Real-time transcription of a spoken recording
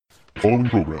The following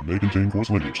program may contain coarse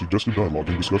language, suggestive dialogue,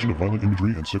 and discussion of violent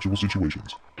imagery and sexual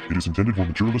situations. It is intended for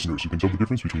mature listeners who can tell the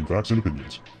difference between facts and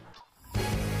opinions.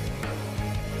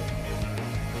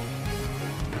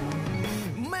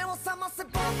 目を覚ませ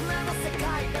僕らの世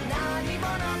界が何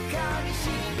者かに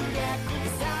侵略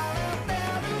されて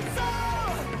るぞ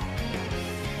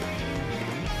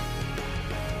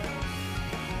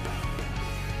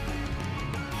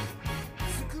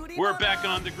We're back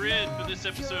on the grid for this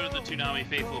episode of the Toonami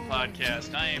Faithful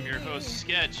podcast. I am your host,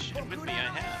 Sketch, and with me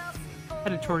I have...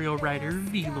 Editorial writer,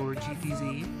 V-Lord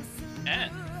GPZ.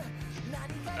 And...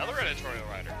 Another editorial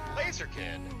writer, Laser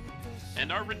Kid.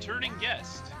 And our returning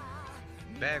guest.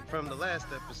 Back from the last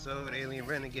episode, Alien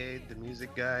Renegade, the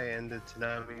music guy, and the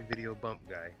Toonami video bump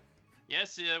guy.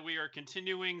 Yes, we are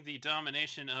continuing the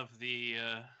domination of the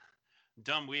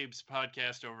Dumb Weebs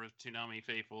podcast over Toonami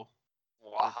Faithful.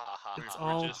 It's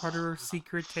all part of our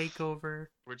secret takeover.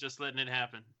 We're just letting it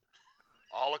happen.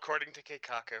 All according to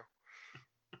Keikaku.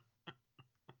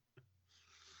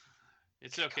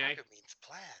 It's okay. Keikaku means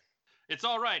plan. It's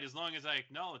all right as long as I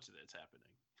acknowledge that it's happening.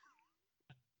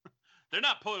 They're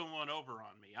not putting one over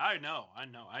on me. I know.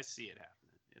 I see it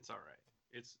happening. It's all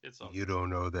right. It's all You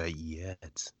don't know that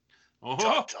yet. Oh,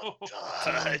 Dun,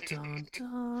 dun, dun. Dun,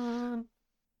 dun.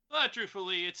 Well,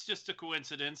 truthfully, it's just a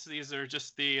coincidence. These are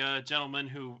just the gentlemen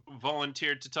who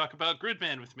volunteered to talk about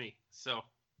Gridman with me. So,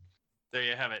 there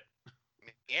you have it.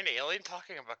 An alien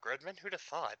talking about Gridman? Who'd have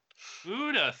thought?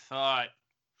 Who'd have thought?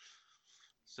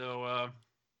 So,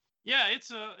 yeah,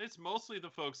 it's mostly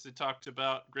the folks that talked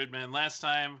about Gridman last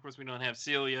time. Of course, we don't have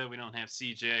Celia, we don't have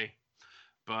CJ.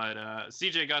 But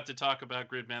CJ got to talk about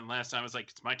Gridman last time. I was like,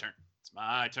 it's my turn. It's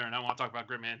my turn. I want to talk about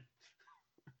Gridman.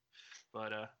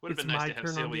 But would have It's been nice my to have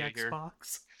turn on the Celia here.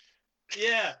 Xbox.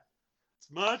 Yeah, it's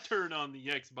my turn on the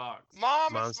Xbox.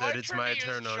 Mom Said it's my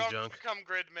turn on Junk junk. Become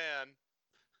Gridman.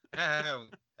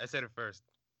 I said it first.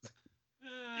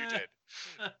 You did.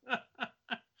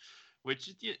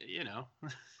 Which, you know,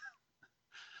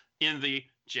 in the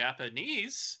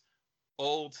Japanese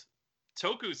old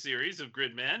Toku series of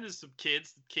Gridman, is some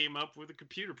kids that came up with a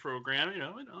computer program. You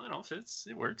know, it all fits.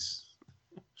 It works.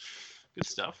 Good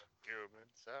stuff. Human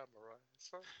samurai.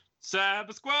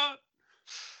 Cyber Squad.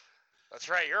 That's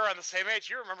right. You're on the same age.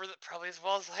 You remember that probably as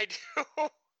well as I do.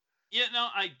 Yeah, no,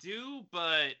 I do,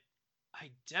 but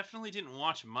I definitely didn't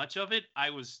watch much of it. I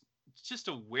was just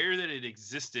aware that it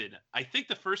existed. I think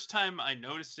the first time I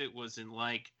noticed it was in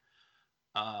like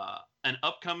an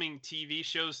upcoming TV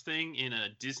shows thing in a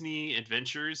Disney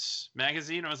Adventures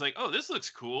magazine. I was like, oh, this looks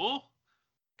cool.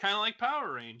 Kind of like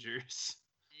Power Rangers.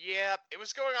 Yeah, it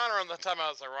was going on around the time I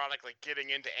was ironically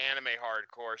getting into anime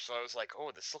hardcore, so I was like,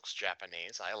 oh, this looks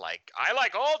Japanese. I like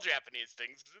all Japanese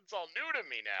things. It's all new to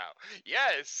me now.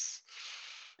 Yes.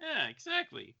 Yeah,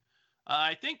 exactly.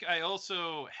 I think I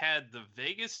also had the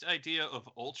vaguest idea of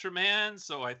Ultraman,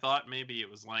 so I thought maybe it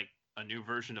was like a new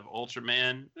version of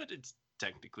Ultraman, but it's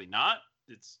technically not.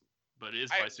 But it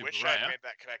is by Super wish Raya. I'd made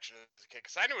that connection as a kid,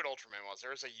 because I knew what Ultraman was. There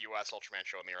was a U.S. Ultraman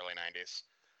show in the early 90s.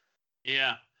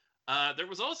 Yeah. There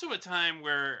was also a time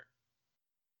where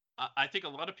I think a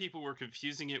lot of people were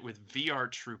confusing it with VR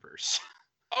Troopers.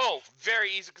 Oh, very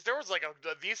easy, because there was like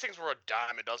these things were a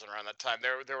dime a dozen around that time.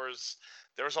 There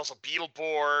was also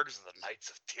Beetleborgs, the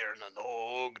Knights of Tir na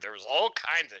Nog. There was all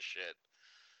kinds of shit.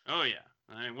 Oh yeah.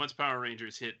 I mean, once Power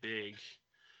Rangers hit big,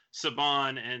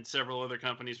 Saban and several other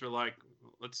companies were like,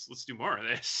 let's do more of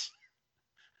this.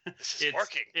 This is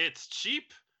working. It's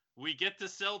cheap. We get to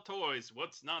sell toys.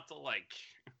 What's not to like?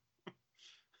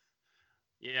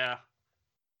 Yeah.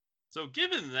 So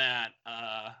given that,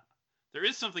 there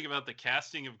is something about the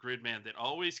casting of Gridman that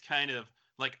always kind of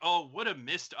like, oh, what a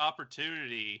missed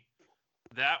opportunity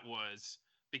that was.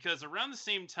 Because around the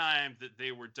same time that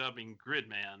they were dubbing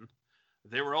Gridman,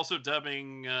 they were also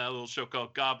dubbing a little show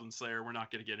called Goblin Slayer. We're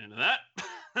not going to get into that.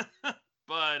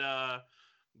 But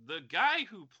the guy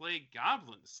who played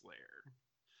Goblin Slayer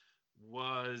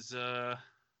was,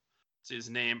 what's his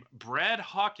name? Brad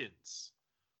Hawkins,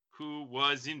 who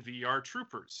was in VR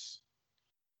Troopers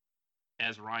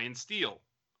as Ryan Steele,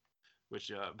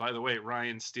 which, by the way,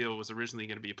 Ryan Steele was originally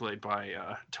going to be played by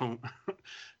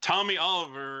Tommy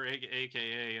Oliver,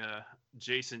 a.k.a.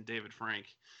 Jason David Frank,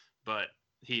 but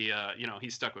he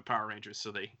stuck with Power Rangers,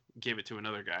 so they gave it to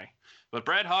another guy. But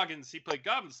Brad Hawkins, he played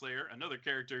Goblin Slayer, another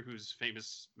character whose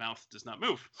famous mouth does not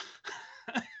move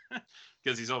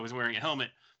because he's always wearing a helmet.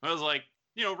 I was like,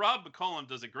 Rob McCollum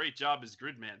does a great job as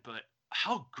Gridman, but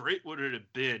how great would it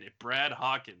have been if Brad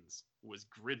Hawkins was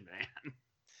Gridman?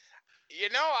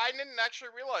 I didn't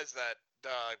actually realize that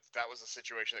that was a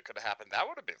situation that could have happened. That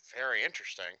would have been very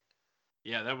interesting.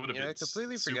 Yeah, that would have been I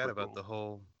completely super forgot about cool. the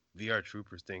whole VR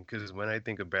Troopers thing, because when I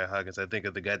think of Brad Hawkins, I think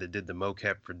of the guy that did the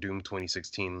mocap for Doom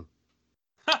 2016.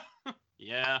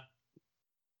 Yeah.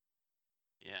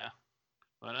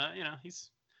 But he's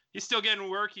still getting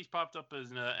work. He's popped up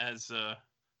as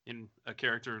in a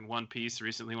character in One Piece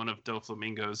recently. One of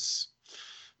Doflamingo's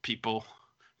people,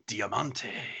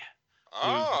 Diamante.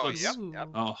 Oh, looks yep.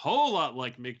 A whole lot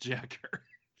like Mick Jagger.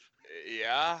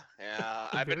 Yeah.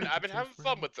 I've been having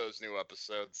fun with those new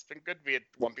episodes. It's been good to be a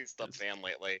One Piece Stuff fan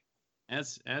lately.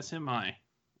 As am I.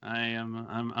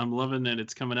 I'm loving that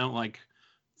it's coming out like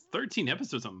 13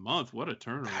 episodes a month. What a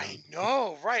turnaround. I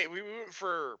know, right? We went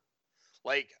for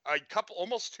like a couple,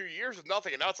 almost 2 years with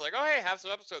nothing, and now it's like, oh, hey, have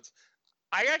some episodes.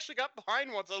 I actually got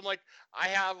behind once. I'm like, I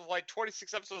have like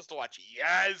 26 episodes to watch.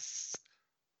 Yes.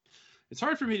 It's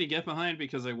hard for me to get behind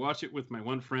because I watch it with my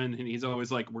one friend, and he's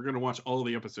always like, we're going to watch all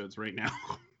the episodes right now.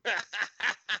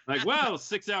 Like, wow,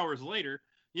 6 hours later.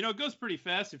 It goes pretty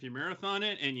fast if you marathon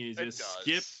it, and you just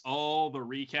skip all the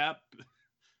recap.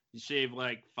 You shave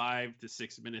like 5 to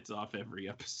 6 minutes off every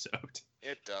episode.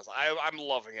 It does. I'm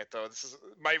loving it though. This is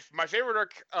my favorite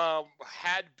arc.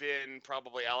 Had been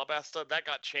probably Alabasta. That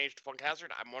got changed to Punk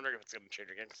Hazard. I'm wondering if it's going to change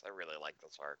again because I really like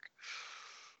this arc.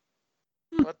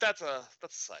 But that's a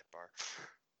sidebar.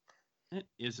 It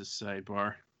is a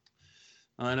sidebar.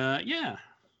 But yeah,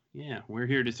 we're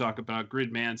here to talk about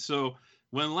Gridman. So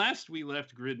when last we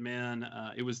left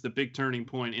Gridman, it was the big turning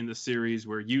point in the series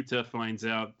where Yuta finds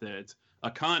out that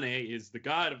Akane is the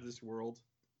god of this world,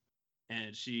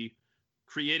 and she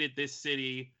created this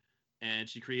city, and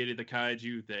she created the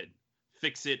kaiju that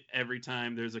fix it every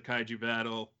time there's a kaiju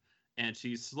battle, and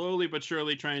she's slowly but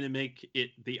surely trying to make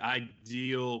it the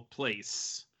ideal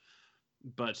place.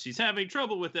 But she's having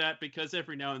trouble with that because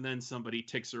every now and then somebody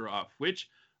ticks her off, which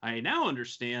I now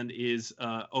understand is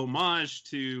homage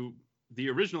to the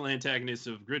original antagonist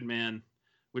of Gridman,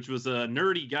 which was a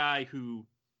nerdy guy who,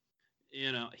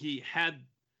 he had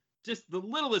just the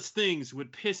littlest things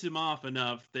would piss him off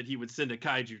enough that he would send a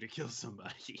kaiju to kill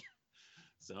somebody.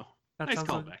 So that nice sounds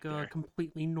callback like a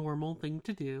completely normal thing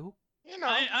to do.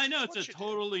 I know it's a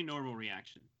totally normal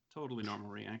reaction. Totally normal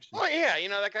reaction. Oh yeah,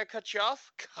 that guy cut you off.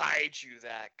 Kaiju,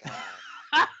 that guy.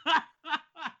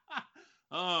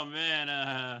 Oh man,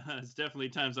 it's definitely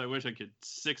times I wish I could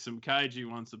sick some kaiju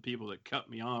on some people that cut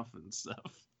me off and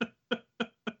stuff.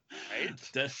 Right?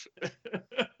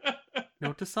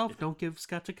 Note to self: don't give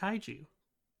Scott a kaiju.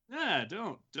 Yeah,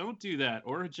 don't do that,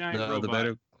 or a giant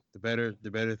robot. The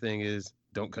better thing is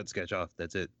don't cut Sketch off.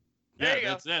 That's it.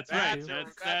 Yeah, that's right.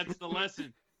 That's the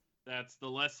lesson. That's the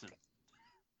lesson.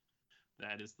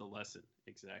 That is the lesson,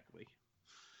 exactly.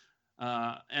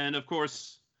 And of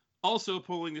course, also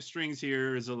pulling the strings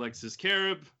here is Alexis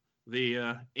Carib,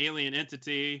 the alien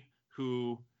entity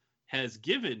who has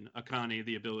given Akane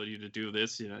the ability to do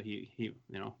this. He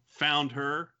found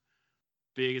her,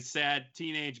 big sad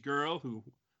teenage girl who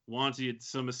wanted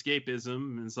some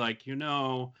escapism, and is like,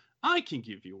 I can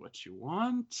give you what you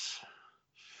want.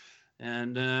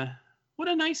 And what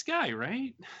a nice guy,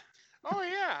 right? Oh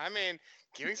yeah, I mean,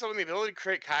 giving someone the ability to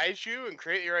create kaiju and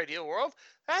create your ideal world,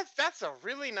 that's a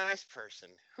really nice person.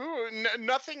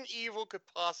 Nothing evil could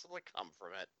possibly come from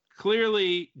it.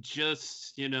 Clearly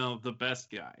just, the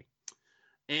best guy.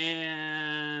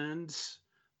 And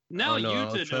now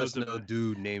Yuta knows no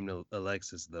dude named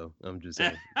Alexis, though. I'm just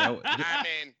saying. I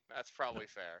mean, that's probably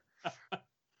fair.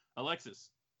 Alexis.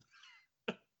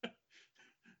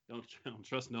 Don't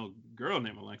trust no girl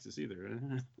named Alexis either.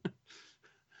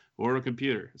 Or a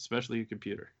computer, especially a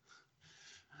computer.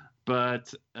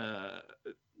 But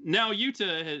now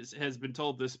Yuta has been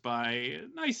told this by a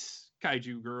nice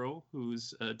kaiju girl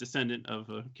who's a descendant of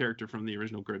a character from the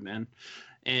original Gridman.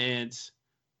 And,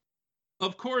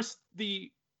 of course,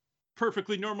 the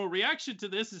perfectly normal reaction to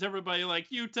this is everybody like,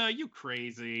 Yuta, you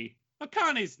crazy.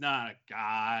 Akane's not a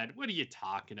god. What are you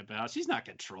talking about? She's not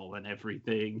controlling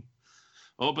everything.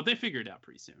 Oh, but they figured it out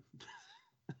pretty soon.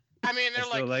 I mean,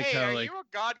 they're like, hey, are you a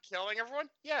god killing everyone?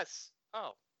 Yes.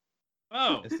 Oh.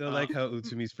 I still like how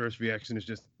Utsumi's first reaction is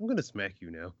just, I'm going to smack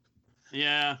you now.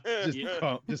 Yeah.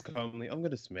 Just calmly, I'm going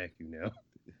to smack you now.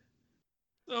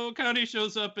 So Akane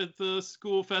shows up at the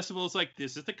school festival. It's like,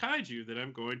 this is the kaiju that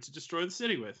I'm going to destroy the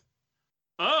city with.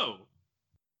 Oh,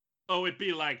 it'd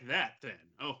be like that then.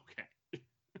 Okay.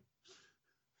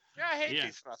 Yeah, I hate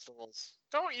these festivals.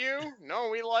 Don't you? No,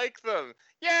 we like them.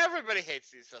 Yeah, everybody hates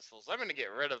these festivals. I'm going to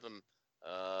get rid of them.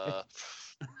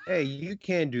 Hey, you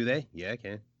can do that. Yeah, I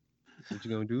can. What you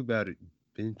going to do about it,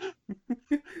 bitch?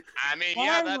 I mean,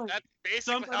 yeah, that's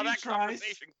basically how that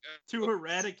conversation goes. To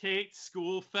eradicate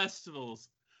school festivals.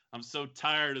 I'm so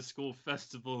tired of school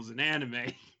festivals and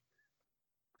anime.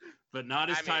 but not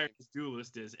as I mean- tired as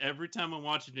Duelist is. Every time I'm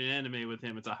watching an anime with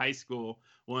him, it's a high school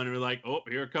one. We're like, oh,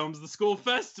 here comes the school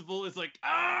festival. It's like,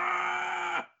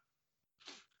 ah.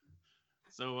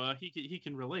 So he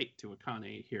can relate to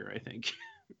Akane here, I think.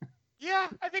 Yeah,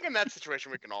 I think in that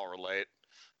situation we can all relate.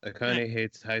 Akane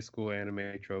hates high school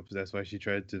anime tropes. That's why she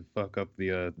tried to fuck up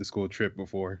the school trip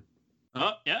before.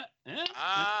 Oh yeah.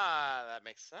 Ah, that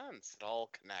makes sense. It all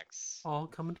connects. All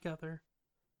coming together.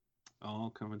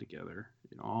 All coming together.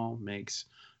 It all makes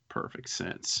perfect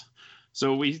sense.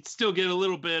 So we still get a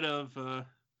little bit of,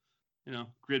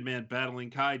 Gridman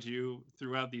battling kaiju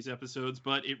throughout these episodes,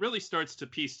 but it really starts to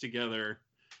piece together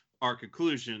our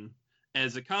conclusion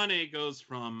as Akane goes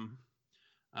from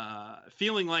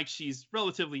feeling like she's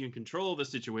relatively in control of the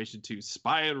situation to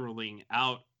spiraling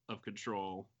out of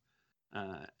control.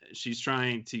 She's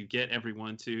trying to get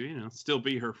everyone to, still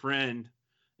be her friend.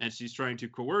 And she's trying to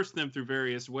coerce them through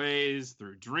various ways,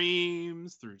 through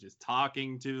dreams, through just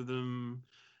talking to them,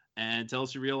 until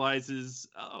she realizes,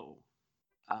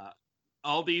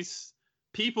 all these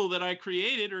people that I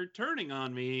created are turning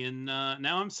on me, and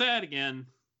now I'm sad again.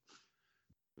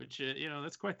 Which,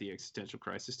 that's quite the existential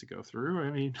crisis to go through.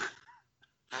 I mean...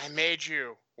 I made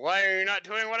you. Why are you not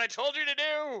doing what I told you to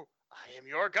do? I am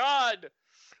your god.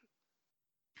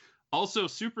 Also,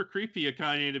 super creepy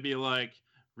Akane to be like,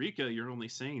 Rika, you're only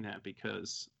saying that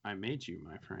because I made you,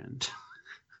 my friend.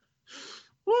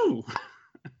 Woo!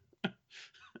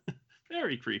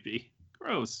 Very creepy.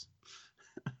 Gross.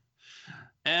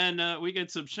 And we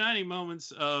get some shining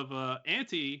moments of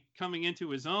Anti coming into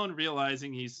his own,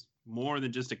 realizing he's more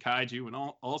than just a kaiju, and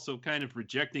also kind of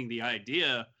rejecting the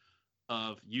idea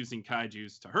of using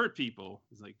kaijus to hurt people.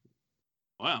 He's like,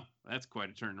 wow, that's quite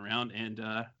a turnaround. And,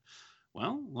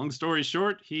 long story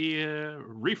short, he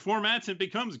reformats and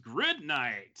becomes Grid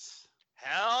Knight.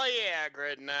 Hell yeah,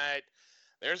 Grid Knight.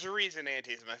 There's a reason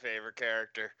Auntie's my favorite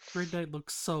character. Grid Knight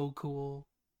looks so cool.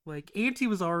 Like, Auntie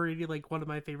was already, like, one of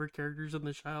my favorite characters in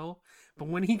the show. But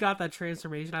when he got that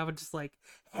transformation, I was just like,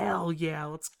 hell yeah,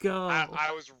 let's go.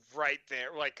 I was right there.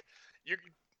 Like,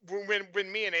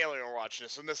 when me and Alien were watching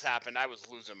this, when this happened, I was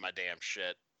losing my damn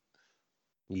shit.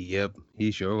 Yep, he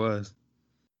sure was.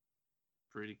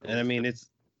 Pretty cool. And I mean, it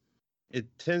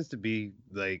tends to be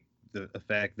like the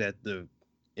fact that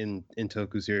in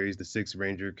Toku series, the Sixth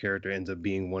Ranger character ends up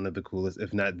being one of the coolest,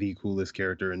 if not the coolest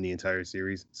character in the entire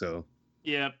series. So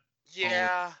Yep.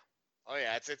 Yeah. Oh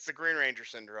yeah, it's the Green Ranger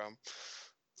syndrome.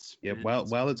 yeah,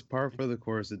 while it's par for the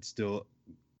course, it's still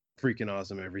freaking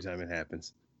awesome every time it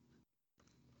happens.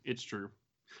 It's true.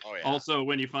 Oh yeah. Also,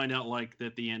 when you find out like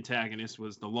that the antagonist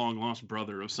was the long lost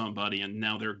brother of somebody, and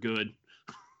now they're good.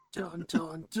 Dun,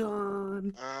 dun,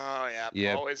 dun. Oh yeah.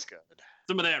 Yep. Always good.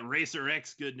 Some of that Racer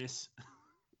X goodness.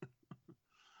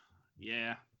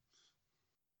 Yeah.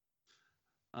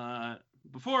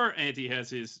 Before Anti has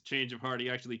his change of heart, he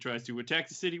actually tries to attack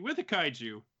the city with a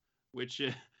kaiju, which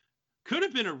could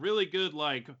have been a really good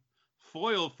like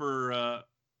foil for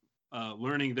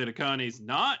learning that Akane's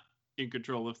not in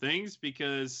control of things,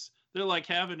 because they're like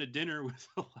having a dinner with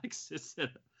Alexis at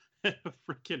a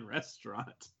freaking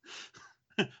restaurant.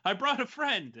 I brought a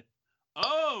friend.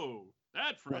 Oh,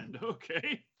 that friend.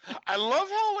 Okay. I love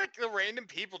how like the random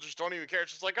people just don't even care.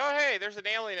 It's just like, oh hey, there's an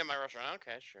alien in my restaurant.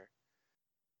 Okay, sure.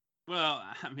 Well,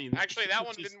 I mean, Actually, that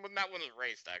one didn't. That one was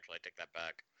erased. Actually, I take that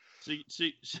back.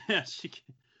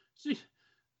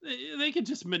 They can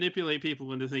just manipulate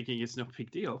people into thinking it's no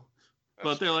big deal.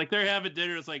 But they're having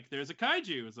dinner. It's like, there's a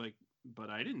kaiju. It's like,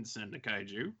 but I didn't send a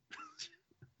kaiju.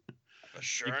 But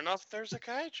sure enough, there's a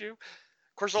kaiju.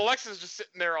 Of course, Alexis is just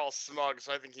sitting there all smug,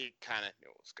 so I think he kind of knew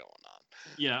what was going on.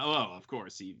 Yeah, well, of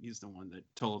course, he's the one that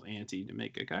told Auntie to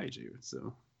make a kaiju.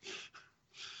 So,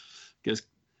 because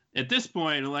at this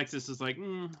point, Alexis is like,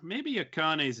 maybe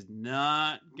Akane's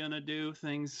not gonna do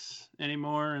things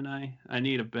anymore, and I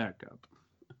need a backup.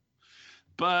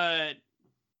 But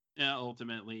yeah,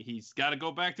 ultimately, he's got to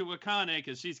go back to Akane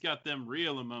because she's got them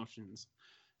real emotions.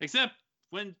 Except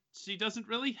when she doesn't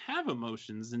really have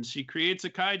emotions, and she creates a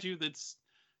kaiju that's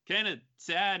kind of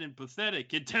sad and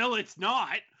pathetic until it's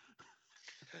not.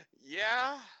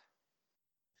 Yeah.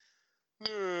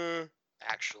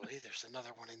 Actually, there's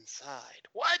another one inside.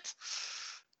 What?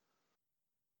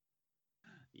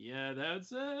 Yeah,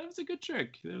 that was a good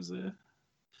trick. That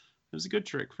was a good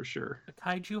trick for sure. A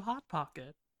kaiju hot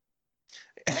pocket.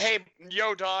 Hey,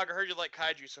 yo, dog! I heard you like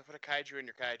kaiju, so put a kaiju in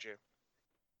your kaiju.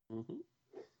 Mm-hmm.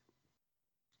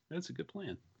 That's a good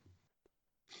plan.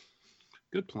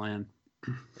 Good plan.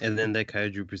 And then that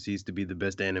kaiju proceeds to be the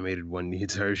best animated one in the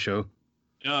entire show.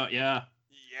 Oh, yeah.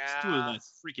 It's doing Yeah. like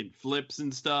freaking flips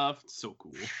and stuff. It's so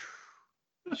cool.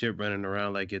 Shit running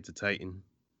around like it's a Titan.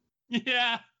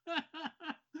 Yeah.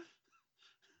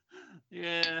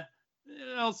 Yeah.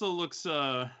 It also looks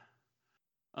a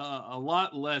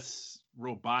lot less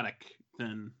robotic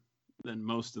than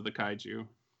most of the kaiju.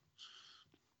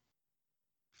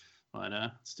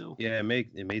 But still. Yeah, it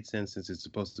made sense since it's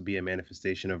supposed to be a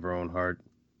manifestation of her own heart,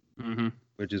 Mm-hmm.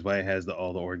 which is why it has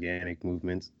all the organic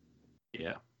movements.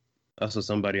 Yeah. Also,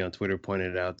 somebody on Twitter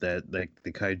pointed out that like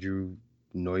the kaiju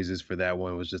noises for that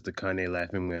one was just Akane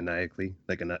laughing maniacally,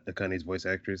 like Akane's voice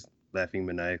actress laughing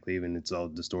maniacally when it's all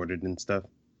distorted and stuff.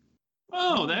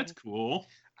 Oh, that's cool.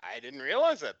 I didn't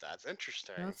realize that. That's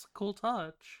interesting. That's a cool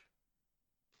touch.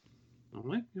 I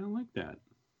like that.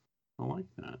 I like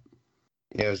that.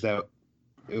 Yeah,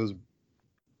 it was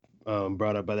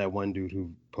brought up by that one dude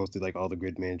who posted like all the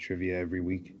Gridman trivia every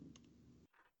week.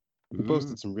 He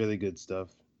posted some really good stuff.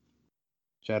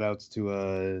 Shout outs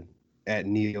to at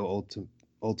Neo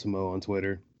Ultimo on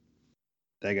Twitter.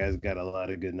 That guy's got a lot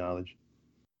of good knowledge.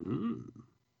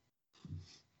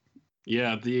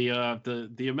 Yeah,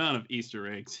 the amount of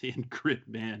Easter eggs in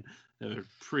Gridman are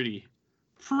pretty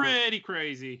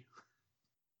crazy.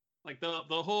 Like the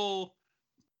whole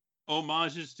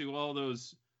homages to all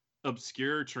those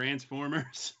obscure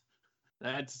Transformers.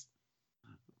 That's,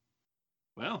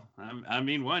 well, I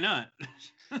mean, why not?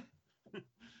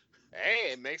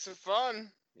 Hey, it makes it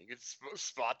fun. You can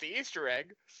spot the Easter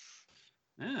egg.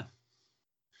 Yeah.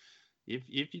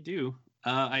 If you do,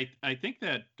 I think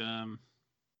that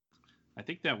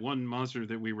one monster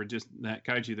that that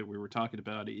kaiju that we were talking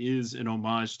about is an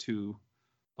homage to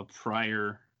a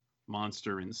prior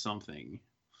monster in something,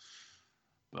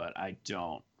 but I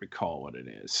don't recall what it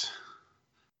is.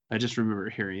 I just remember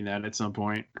hearing that at some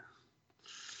point.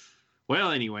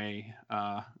 Well, anyway,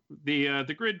 the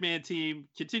Gridman team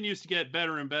continues to get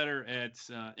better and better at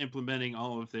implementing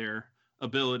all of their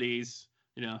abilities.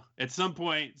 You know, at some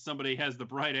point, somebody has the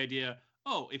bright idea,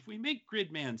 oh, if we make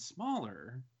Gridman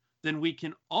smaller, then we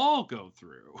can all go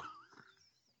through.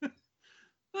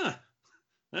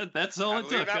 That's all it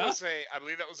took. I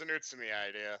believe that was an Utsumi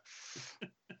idea.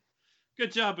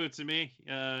 Good job, Utsumi.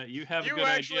 You have a good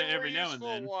idea every now and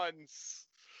then. Once.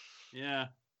 Yeah.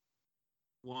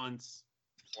 Once.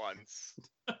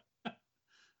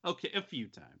 Okay, a few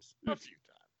times. A few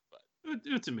times, but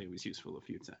Utsumi was useful a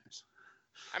few times.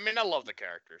 I mean, I love the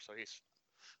character, so he's.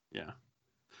 Yeah.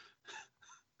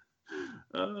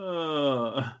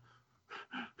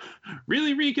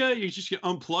 Really, Rika? You just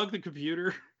unplug the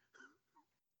computer?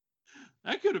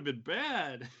 That could have been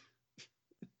bad.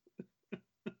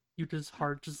 Yuta's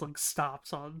heart just like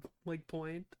stops on like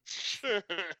point.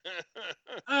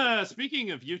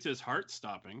 Speaking of Yuta's heart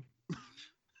stopping,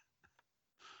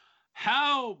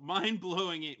 how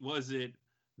mind-blowing was it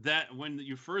that when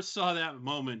you first saw that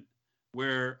moment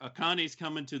where Akane's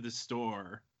coming to the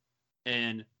store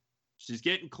and she's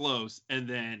getting close and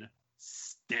then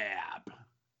stab.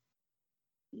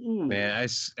 Ooh. Man, I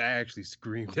actually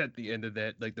screamed at the end of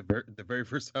that, like the very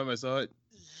first time I saw it.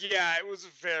 Yeah, it was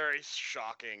very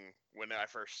shocking when I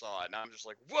first saw it, and I'm just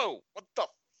like, "Whoa, what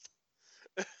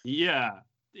the?" Yeah,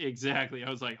 exactly. I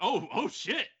was like, "Oh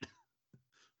shit!"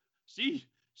 She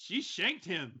shanked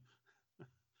him.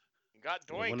 Got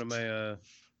doinked.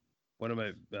 One of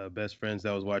my best friends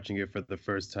that was watching it for the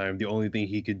first time, the only thing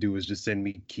he could do was just send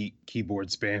me keyboard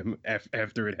spam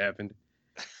after it happened.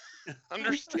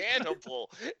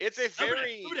 Understandable. It's a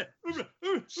very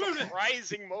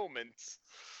surprising moment.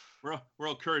 We're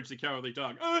all Courage the Cowardly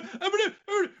Dog.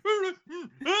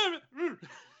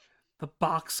 The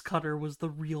box cutter was the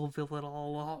real villain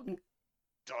all along.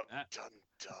 Dun dun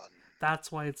dun.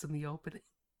 That's why it's in the opening.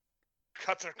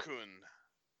 Katakun.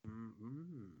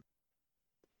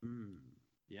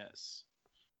 Yes.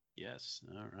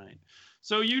 All right.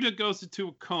 So Yuta goes into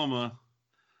a coma,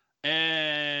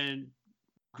 and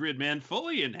Gridman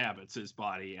fully inhabits his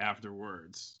body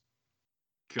afterwards.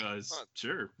 Because,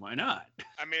 sure, why not?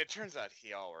 I mean, it turns out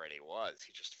he already was.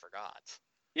 He just forgot.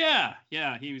 Yeah.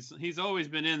 He's always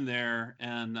been in there,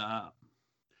 and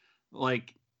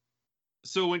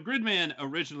so when Gridman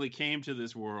originally came to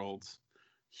this world,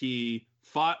 he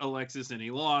fought Alexis and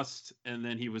he lost, and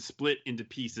then he was split into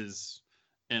pieces,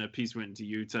 and a piece went into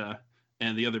Yuta,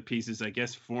 and the other pieces, I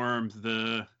guess, formed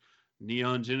the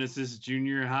Neon Genesis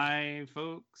Junior High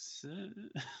folks.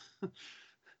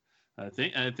 I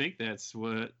think that's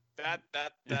what. That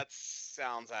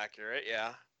sounds accurate.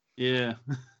 Yeah. Yeah.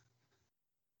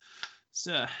 It's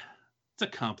a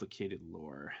complicated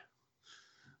lore,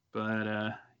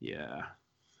 but yeah.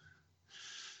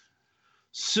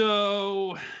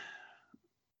 So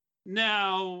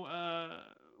now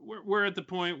we're at the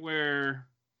point where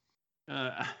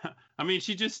I mean,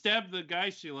 she just stabbed the guy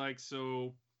she likes,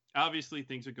 so obviously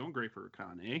things are going great for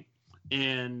Akane,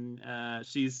 and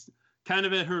she's kind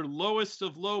of at her lowest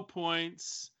of low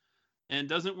points and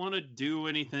doesn't want to do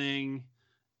anything.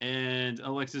 And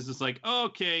Alexis is like,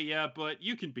 okay, yeah, but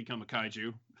you can become a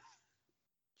kaiju.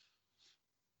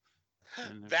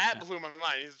 And That blew my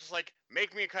mind. He's just like,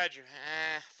 make me a kaiju.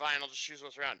 Fine, I'll just choose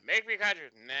what's around. Make me a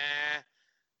kaiju. Nah.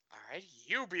 Alright,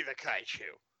 you be the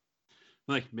kaiju.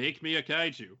 like, make me a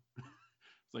kaiju.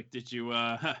 It's like, did you,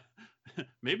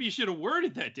 maybe you should have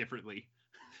worded that differently.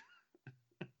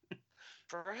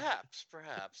 Perhaps.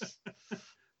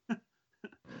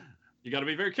 You got to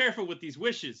be very careful with these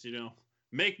wishes, you know.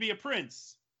 Make me a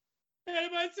prince.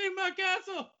 Anybody see my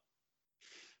castle?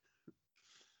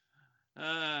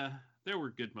 There were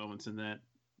good moments in that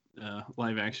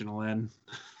live action Aladdin.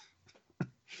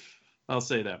 I'll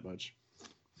say that much.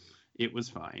 It was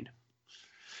fine.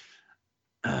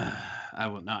 I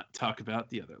will not talk about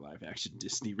the other live action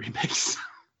Disney remakes.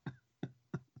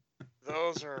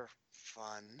 Those are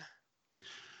fun.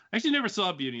 I actually never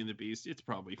saw Beauty and the Beast. It's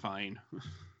probably fine.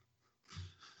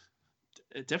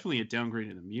 Definitely a downgrade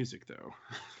in the music, though.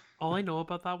 All I know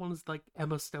about that one is like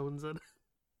Emma Stone's in it.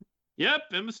 Yep,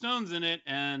 Emma Stone's in it,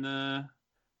 and I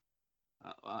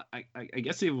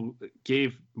guess it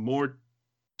gave more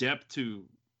depth to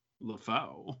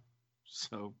LaFau.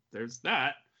 So there's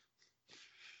that.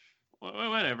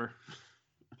 Whatever.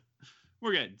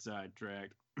 We're getting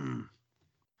sidetracked.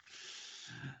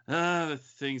 The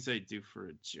things I do for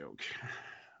a joke.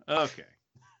 Okay.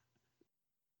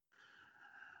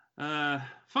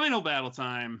 Final battle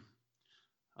time.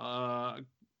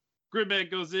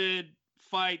 Gridman goes in,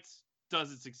 fights,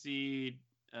 doesn't succeed.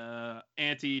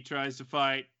 Auntie tries to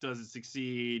fight, doesn't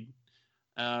succeed.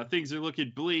 Things are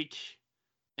looking bleak.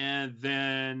 And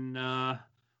then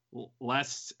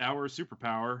last hour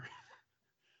superpower.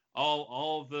 They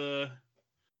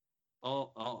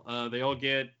all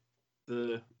get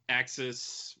the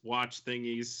Axis watch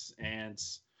thingies and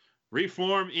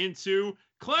reform into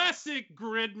classic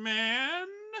Gridman.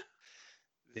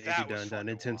 That was Dun fun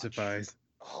to intensifies.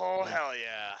 watch. Oh hell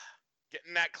yeah!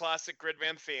 Getting that classic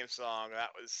Gridman theme song.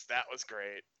 That was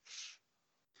great.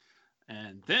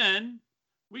 And then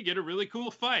we get a really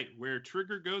cool fight where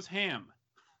Trigger goes ham.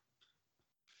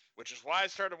 Which is why I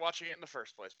started watching it in the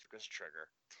first place, because Trigger.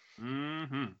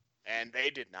 Mm-hmm. And they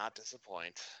did not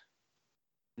disappoint.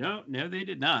 No, they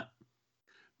did not.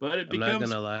 But it I'm not becomes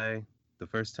gonna lie. The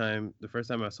first time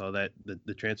I saw that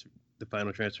the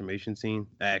final transformation scene,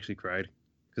 I actually cried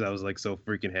because I was like so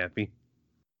freaking happy.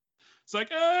 It's like,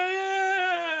 oh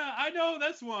yeah, I know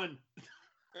this one.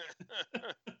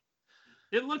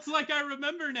 It looks like I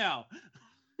remember now.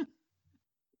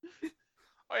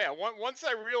 Oh yeah, once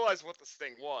I realized what this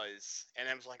thing was, and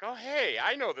I was like, oh hey,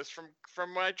 I know this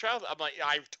from my childhood. I'm like,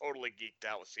 I've totally geeked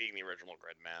out with seeing the original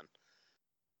Gridman.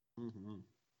 Mm-hmm.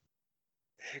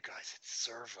 Hey guys, it's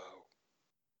Servo.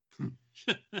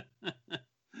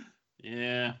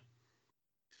 Yeah.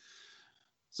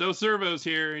 So Servo's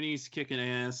here and he's kicking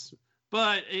ass,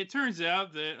 but it turns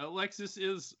out that Alexis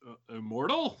is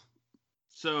immortal,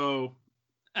 so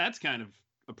that's kind of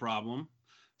a problem.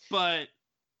 But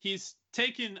he's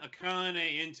taken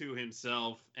Akane into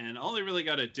himself, and all he really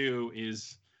got to do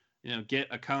is,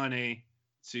 get Akane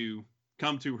to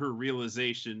come to her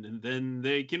realization, and then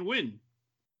they can win.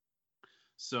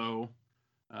 So,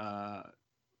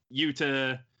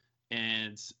 Yuta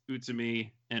and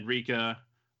Utsumi and Rika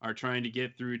are trying to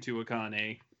get through to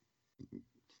Akane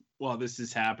while this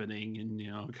is happening, and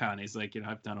Akane's like,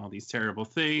 I've done all these terrible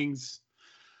things.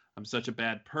 I'm such a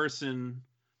bad person.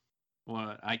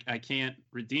 Well, I can't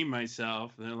redeem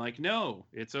myself. And they're like, no,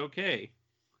 it's okay.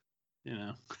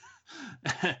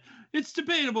 It's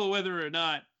debatable whether or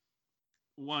not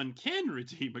one can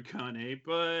redeem Akane,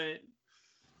 but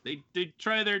they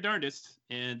try their darndest,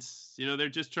 and they're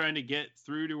just trying to get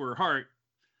through to her heart,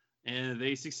 and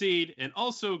they succeed. And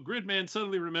also, Gridman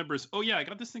suddenly remembers, oh yeah, I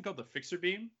got this thing called the Fixer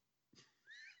Beam.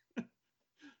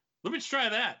 Let me try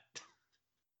that.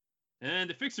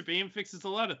 And the Fixer Beam fixes a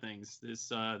lot of things.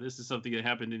 This is something that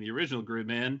happened in the original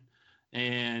Gridman,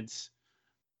 and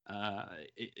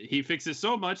he fixes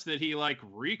so much that he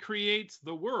recreates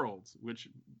the world, which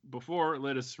before,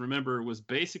 let us remember, was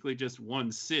basically just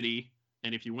one city.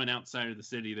 And if you went outside of the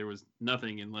city, there was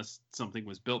nothing unless something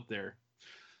was built there.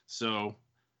 So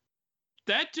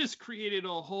that just created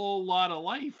a whole lot of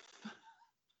life.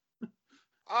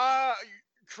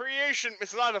 Creation.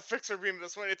 It's not a fixer beam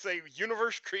this one. It's a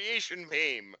universe creation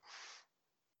beam.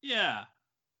 Yeah.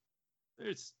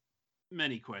 There's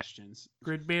many questions.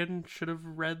 Gridman should have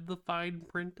read the fine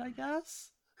print, I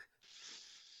guess.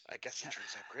 I guess it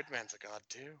turns out Gridman's a god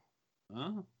too.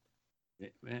 Oh.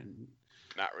 And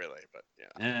Not really, but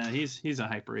yeah. he's a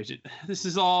hyper agent. This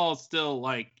is all still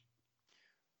like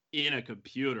in a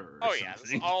computer or Oh yeah,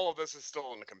 something. all of this is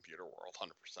still in the computer world, 100%.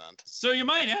 So you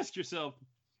might ask yourself,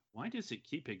 why does it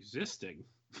keep existing?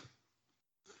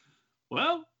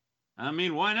 Well, I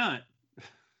mean, why not?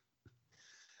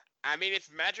 I mean, it's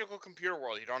magical computer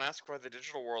world. You don't ask why the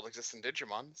digital world exists in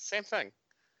Digimon. Same thing.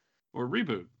 Or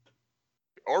reboot.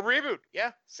 Or reboot.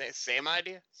 Yeah, same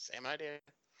idea. Same idea.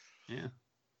 Yeah.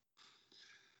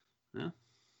 Well,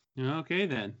 okay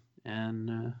then.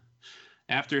 And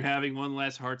after having one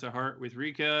last heart-to-heart with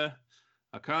Rika,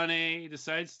 Akane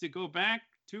decides to go back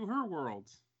to her world,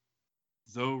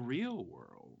 the real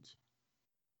world.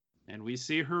 And we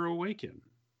see her awaken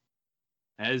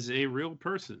as a real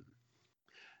person.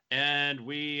 And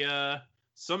we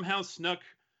somehow snuck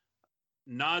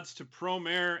nods to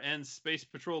Promare and Space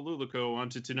Patrol Luluko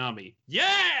onto Toonami.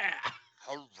 Yeah!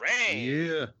 Hooray!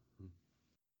 Yeah.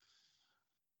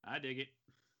 I dig it.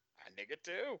 I dig it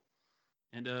too.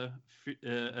 And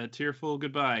a tearful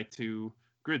goodbye to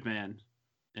Gridman.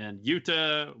 And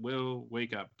Yuta will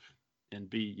wake up and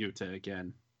be Yuta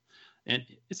again. And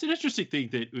it's an interesting thing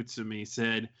that Utsumi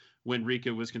said when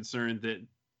Rika was concerned that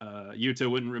Yuta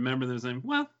wouldn't remember his name.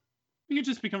 Well, we could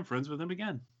just become friends with him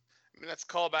again. I mean, that's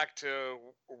call back to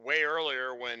way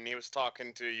earlier when he was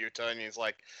talking to Yuta, and he's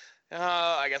like,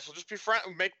 I guess we'll just be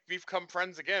become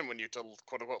friends again when Yuta,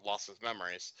 quote-unquote, lost his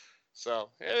memories. So,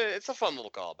 it's a fun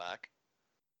little callback.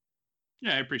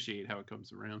 Yeah, I appreciate how it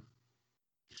comes around.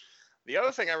 The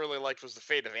other thing I really liked was the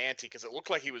fate of Auntie, because it looked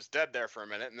like he was dead there for a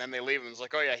minute, and then they leave him and it's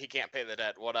like, oh yeah, he can't pay the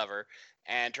debt, whatever.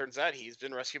 And turns out he's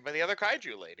been rescued by the other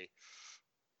kaiju lady.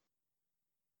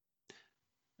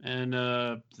 And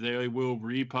they will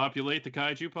repopulate the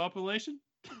kaiju population?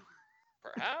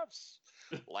 Perhaps.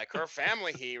 Like her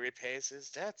family, he repays his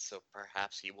debt, so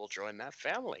perhaps he will join that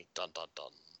family. Dun dun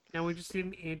dun. Now we just need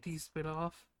an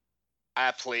anti-spin-off.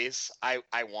 Please. I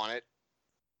want it.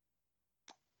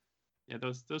 Yeah,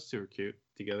 those two are cute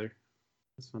together.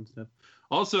 That's fun stuff.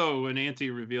 Also, when Auntie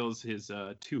reveals his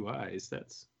 2 eyes,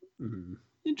 that's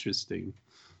interesting.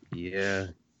 Yeah.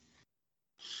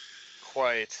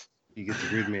 Quite. You get the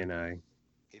Gridman eye.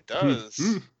 He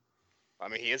does. I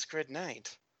mean, he is Grid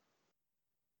Knight.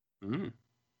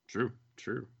 True.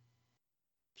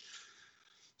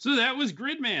 So that was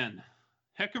Gridman.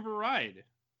 Heck of a ride.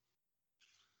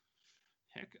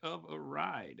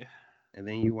 And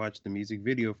then you watch the music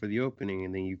video for the opening,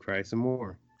 and then you cry some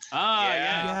more. Ah,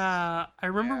 Yeah. Yeah, I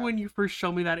remember Yeah. when you first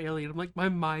showed me that alien. I'm like, my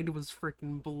mind was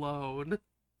freaking blown.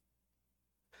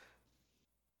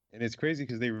 And it's crazy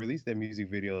because they released that music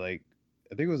video like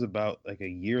I think it was about like a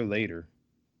year later,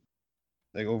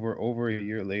 like over a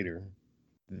year later,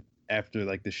 after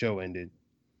like the show ended.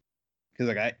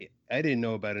 Because like I didn't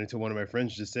know about it until one of my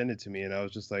friends just sent it to me, and I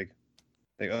was just like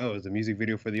oh, it's a music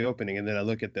video for the opening, and then I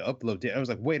look at the upload date. I was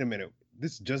like, wait a minute,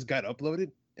 this just got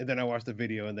uploaded, and then I watched the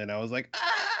video, and then I was like,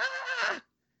 ah!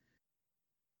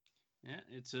 Yeah,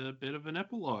 it's a bit of an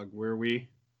epilogue where we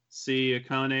see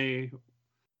Akane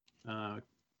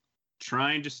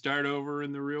trying to start over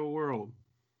in the real world.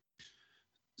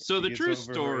 So She the gets true over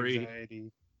her story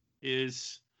anxiety.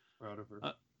 is Proud of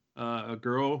her. a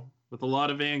girl with a lot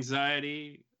of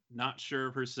anxiety, not sure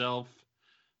of herself,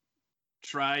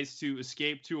 tries to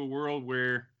escape to a world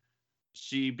where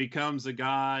she becomes a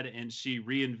god and she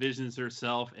re-envisions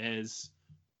herself as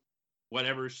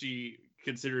whatever she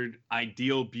considered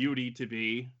ideal beauty to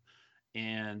be,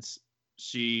 and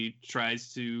she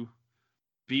tries to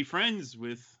be friends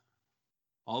with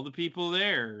all the people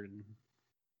there. And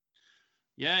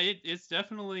yeah, it's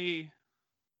definitely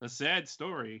a sad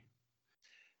story.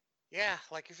 Yeah,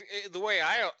 like the way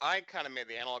I kind of made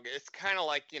the analog, it's kind of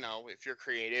like, if you're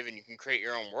creative and you can create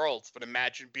your own worlds, but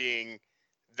imagine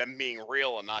them being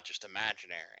real and not just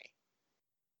imaginary.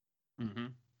 Mm-hmm.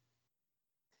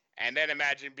 And then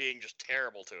imagine being just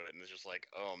terrible to it, and it's just like,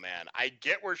 oh man, I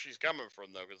get where she's coming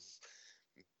from though, because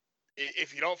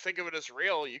if you don't think of it as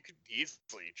real, you could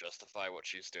easily justify what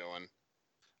she's doing.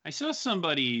 I saw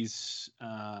somebody's,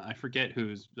 I forget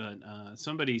whose, but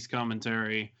somebody's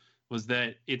commentary was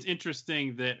that it's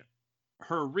interesting that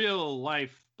her real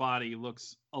life body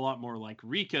looks a lot more like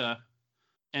Rika.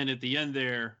 And at the end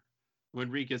there,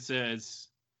 when Rika says,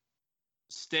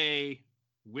 stay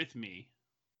with me,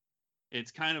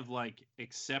 it's kind of like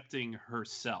accepting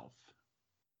herself.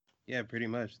 Yeah, pretty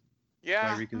much.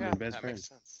 Yeah, Rika's yeah, been best that friend. makes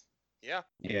sense. Yeah.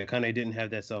 Yeah, Kane didn't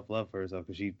have that self-love for herself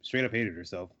because she straight up hated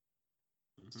herself.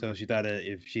 Mm-hmm. So she thought that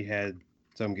if she had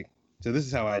some, so this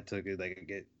is how I took it.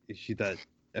 Like, she thought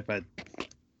I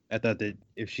thought that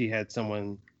if she had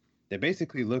someone that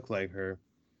basically looked like her,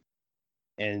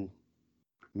 and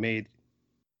made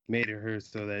her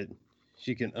so that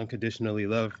she can unconditionally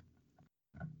love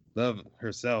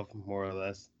herself, more or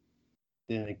less,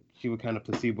 then like, she would kind of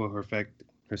placebo her effect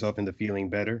herself into feeling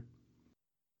better.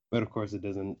 But of course, it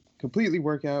doesn't completely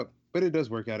work out. But it does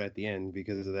work out at the end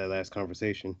because of that last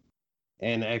conversation.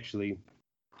 And actually,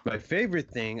 my favorite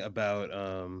thing about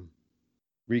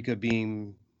Rika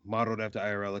being modeled after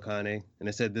IRL Akane, and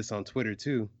I said this on Twitter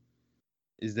too,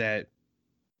 is that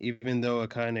even though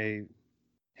Akane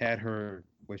had her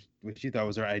what she thought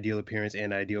was her ideal appearance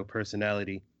and ideal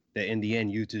personality, that in the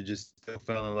end Yuta just still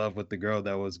fell in love with the girl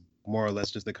that was more or less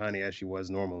just Akane as she was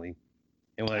normally.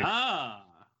 And like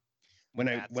when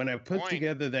I put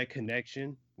together that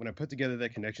connection,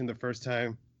 the first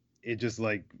time, it just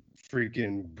like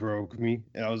freaking broke me.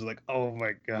 And I was like, oh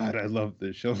my God, I love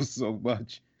this show so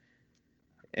much.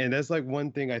 And that's like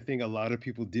one thing I think a lot of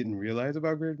people didn't realize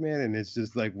about Gridman, and it's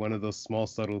just like one of those small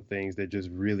subtle things that just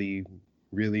really,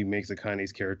 really makes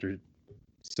Akane's character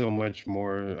so much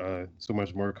more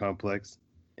complex.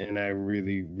 And I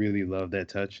really, really love that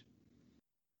touch.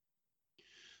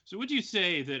 So would you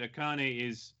say that Akane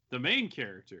is the main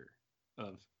character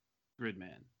of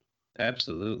Gridman?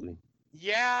 Absolutely.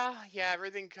 Yeah,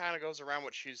 everything kind of goes around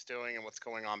what she's doing and what's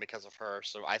going on because of her,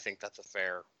 so I think that's a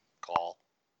fair call.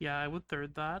 Yeah, I would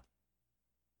third that.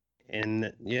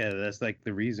 And yeah, that's like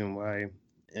the reason why,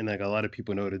 and like a lot of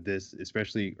people noted this,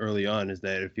 especially early on, is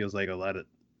that it feels like a lot of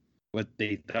what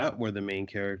they thought were the main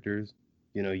characters,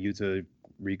 you know, Yuta,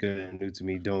 Rika, and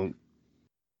Utsumi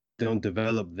don't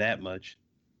develop that much.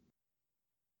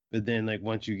 But then, like,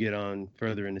 once you get on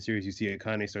further in the series, you see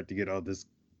Akane start to get all this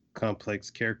complex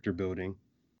character building.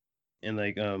 And,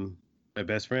 like, my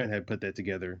best friend had put that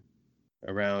together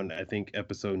around, I think,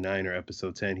 episode 9 or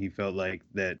episode 10. He felt like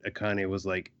that Akane was,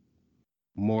 like,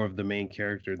 more of the main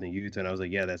character than Yuta. And I was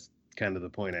like, yeah, that's kind of the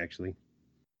point, actually.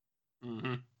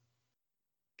 Mm-hmm.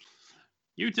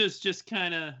 Yuta's just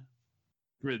kind of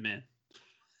Gridman.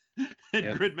 And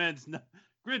Yep.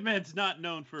 Gridman's not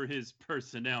known for his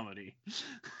personality.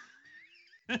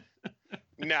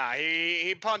 Nah,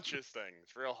 he punches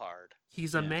things real hard.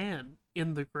 He's a man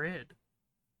in the grid.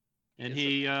 And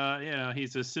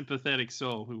he's a sympathetic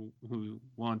soul who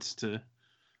wants to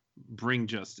bring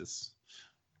justice.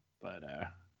 But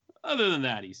other than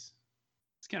that, he's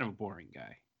kind of a boring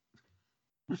guy.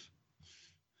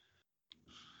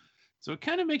 So it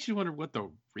kind of makes you wonder what the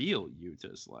real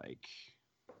Yuta's like.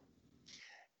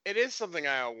 It is something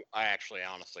I actually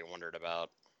honestly wondered about.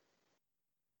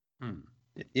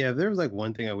 Yeah, if there was like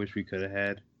one thing I wish we could have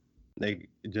had, like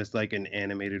just like an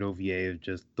animated OVA of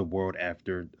just the world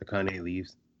after Akane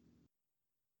leaves.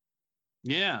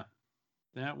 Yeah,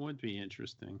 that would be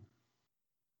interesting.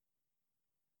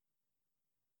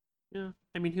 Yeah,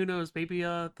 I mean, who knows? Maybe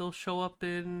they'll show up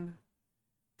in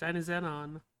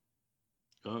Dynazenon.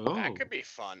 Oh, That could be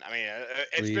fun. I mean,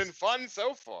 it's Please. been fun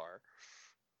so far.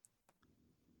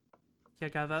 Yeah,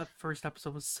 God, that first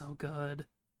episode was so good.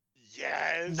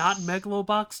 Yes. Not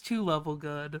Megalobox 2 level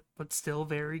good, but still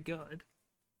very good.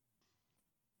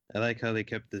 I like how they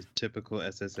kept the typical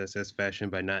SSSS fashion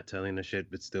by not telling the shit,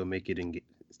 but still making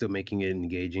it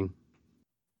engaging.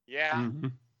 Yeah. Mm-hmm.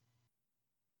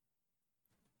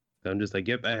 So I'm just like,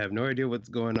 yep, I have no idea what's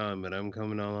going on, but I'm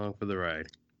coming along for the ride.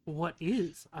 What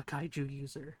is a kaiju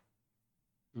user?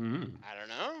 Mm-hmm. I don't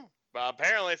know. But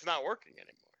apparently it's not working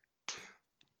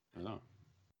anymore. Oh.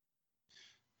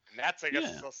 And that's, I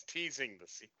guess, Yeah. us teasing the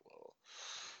sequel.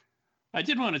 I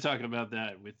did want to talk about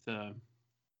that with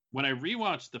when I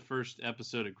rewatched the first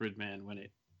episode of Gridman when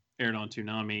it aired on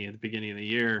Toonami at the beginning of the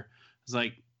year. I was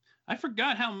like, I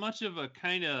forgot how much of a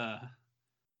kind of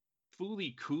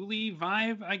Fooly Cooly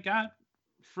vibe I got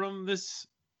from this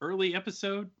early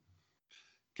episode.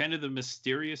 Kind of the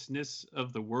mysteriousness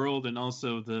of the world and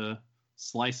also the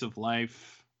slice of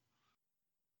life,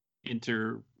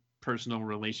 interpersonal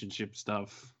relationship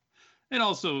stuff. And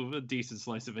also a decent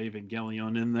slice of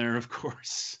Evangelion in there, of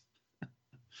course.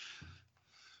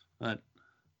 But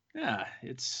yeah,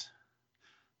 it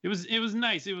was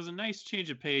nice. It was a nice change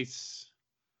of pace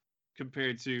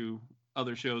compared to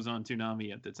other shows on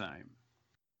Toonami at the time.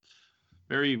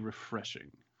 Very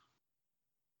refreshing.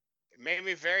 It made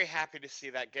me very happy to see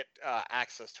that get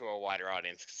access to a wider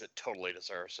audience because it totally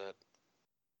deserves it.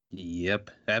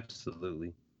 Yep,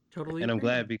 absolutely. Totally. And I'm agree.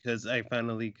 glad because I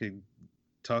finally could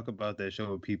talk about that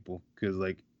show with people, because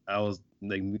like I was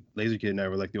like Laser Kid and I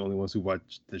were like the only ones who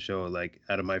watched the show, like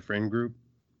out of my friend group,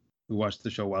 who watched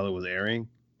the show while it was airing.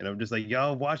 And I'm just like,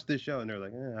 y'all watch this show, and they're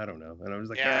like, I don't know. And I was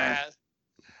like, Yeah.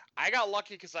 I got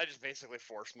lucky because I just basically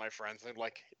forced my friends and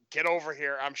like, get over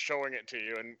here, I'm showing it to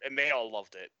you, and they all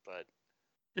loved it. But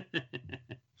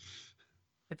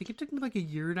I think it took me like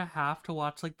 1.5 years to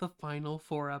watch like the final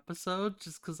 4 episodes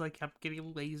just because I kept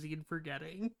getting lazy and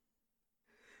forgetting.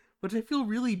 Which I feel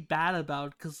really bad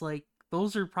about because like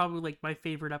those are probably like my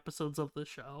favorite episodes of the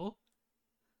show.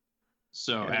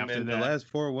 So And after man, that, the last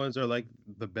 4 ones are like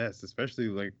the best, especially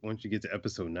like once you get to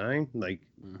episode 9. Like,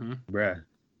 Mhm. bruh,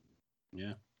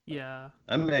 Yeah. Yeah.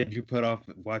 I'm mad you put off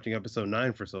watching episode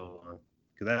 9 for so long,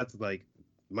 because that's like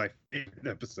my favorite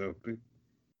episode.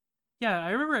 Yeah,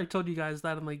 I remember I told you guys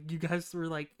that, and like you guys were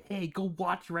like, "Hey, go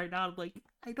watch right now." I'm like,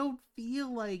 I don't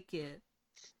feel like it.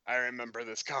 I remember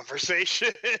this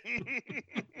conversation.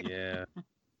 Yeah.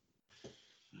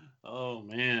 Oh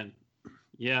man.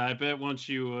 Yeah, I bet once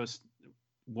you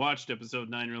watched episode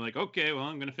 9, you're like, okay, well,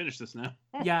 I'm gonna finish this now.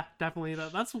 Yeah, definitely.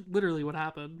 That's literally what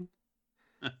happened.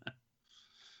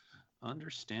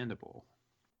 Understandable.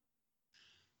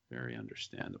 Very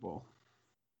understandable.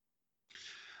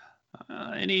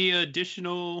 Any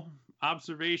additional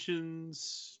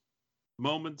observations,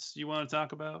 moments you want to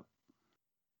talk about?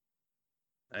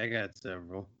 I got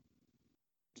several.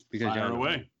 Because Fire y'all know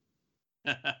away.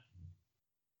 me.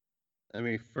 I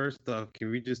mean, first off,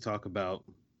 can we just talk about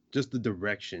just the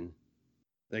direction?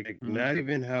 Like, Mhm.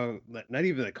 not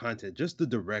even the content, just the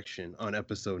direction on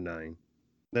episode 9.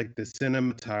 Like the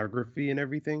cinematography and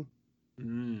everything.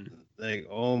 Mm, Like,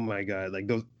 oh my god, like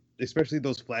those, especially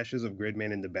those flashes of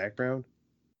Gridman in the background.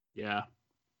 yeah.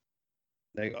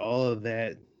 Like all of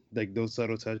that, like those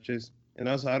subtle touches. And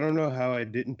also, I don't know how I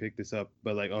didn't pick this up,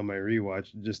 but like on my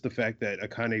rewatch, just the fact that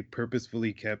Akane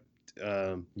purposefully kept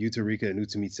Yutarika and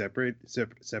Utsumi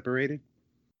separated,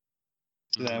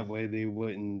 so that Mhm. way they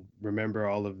wouldn't remember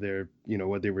all of their,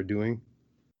 what they were doing.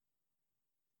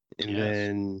 And Yes.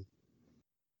 then,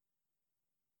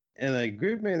 and like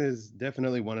Gridman is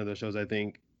definitely one of those shows I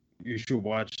think you should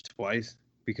watch twice,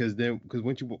 because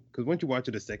once you watch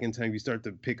it a second time, you start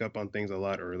to pick up on things a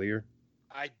lot earlier.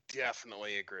 I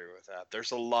definitely agree with that.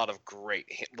 There's a lot of great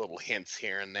little hints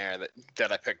here and there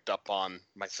that I picked up on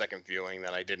my second viewing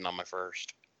that I didn't on my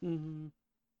first. Hmm.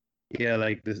 Yeah,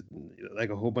 like this,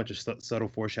 like a whole bunch of subtle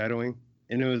foreshadowing,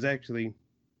 and it was actually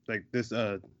like this.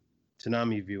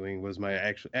 Tsunami viewing was my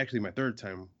actually my third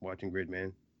time watching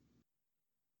Gridman,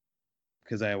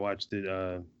 because I watched it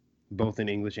both in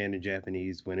English and in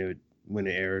Japanese when it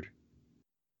aired.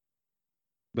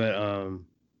 But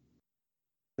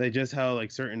like just how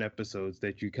like certain episodes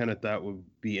that you kind of thought would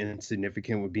be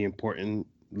insignificant would be important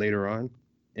later on,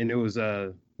 and it was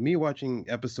me watching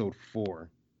episode 4,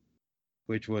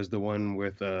 which was the one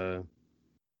with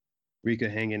Rika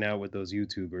hanging out with those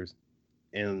YouTubers,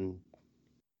 and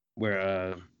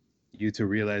where Yuta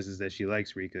realizes that she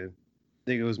likes Rika. I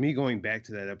think it was me going back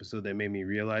to that episode that made me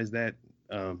realize that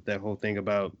that whole thing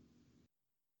about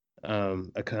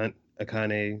Akane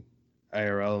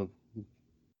IRL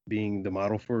being the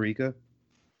model for Rika,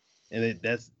 and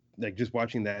that's like just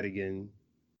watching that again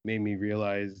made me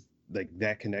realize like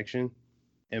that connection.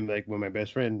 And like when my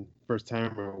best friend first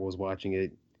timer was watching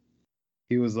it,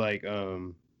 he was like,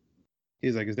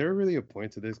 he's like, is there really a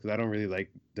point to this? Because I don't really like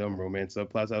dumb romance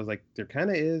subplots. I was like, there kind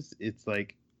of is. It's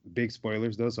like big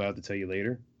spoilers though, so I have to tell you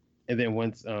later. And then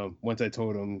once I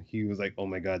told him, he was like, oh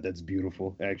my god, that's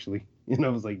beautiful, actually. And I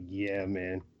was like, yeah,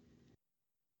 man.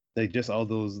 Like just all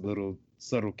those little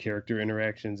subtle character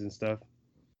interactions and stuff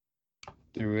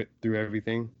through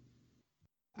everything.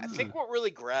 I think what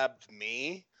really grabbed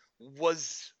me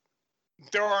was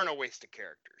there are no wasted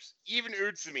characters. Even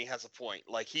Utsumi has a point.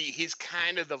 Like he's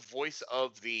kind of the voice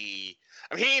of the.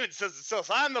 I mean, he even says himself,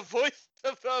 "I'm the voice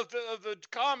of the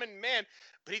common man,"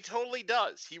 but he totally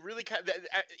does. He really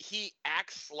he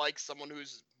acts like someone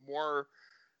who's more,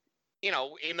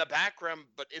 in the background,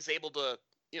 but is able to,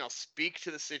 speak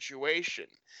to the situation.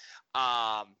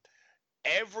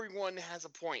 Everyone has a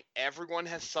point. Everyone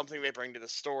has something they bring to the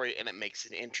story, and it makes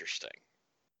it interesting.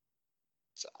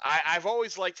 So I've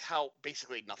always liked how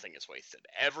basically nothing is wasted.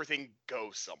 Everything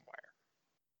goes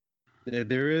somewhere.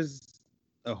 There is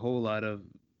a whole lot of,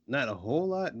 not a whole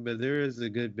lot, but there is a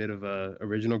good bit of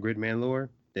original Gridman lore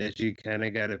that you kind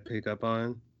of got to pick up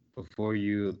on before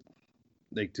you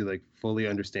to fully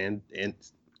understand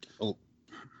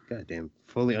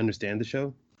fully understand the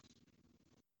show.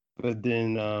 But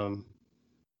then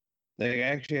I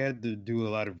actually had to do a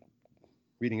lot of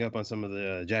reading up on some of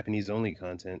the Japanese only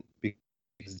content,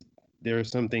 because there are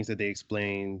some things that they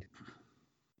explained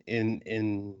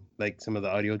in like some of the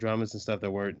audio dramas and stuff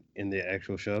that weren't in the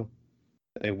actual show.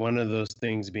 Like one of those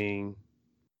things being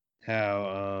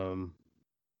how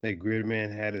like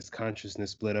Gridman had his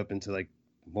consciousness split up into like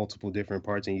multiple different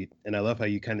parts, and I love how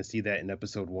you kind of see that in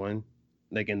episode 1,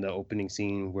 like in the opening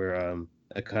scene where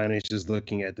Akane's just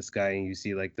looking at the sky and you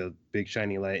see like the big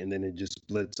shiny light, and then it just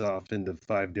splits off into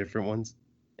 5 different ones,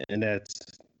 and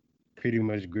that's pretty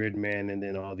much Gridman and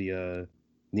then all the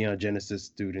Neon Genesis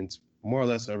students more or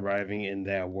less arriving in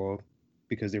that world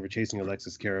because they were chasing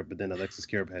Alexis Carup, but then Alexis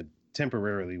Carup had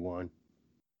temporarily won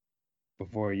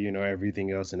before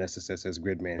everything else in SSS as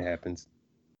Gridman happens.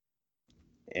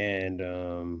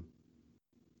 And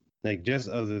like just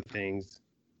other things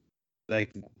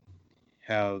like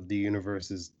how the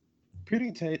universe is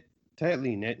pretty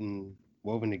tightly knit and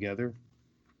woven together,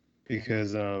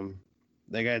 because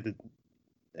like I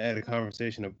had a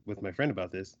conversation with my friend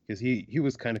about this because he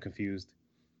was kind of confused,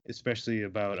 especially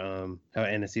about how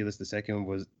Anaselis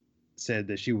II said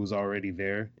that she was already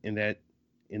there in that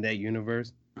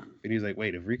universe. But he's like,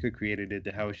 wait, if Rika created it,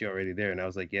 then how is she already there? And I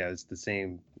was like, yeah, it's the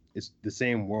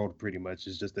same world pretty much.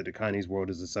 It's just that Akane's world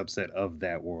is a subset of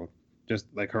that world, just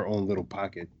like her own little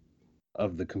pocket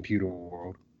of the computer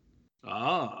world.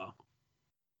 Oh.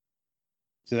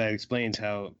 So that explains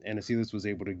how Anaselis was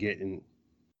able to get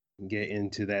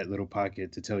into that little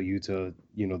pocket to tell Yuta,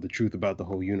 the truth about the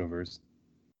whole universe.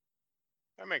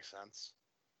 That makes sense.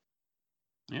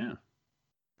 Yeah.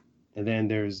 And then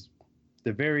there's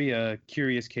the very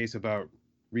curious case about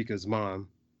Rika's mom.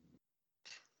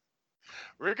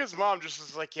 Rika's mom just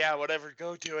was like, yeah, whatever,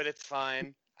 go do it, it's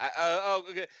fine.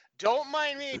 Okay. Don't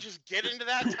mind me, just get into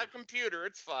that computer,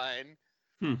 it's fine.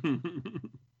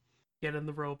 Get in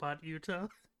the robot, Yuta.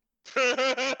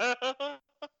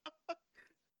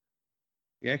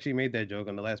 We actually made that joke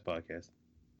on the last podcast.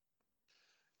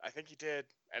 I think he did,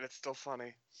 and it's still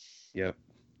funny. Yep.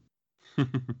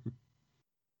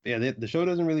 Yeah, the show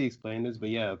doesn't really explain this, but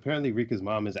yeah, apparently Rika's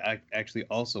mom is actually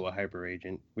also a hyper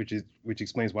agent, which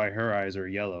explains why her eyes are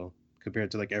yellow compared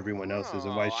to like everyone else's,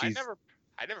 and why she's.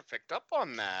 I never picked up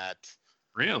on that.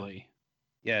 Really?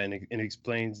 Yeah, and it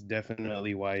explains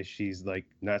definitely why she's like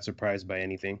not surprised by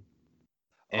anything.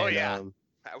 Oh yeah,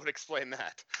 I would explain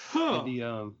that. Huh.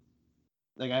 And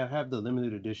like I have the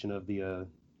limited edition of the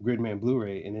Gridman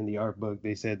Blu-ray, and in the art book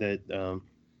they said that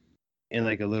in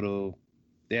like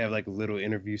they have like little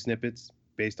interview snippets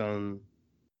based on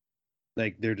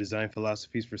like their design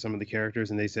philosophies for some of the characters,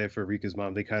 and they said for Rika's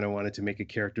mom they kind of wanted to make a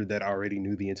character that already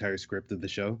knew the entire script of the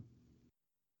show.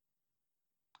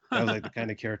 That was like the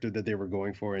kind of character that they were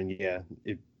going for, and yeah,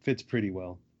 it fits pretty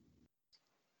well.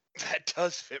 That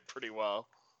does fit pretty well.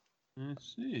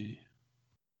 Let's see.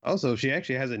 Also, she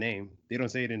actually has a name. They don't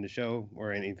say it in the show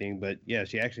or anything, but yeah,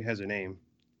 she actually has a name.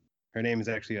 Her name is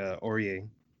actually Orie.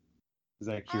 Is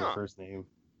actually her first name.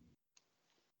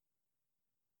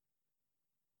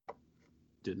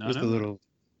 Did not Just know a that. little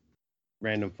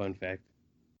random fun fact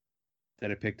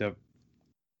that I picked up.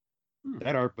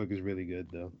 That art book is really good,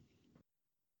 though.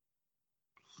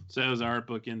 So that was the art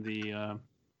book in the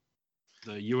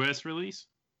U.S. release?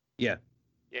 Yeah,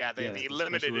 Yeah, the the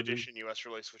limited special edition U.S.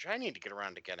 release, which I need to get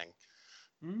around to getting.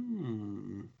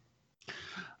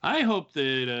 I hope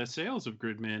that sales of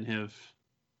Gridman have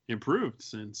improved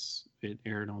since it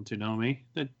aired on Toonami.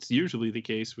 That's usually the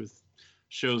case with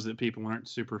shows that people aren't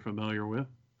super familiar with.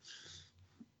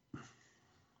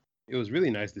 It was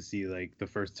really nice to see like the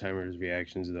first timers'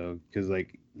 reactions, though, because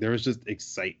like there was just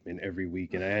excitement every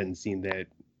week, and I hadn't seen that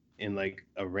in like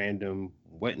a random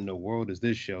 "what in the world is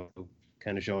this show"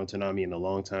 kind of show on Toonami in a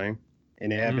long time,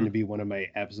 and it happened to be one of my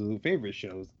absolute favorite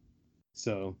shows.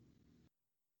 So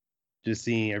just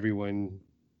seeing everyone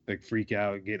like freak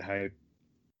out, get hyped,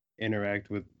 interact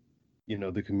with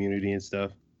the community and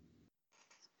stuff.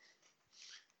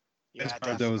 Yeah, Best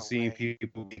part though is seeing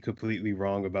people be completely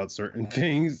wrong about certain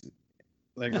things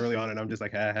like early on, and I'm just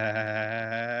like, ha ha ha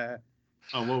ha.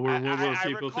 Oh, what were I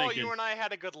people recall thinking? you and I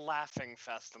had a good laughing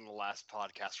fest in the last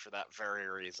podcast for that very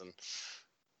reason.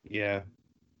 Yeah.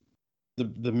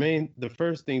 The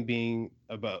first thing being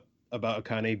about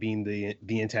Akane being the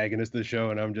antagonist of the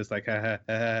show, and I'm just like, ha ha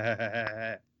ha ha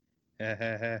ha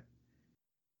ha ha.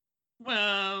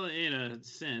 Well, in a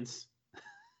sense.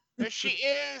 She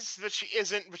is, but she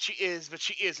isn't, but she is, but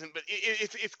she isn't, but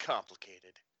it's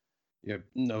complicated. Yeah,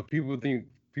 no, people were thinking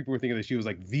that she was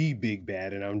like the big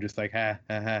bad, and I'm just like, ha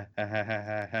ha ha ha ha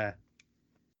ha ha.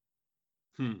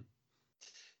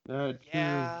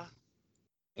 Yeah.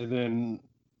 And then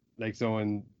like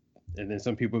some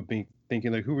people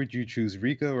thinking like, who would you choose,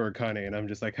 Rika or Akane? And I'm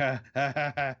just like, ha ha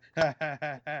ha ha ha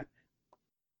ha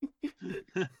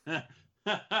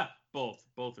ha.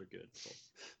 Both are good.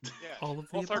 Yeah, All of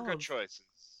the both are above. good choices.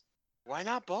 Why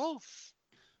not both?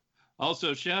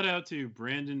 Also, shout out to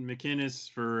Brandon McInnes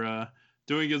for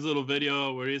doing his little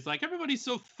video where he's like, everybody's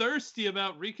so thirsty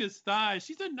about Rika's thighs.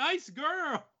 She's a nice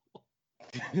girl.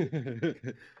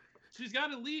 She's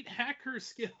got elite hacker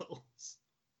skills.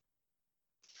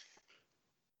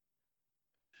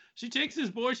 She takes this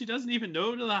boy she doesn't even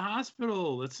know to the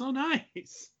hospital. That's so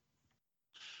nice.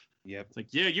 Yep. It's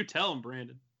like, yeah, you tell him,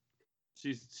 Brandon.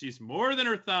 She's more than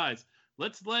her thighs.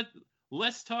 Let's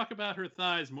talk about her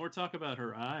thighs. More talk about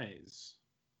her eyes.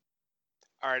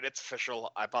 All right, it's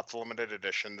official. I bought the limited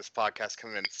edition. This podcast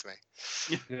convinced me.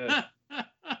 Good.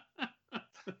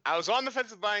 I was on the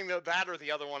fence of buying that or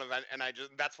the other one event, and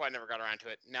that's why I never got around to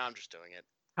it. Now I'm just doing it.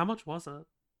 How much was it?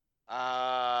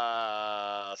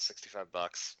 $65.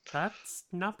 That's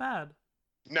not bad.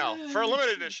 No, Yeah, for a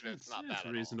limited edition, it's not it's bad at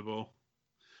all. reasonable.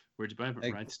 Where'd you buy it from?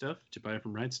 Hey. Right Stuff? Did you buy it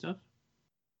from Right Stuff?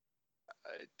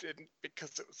 I didn't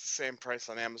because it was the same price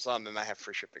on Amazon, and I have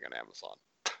free shipping on Amazon.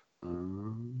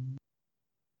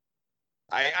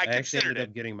 I actually considered ended it.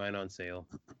 up getting mine on sale.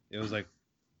 It was like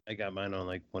I got mine on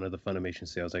like one of the Funimation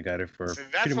sales. I got it for See,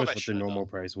 that's pretty what much I what the should've normal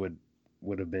done. price would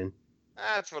have been.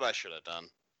 That's what I should have done.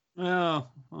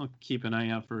 Well, I'll keep an eye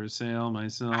out for a sale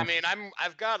myself. I mean,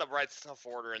 I've got a Right Stuff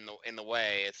order in the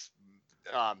way. It's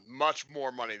much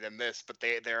more money than this, but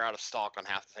they're out of stock on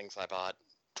half the things I bought.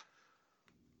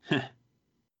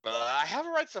 But I have a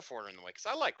Right Stuff order in the way because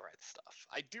I like Right Stuff.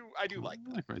 I do like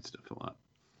I like Right Stuff a lot.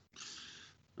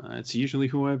 It's usually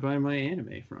who I buy my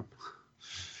anime from.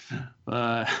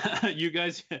 You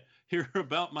guys hear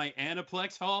about my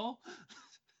Aniplex haul?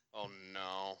 Oh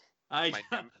no, I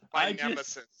my just-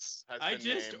 nemesis has I been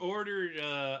just named. ordered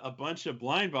a bunch of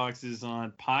blind boxes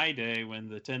on Pi Day when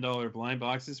the $10 blind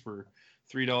boxes were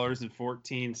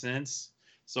 $3.14.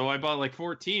 So I bought like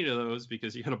 14 of those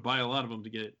because you got to buy a lot of them to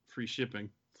get free shipping.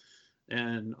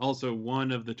 And also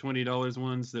one of the $20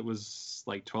 ones that was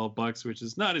like $12, which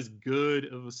is not as good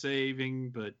of a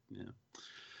saving, but yeah,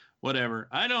 whatever.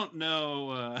 I don't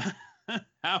know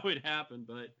how it happened,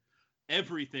 but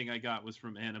everything I got was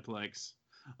from Aniplex.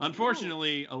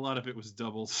 Unfortunately, a lot of it was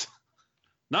doubles.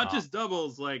 Not just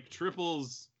doubles, like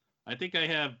triples. I think I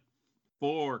have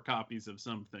 4 copies of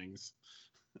some things.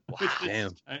 Which is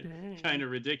Damn. Dang. kind of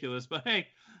ridiculous. But hey,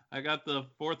 I got the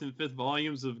 4th and 5th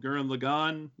volumes of Gurren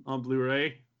Lagann on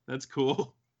Blu-ray. That's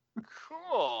cool.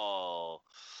 Cool.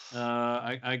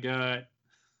 I got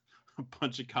a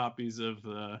bunch of copies of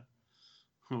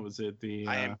what was it? The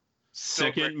I am so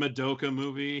second Madoka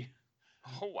movie.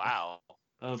 Oh wow,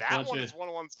 A that bunch one of- is one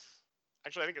of the ones.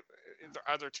 Actually, I think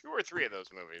are there 2 or 3 of those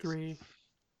movies? 3.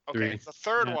 Okay, 3. it's the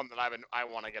third Yeah. one that I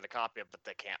want to get a copy of, but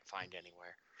they can't find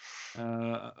anywhere.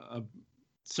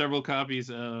 Several copies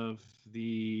of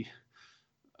the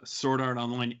Sword Art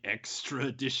Online Extra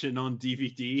Edition on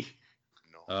DVD.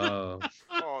 No. Oh,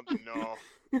 Oh no.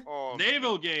 Oh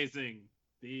Navel Gazing,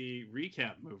 the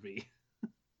recap movie.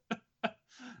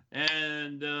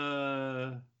 And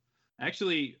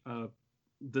actually,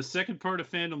 the second part of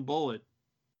Phantom Bullet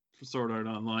for Sword Art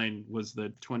Online was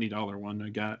the $20 one I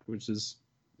got, which is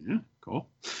cool.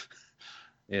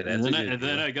 yeah, And that's then, a good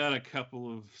then deal. I got a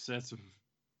couple of sets of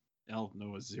Elf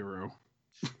Noah Zero.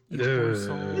 You poor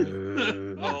soul.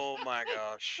 Oh my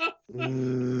gosh.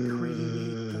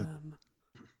 Create them.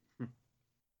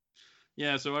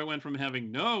 Yeah, so I went from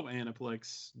having no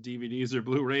Aniplex DVDs or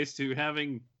Blu-rays to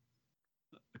having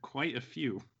quite a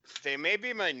few. They may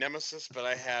be my nemesis, but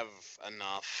I have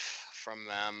enough from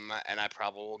them, and I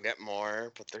probably will get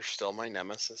more. But they're still my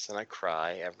nemesis, and I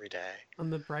cry every day. On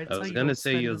the bright I side, was you gonna don't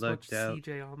say spend you as much lucked out.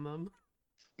 CJ on them.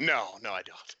 No, I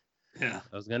don't. Yeah.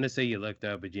 I was gonna say you lucked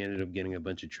out, but you ended up getting a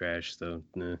bunch of trash. So,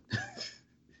 nah.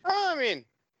 I mean,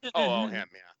 oh him,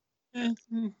 yeah.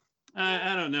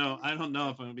 I don't know. I don't know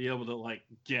if I'm gonna be able to like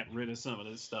get rid of some of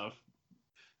this stuff.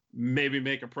 Maybe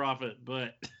make a profit,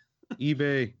 but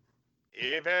eBay.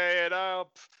 eBay it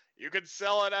up. You can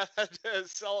sell it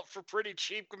sell it for pretty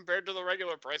cheap compared to the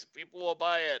regular price. People will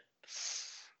buy it.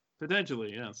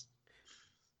 potentially, yes.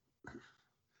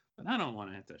 But I don't want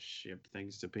to have to ship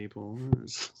things to people.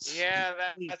 Yeah,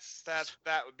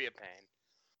 that would be a pain.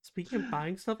 Speaking of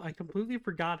buying stuff, I completely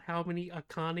forgot how many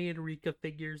Akane and Rika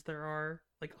figures there are,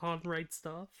 like on Right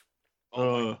Stuff.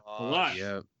 Oh my a gosh. lot.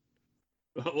 Yeah.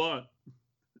 A lot.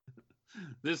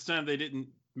 This time they didn't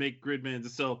make Gridman to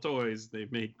sell toys. They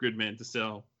made Gridman to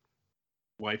sell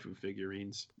waifu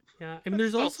figurines. Yeah, I mean,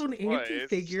 there's Still also an toys,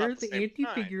 it's anti-figure. not the The same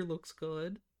anti-figure looks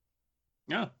good.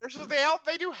 Yeah.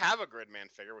 They do have a Gridman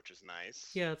figure, which is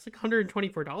nice. Yeah, it's like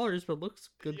 $124, but looks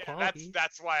good Yeah, quality.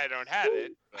 that's why I don't have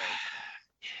it. But...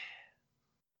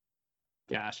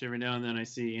 Gosh, every now and then I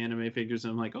see anime figures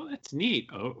and I'm like, oh, that's neat.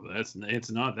 Oh, it's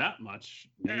not that much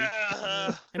neat.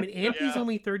 Yeah. I mean, Anti's Yeah.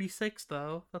 only 36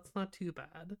 though. That's not too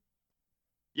bad.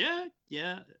 Yeah.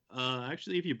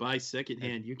 Actually, if you buy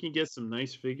secondhand, you can get some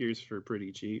nice figures for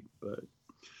pretty cheap. But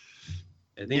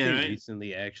I think Yeah, they right?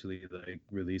 recently actually like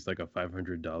released like a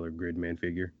 $500 Gridman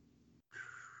figure,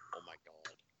 Oh my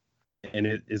god. and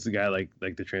it's a guy like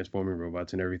the transforming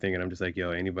robots and everything. And I'm just like,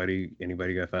 yo, anybody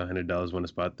got $500 want to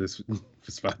spot this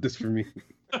spot this for me?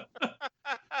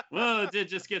 Well, it did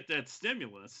just get that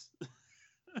stimulus.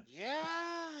 Yeah,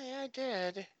 I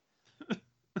did.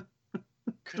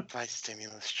 Goodbye,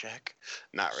 stimulus check.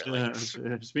 Not really. It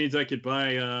just means I could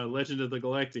buy Legend of the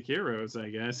Galactic Heroes, I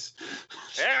guess.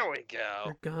 There we go.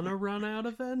 They're gonna run out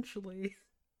eventually.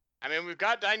 I mean, we've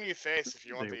got Dainu Face if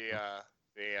you want They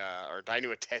or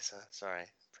Dainu Atesa. Sorry,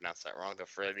 pronounced that wrong. Though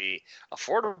for the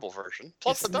affordable version,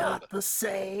 plus It's the dub. not the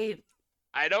same.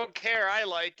 I don't care. I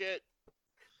like it.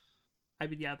 I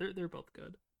mean, yeah, they're both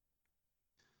good.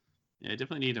 Yeah, I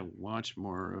definitely need to watch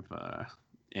more of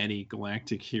any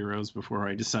Galactic Heroes before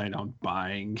I decide on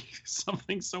buying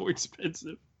something so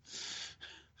expensive.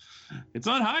 It's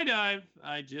on High Dive.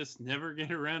 I just never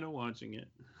get around to watching it.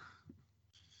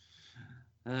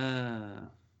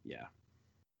 Yeah.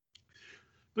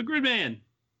 But Gridman,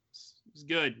 it's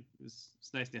good. It's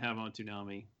nice to have on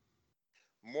Toonami.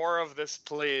 More of this,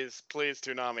 please, please,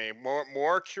 Toonami.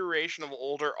 More curation of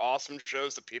older, awesome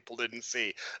shows that people didn't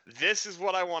see. This is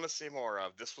what I want to see more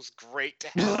of. This was great to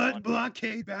have. Blood on.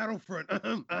 Blockade Battlefront.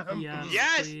 Yes,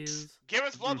 Yes! please. Give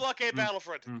us Blood Blockade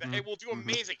Battlefront. mhm, It will do mhm.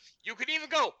 amazing. You can even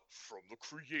go from the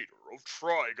creator of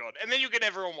Trigun, and then you get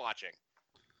everyone watching.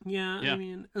 Yeah, Yeah. I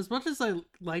mean, as much as I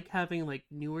like having like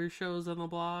newer shows on the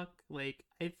block, like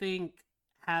I think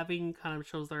having kind of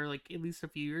shows that are like at least a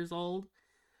few years old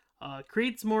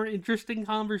creates more interesting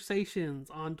conversations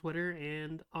on Twitter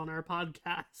and on our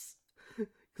podcasts.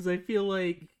 Because I feel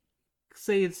like,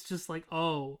 say it's just like,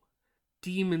 oh,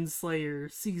 Demon Slayer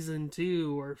season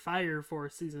 2 or Fire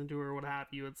Force season 2 or what have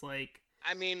you. It's like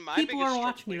I mean, my people biggest are struggle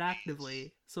watching it is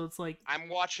actively, so it's like I'm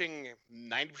watching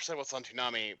 90% what's on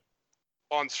Toonami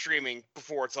on streaming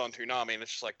before it's on Toonami, and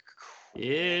it's just like,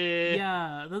 Yeah.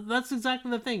 yeah, that's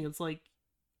exactly the thing. It's like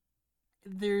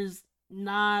there's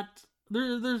not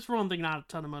there's for one thing not a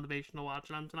ton of motivation to watch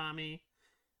it on Toonami,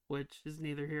 which is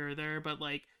neither here or there. But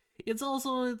like it's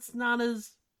not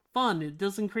as fun. It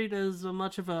doesn't create as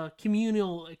much of a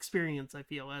communal experience. I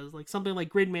feel as like something like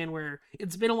Gridman, where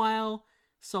it's been a while,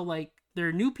 so like there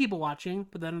are new people watching,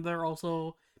 but then there are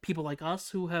also people like us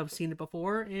who have seen it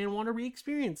before and want to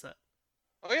re-experience it.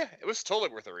 oh yeah, it was totally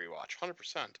worth a rewatch,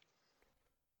 100%.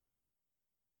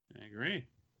 I agree.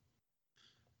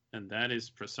 And that is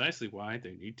precisely why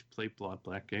they need to play Blood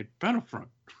Blockade Battlefront.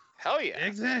 Hell yeah.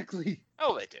 Exactly.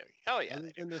 Oh, they do. Hell yeah, Other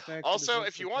they do. than the fact that Also,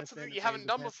 it's if you also want been something you a haven't pain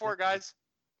done to pass before, that guys,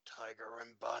 Tiger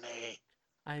and Bunny.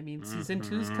 I mean, season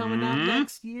 2's coming out Mhm.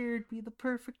 next year. It'd be the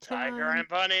perfect time. Tiger and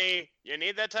Bunny. You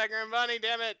need that Tiger and Bunny,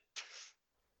 damn it.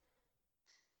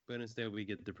 But instead, we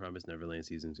get the Promised Neverland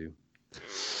season 2.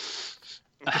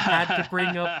 Had to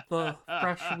bring up the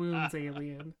fresh wounds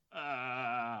alien.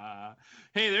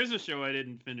 Hey, there's a show I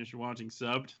didn't finish watching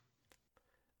subbed.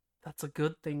 That's a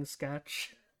good thing,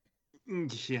 Sketch.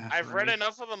 Yeah. I've read right.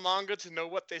 enough of the manga to know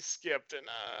what they skipped,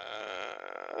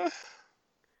 and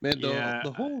Man, Yeah.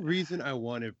 the whole reason I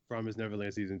wanted Promised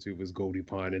Neverland season 2 was Goldie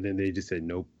Pond, and then they just said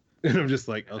nope. And I'm just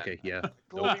like, okay, yeah.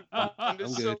 Goldie Pond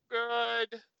is I'm so good.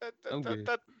 good. I'm good.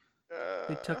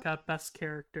 They took out best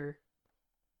character.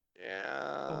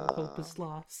 Yeah. All hope is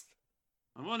lost.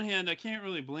 On one hand, I can't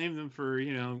really blame them for,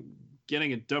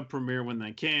 getting a dub premiere when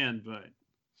they can, but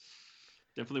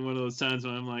definitely one of those times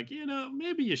when I'm like,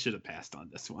 maybe you should have passed on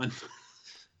this one.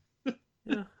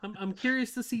 Yeah, I'm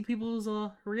curious to see people's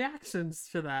reactions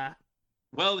to that.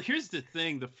 Well, here's the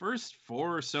thing. The first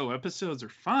 4 or so episodes are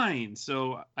fine.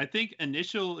 So I think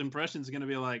initial impressions are going to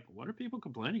be like, what are people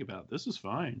complaining about? This is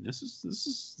fine. This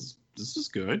is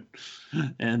good.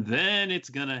 And then it's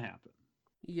going to happen.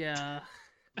 Yeah.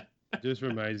 Just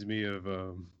reminds me of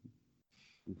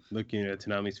looking at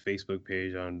Tanami's Facebook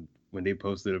page on when they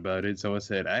posted about it. Someone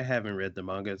said, I haven't read the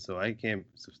manga, so I can't.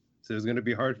 So it's going to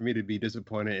be hard for me to be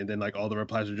disappointed. And then like all the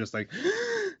replies are just like,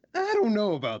 I don't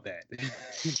know about that.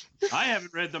 I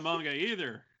haven't read the manga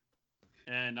either.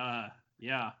 And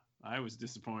yeah, I was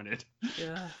disappointed.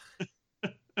 Yeah.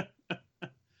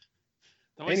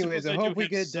 Though Anyways, I suppose hope do we get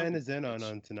get some- Dynazenon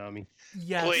on Toonami.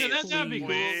 Yes, Please, that'd be cool.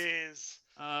 please.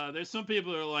 There's some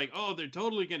people who are like, oh, they're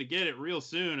totally going to get it real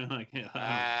soon. I'm like, yeah,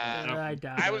 I don't know. I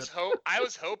doubt I was it. I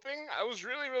was hoping. I was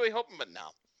really, really hoping, but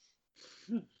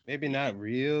no. Maybe not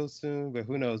real soon, but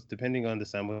who knows? Depending on the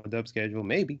simuldub schedule,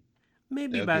 maybe.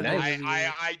 Maybe That'd by be the nice. end of the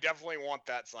year. I definitely want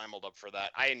that simuldub for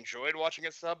that. I enjoyed watching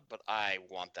it sub, but I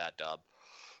want that dub.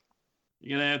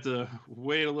 You're going to have to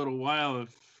wait a little while if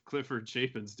Clifford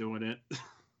Chapin's doing it.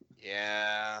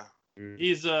 Yeah.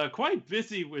 He's quite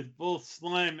busy with both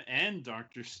Slime and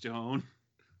Dr. Stone.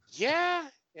 Yeah.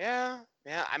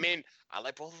 I mean, I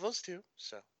like both of those too.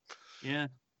 So Yeah,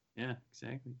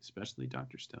 exactly. Especially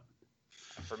Dr. Stone.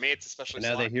 for me, it's especially. And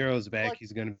now that Slime. Hero's back, Like-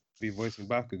 he's gonna be voicing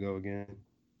Bakugo again.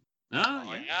 Oh,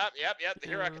 Oh, yeah. yep. The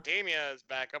Hero Yeah. Academia is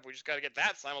back up. We just got to get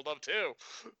that simuldub too.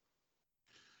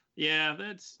 Yeah,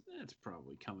 that's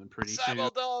probably coming pretty soon.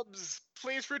 Simuldubs,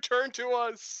 please return to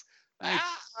us. I-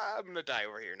 I'm gonna die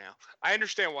over here now. I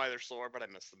understand why they're slower, but I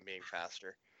miss them being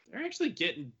faster. They're actually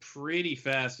getting pretty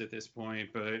fast at this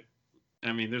point, but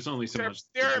I mean, there's only so They're, much.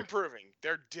 they're improving.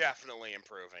 They're definitely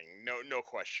improving. No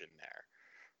question there.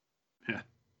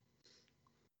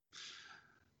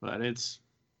 But it's.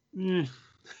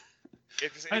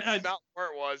 It's I- not where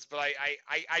it was, but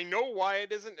I know why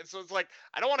it isn't. And so it's like,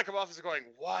 I don't want to come off as going,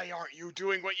 why aren't you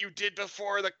doing what you did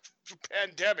before the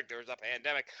pandemic? There was a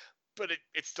pandemic, but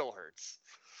it still hurts.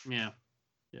 Yeah,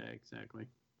 exactly.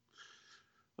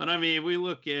 But I mean, we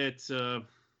look at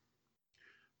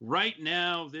right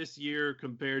now this year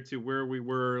compared to where we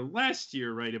were last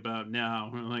year, right about now.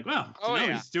 We're like, well, Oh,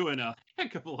 yeah. he's doing a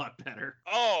heck of a lot better.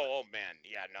 Oh man,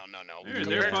 yeah, no. They're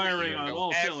Compared to firing the on year all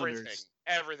ago, cylinders.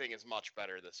 Everything is much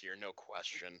better this year, no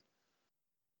question.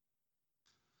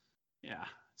 Yeah,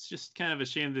 it's just kind of a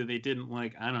shame that they didn't,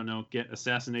 like, I don't know, get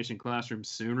Assassination Classroom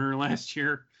sooner last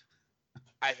year.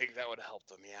 I think that would help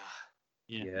them, yeah.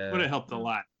 Yeah. Would have helped a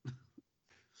lot.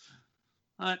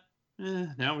 But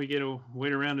now we get to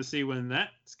wait around to see when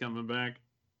that's coming back.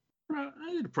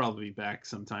 It'll probably be back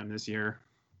sometime this year.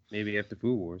 Maybe after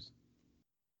Food Wars.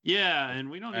 Yeah, and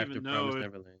we don't After even know. Promised If,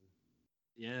 Neverland.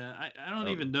 yeah, I don't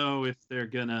Oh. even know if they're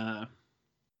gonna.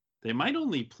 They might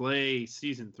only play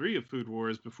season 3 of Food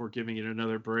Wars before giving it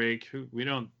another break. We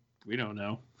don't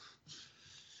know.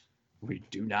 We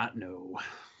do not know.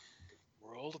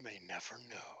 World may never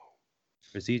know.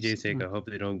 For CJ's sake, I hope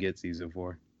they don't get season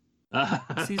 4.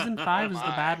 Season 5 is the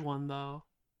My. bad one, though.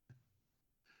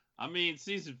 I mean,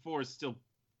 season 4 is still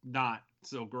not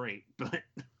so great, but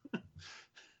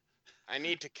I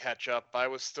need to catch up. I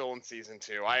was still in season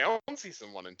 2. I own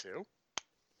season 1 and 2.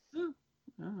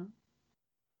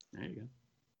 There you go.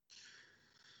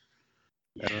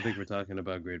 I don't think we're talking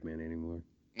about Gridman anymore.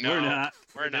 No, We're not.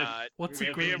 We're not. What's we, a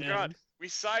we great have name? got we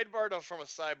sidebarred from a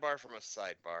sidebar from a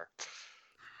sidebar.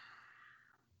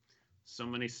 So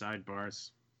many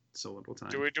sidebars, so little time.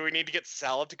 Do we need to get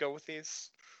salad to go with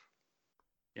these?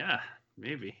 Yeah,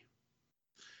 maybe.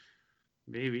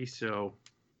 Maybe so.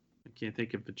 I can't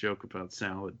think of a joke about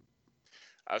salad.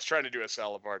 I was trying to do a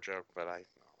salad bar joke, but I.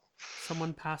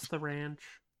 Someone passed the ranch.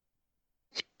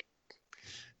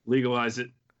 Legalize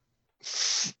it.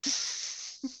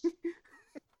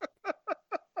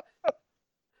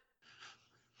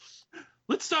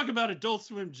 Let's talk about Adult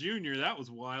Swim Junior. That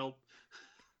was wild.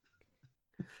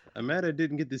 I'm mad I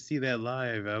didn't get to see that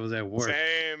live. I was at work.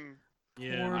 Same.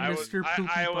 Yeah, Or I was Mr. Poopy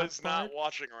I Butt was not Butt.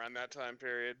 watching around that time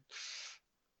period,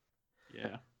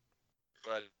 yeah.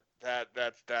 but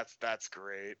that's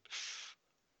great.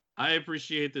 I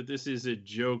appreciate that this is a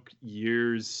joke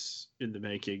years in the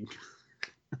making.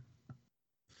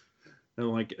 And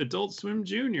like Adult Swim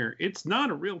Junior, it's not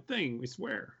a real thing, we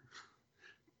swear.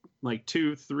 Like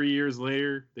 2-3 years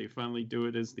later, they finally do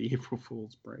it as the April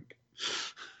Fool's prank.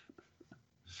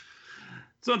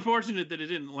 It's unfortunate that it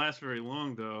didn't last very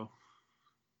long, though.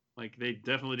 Like they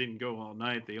definitely didn't go all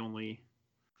night. They only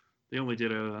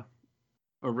did a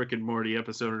Rick and Morty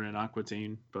episode and an Aqua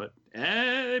Teen, but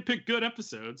they picked good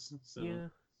episodes. So Yeah.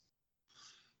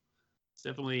 it's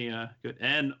definitely good.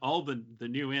 And all the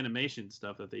new animation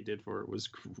stuff that they did for it was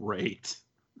great.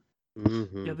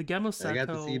 Mhm. Yeah, the Gemo I got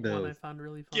to Seto see one I those. found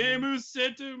really funny. Gamu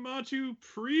Seto Machu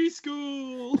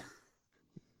Preschool.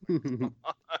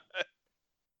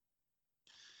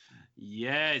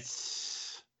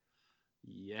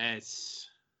 Yes.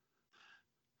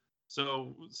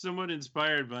 So, somewhat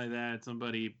inspired by that,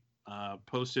 somebody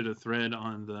posted a thread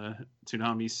on the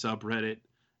Toonami subreddit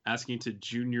asking to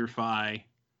juniorify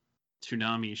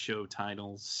Toonami show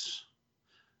titles,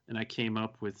 and I came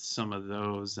up with some of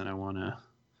those, and I want to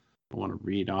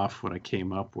read off what I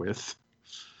came up with.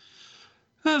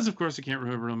 As of course, I can't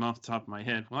remember them off the top of my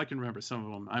head. Well, I can remember some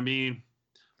of them. I mean,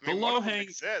 I mean, The one of them low-hang-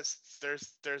 exists.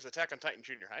 There's Attack on Titan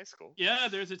Junior High School. yeah,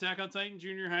 there's Attack on Titan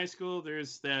Junior High School.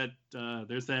 There's that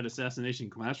Assassination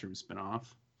Classroom spinoff.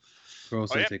 Koro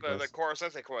Oh, yep, Sensei the Quest. Koro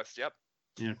Sensei Quest. Yep.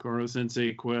 Yeah, Koro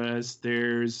Sensei Quest.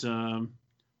 There's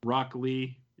Rock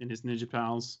Lee and his Ninja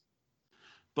Pals.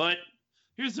 But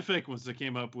here's the fake ones that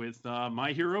came up with: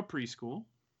 My Hero Preschool,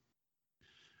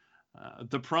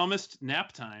 The Promised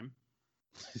Nap Time,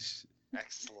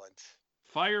 Excellent.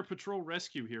 Fire Patrol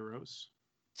Rescue Heroes,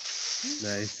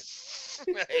 Nice.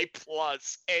 A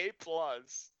plus. A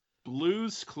plus.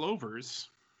 Blues Clovers.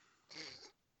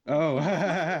 Oh,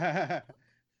 that's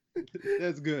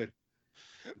good.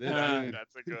 That's good.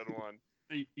 That's a good one.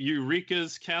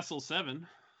 Eureka's Castle 7.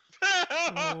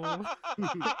 Oh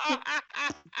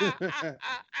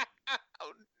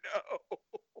no.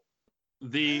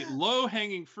 The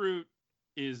low-hanging fruit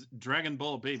is Dragon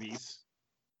Ball Babies.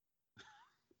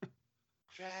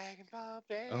 Dragon Ball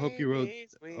I hope you wrote-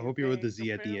 babies, we I hope you wrote the make Z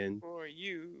a at the film end. For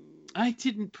you. I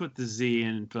didn't put the Z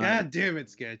in, but God damn it,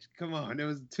 Sketch. Come on, it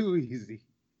was too easy.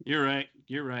 you're right.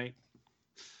 You're right.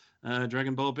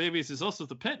 Dragon Ball Babies is also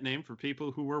the pet name for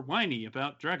people who were whiny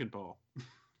about Dragon Ball.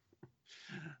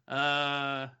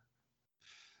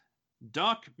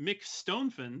 Doc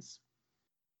McStonefins.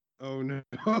 Oh no.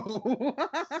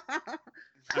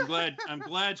 I'm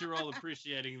glad you're all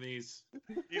appreciating these.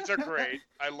 These are great.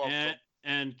 I love them.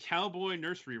 And Cowboy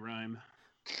Nursery Rhyme.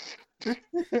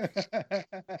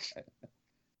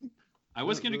 I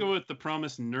was going to go with The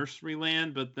Promised Nursery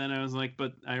Land, but then I was like,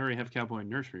 but I already have Cowboy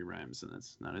Nursery Rhymes, and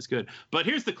that's not as good. But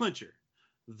here's the clincher.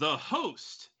 The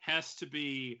host has to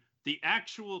be the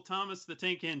actual Thomas the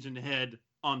Tank Engine head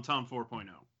on Tom 4.0.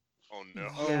 Oh no.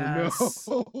 Yes.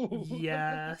 Oh no.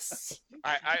 Yes.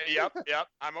 Yep.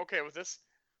 I'm okay with this.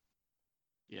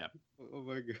 Yeah. Oh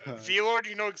my god. V-Lord,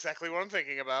 you know exactly what I'm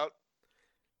thinking about.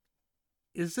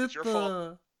 Is it your the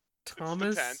fault.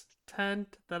 Thomas tent.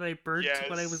 tent that I burnt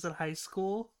when I was Yes. in high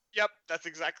school? Yep, that's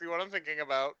exactly what I'm thinking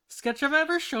about. Sketch, have I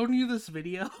ever shown you this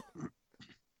video?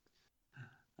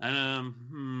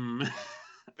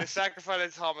 They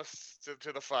sacrificed Thomas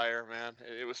to the fire, man.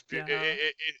 It was Yeah.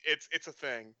 it's a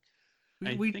thing.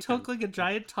 I We think took I'm- like a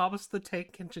giant Thomas the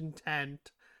Tank Engine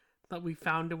tent that we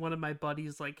found in one of my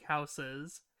buddy's like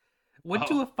houses, went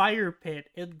to Oh. a fire pit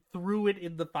and threw it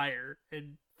in the fire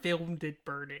and filmed it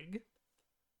burning.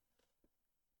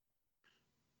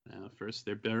 First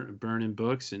they're burning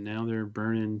books, and now they're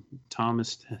burning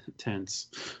Thomas tents.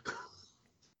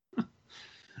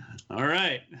 All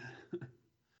right.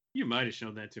 You might have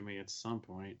shown that to me at some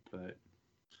point, but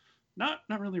not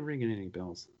really ringing any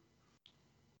bells.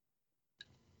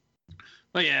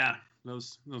 But yeah,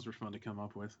 those were fun to come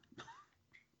up with.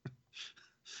 I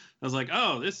was like,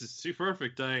 oh, this is too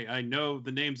perfect. I know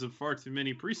the names of far too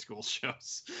many preschool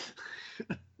shows.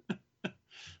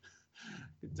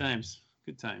 Good times.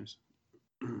 Good times.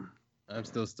 I'm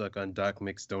still stuck on Doc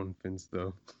McStonefins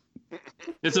though.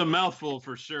 It's a mouthful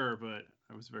for sure, but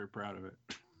I was very proud of it.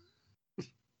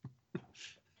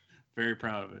 Very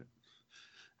proud of it.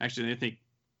 Actually, I think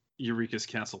Eureka's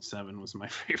Castle 7 was my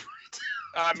favorite.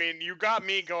 I mean, you got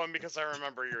me going because I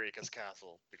remember Eureka's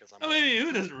Castle. Because I'm I mean,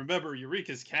 who doesn't remember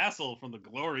Eureka's Castle from the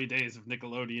glory days of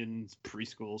Nickelodeon's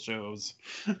preschool shows?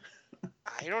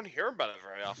 I don't hear about it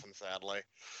very often, sadly.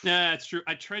 Yeah, it's true.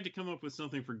 I tried to come up with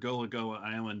something for Gullah Gullah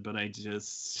Island, but I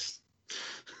just...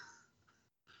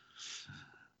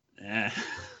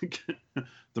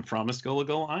 The Promised Gullah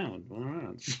Gullah Island. I don't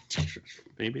know.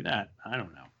 Maybe that. I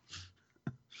don't know.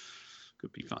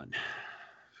 Could be fun.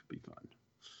 Could be fun.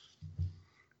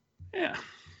 Yeah.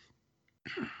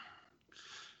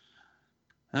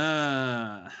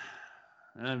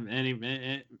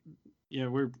 Yeah,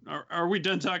 are we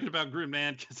done talking about Grid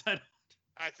Man? Because I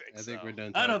think I so. think we're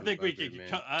done. I don't talking think we about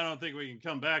can. Gridman. I don't think we can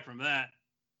come back from that.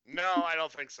 No, I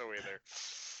don't think so either.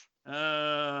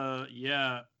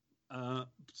 Yeah.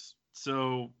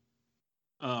 So,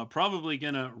 probably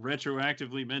gonna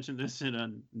retroactively mention this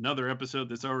in another episode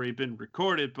that's already been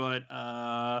recorded, but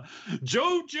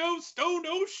JoJo Stone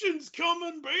Ocean's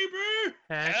coming, baby.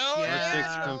 Heck Hell yeah. Six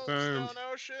yeah! confirmed. Stone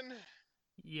Ocean.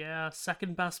 Yeah,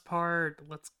 second best part.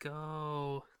 Let's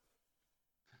go.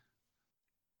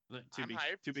 To I'm be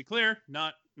hyped. clear,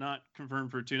 not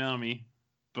confirmed for Toonami,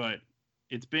 but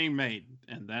it's being made,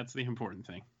 and that's the important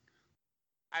thing.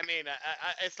 I mean,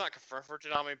 it's not confirmed for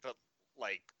Toonami, but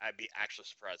like, I'd be actually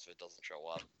surprised if it doesn't show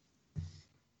up.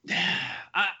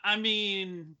 I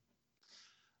mean,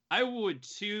 I would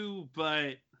too,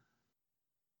 but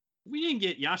we didn't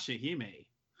get Yashahime.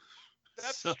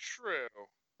 That's So- true.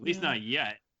 At least Yeah. not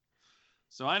yet.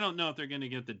 So I don't know if they're going to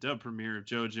get the dub premiere of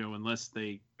JoJo unless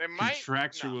they They might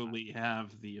contractually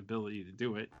have the ability to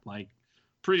do it. Like,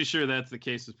 pretty sure that's the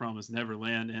case with Promised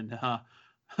Neverland, and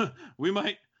we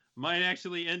might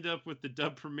actually end up with the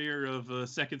dub premiere of a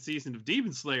second season of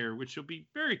Demon Slayer, which will be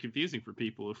very confusing for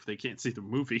people if they can't see the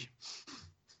movie.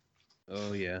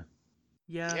 Oh yeah.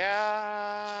 Yeah.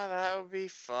 Yeah, that would be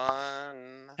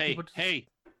fun. Hey, What- hey,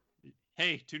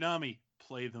 Toonami,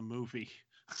 play the movie.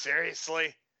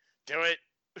 Seriously, do it.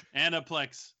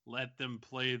 Aniplex, let them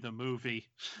play the movie.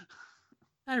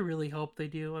 I really hope they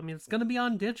do. I mean, it's gonna be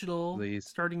on digital Please.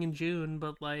 starting in June,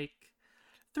 but like,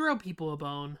 throw people a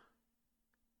bone.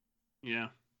 Yeah,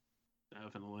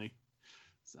 definitely.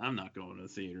 So I'm not going to the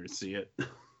theater to see it.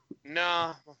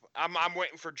 No, I'm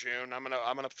waiting for June. I'm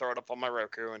gonna throw it up on my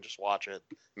Roku and just watch it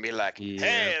and be like, Yeah.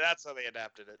 hey, that's how they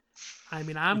adapted it. I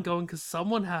mean, I'm going because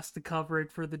someone has to cover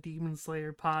it for the Demon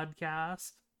Slayer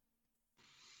podcast.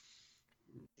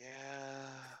 Yeah.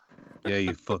 Yeah,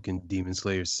 you fucking Demon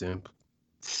Slayer simp.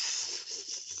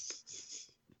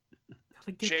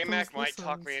 Gotta get J-Mac those might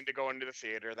talk me listens. into going to the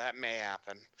theater. That may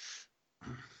happen.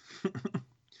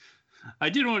 I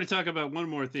did want to talk about one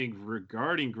more thing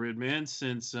regarding Gridman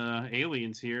since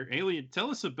Alien's here. Alien, tell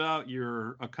us about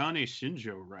your Akane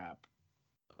Shinjo rap.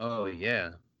 Oh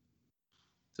yeah.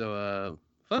 So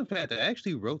fun fact, I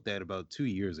actually wrote that about 2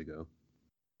 years ago.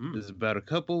 It was about a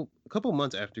couple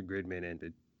months after Gridman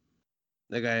ended.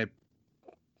 Like I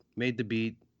made the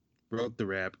beat, wrote the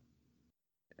rap.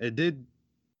 I did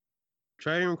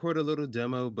try and record a little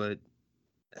demo, but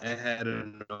I had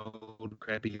an old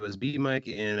crappy USB mic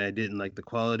and I didn't like the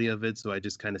quality of it, so I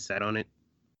just kind of sat on it.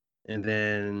 And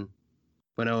then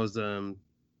when I was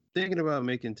thinking about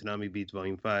making Toonami Beats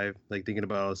Volume 5, like thinking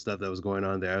about all the stuff that was going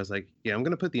on there, I was like, yeah, I'm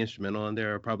gonna put the instrumental on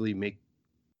there. I'll probably make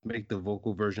the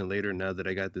vocal version later now that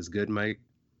I got this good mic.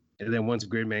 And then once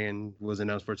Gridman was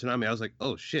announced for Toonami, I was like,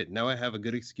 oh shit, now I have a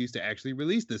good excuse to actually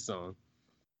release this song.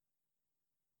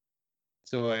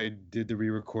 So I did the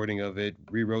re-recording of it,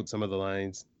 rewrote some of the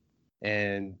lines,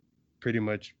 and pretty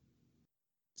much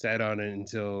sat on it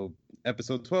until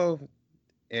episode 12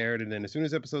 aired. And then as soon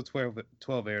as episode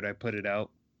 12 aired, I put it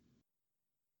out.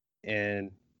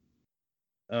 And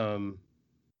the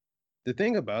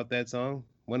thing about that song,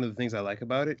 one of the things I like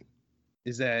about it,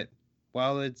 is that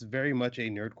while it's very much a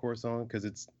nerdcore song because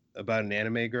it's about an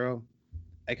anime girl,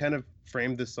 I kind of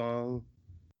framed the song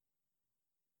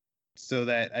so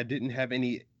that I didn't have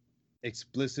any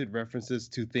explicit references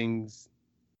to things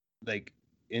like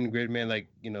in Gridman, like,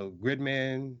 you know,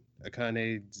 Gridman,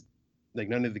 Akane, like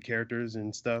none of the characters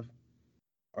and stuff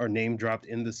are name dropped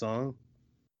in the song.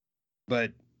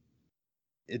 But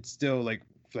it's still like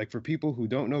for people who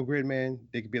don't know Gridman,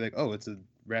 they could be like, oh, it's a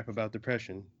rap about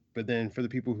depression. But then for the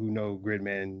people who know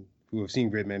Gridman, who have seen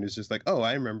Gridman, it's just like, oh,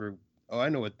 I remember, oh, I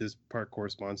know what this part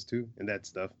corresponds to and that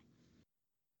stuff.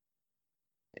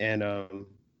 And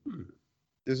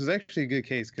this was actually a good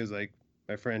case because like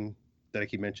my friend that I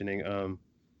keep mentioning,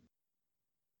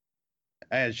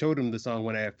 I had showed him the song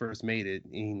when I had first made it,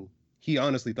 and he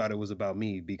honestly thought it was about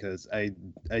me because I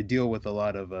deal with a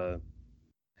lot of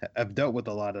I've dealt with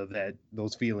a lot of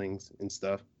those feelings and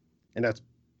stuff, and that's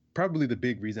probably the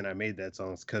big reason I made that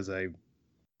song is because I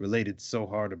related so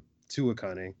hard to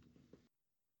Akane.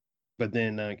 But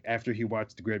then after he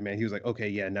watched the Gridman, he was like, okay,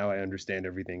 yeah, now I understand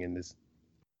everything in this.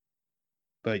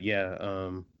 But yeah,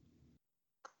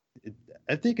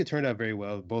 I think it turned out very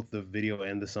well, both the video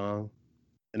and the song.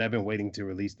 And I've been waiting to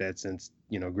release that since,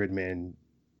 you know, Gridman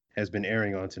has been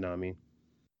airing on Toonami.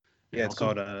 Yeah, it's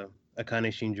called Akane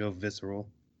Shinjo Visceral.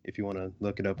 If you want to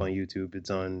look it up on YouTube,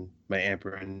 it's on my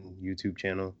Amperin YouTube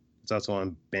channel. It's also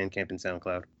on Bandcamp and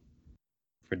SoundCloud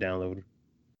for download.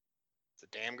 It's a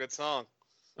damn good song.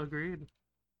 Agreed.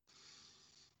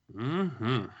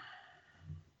 Mm-hmm.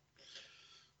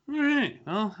 All right.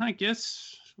 Well, I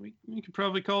guess we could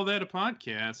probably call that a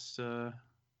podcast.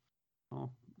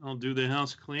 I'll do the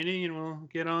house cleaning and we'll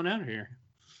get on out of here.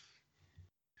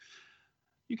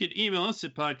 You can email us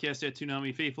at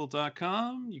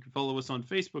podcast@ToonamiFaithful.com. You can follow us on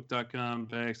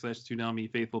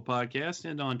Facebook.com/ToonamiFaithfulPodcast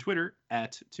and on Twitter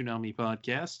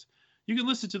 @ToonamiPodcast. You can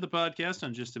listen to the podcast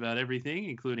on just about everything,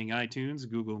 including iTunes,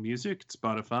 Google Music,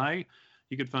 Spotify.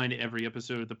 You can find every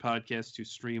episode of the podcast to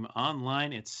stream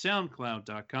online at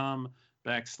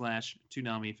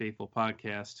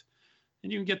SoundCloud.com/ToonamiFaithfulPodcast.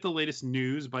 And you can get the latest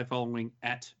news by following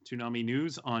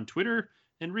 @ToonamiNews on Twitter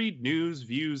and read news,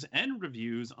 views, and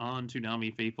reviews on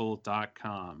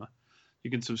ToonamiFaithful.com. You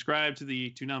can subscribe to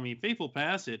the Toonami Faithful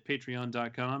Pass at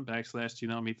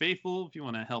patreon.com/ToonamiFaithful if you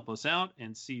want to help us out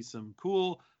and see some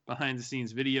cool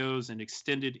behind-the-scenes videos and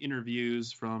extended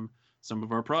interviews from some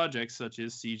of our projects, such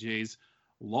as CJ's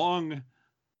long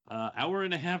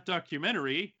hour-and-a-half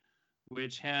documentary,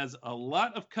 which has a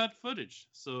lot of cut footage.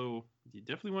 So you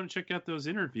definitely want to check out those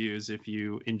interviews if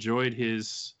you enjoyed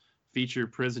his feature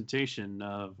presentation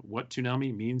of what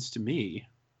Toonami means to me.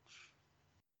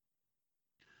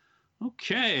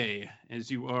 Okay, as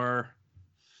you are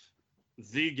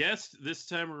the guest this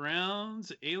time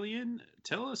around, Alien,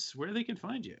 tell us where they can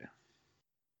find you.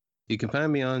 You can find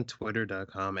me on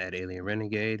twitter.com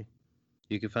 @AlienRenegade.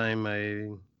 You can find my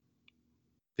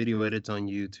video edits on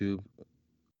YouTube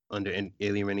under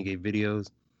Alien Renegade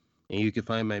Videos. And you can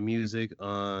find my music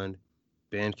on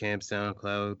Bandcamp,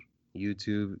 SoundCloud,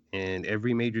 YouTube, and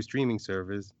every major streaming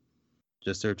service.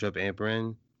 Just search up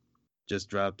Amperin. Just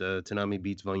dropped Tanami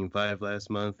Beats Volume 5 last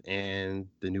month and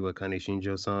the new Akane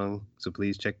Shinjo song. So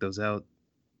please check those out.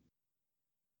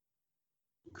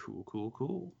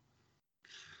 Cool.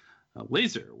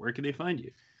 Laser, where can they find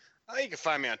you? You can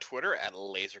find me on Twitter at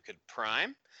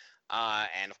LaserKidPrime.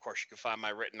 And of course, you can find my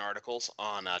written articles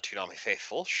on Toonami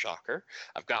Faithful. Shocker.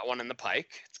 I've got one in the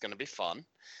pike. It's going to be fun.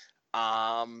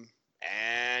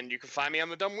 And you can find me on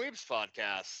the Dumb Weebs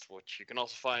podcast, which you can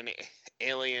also find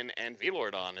Alien and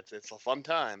V-Lord on. It's a fun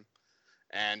time.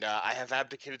 And I have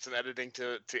abdicated some editing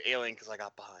to Alien because I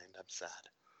got behind. I'm sad.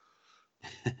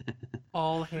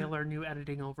 All hail our new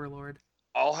editing overlord.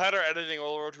 All had our editing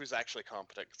overlord who's actually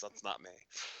competent, because that's not me.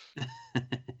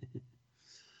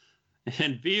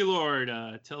 And V-Lord,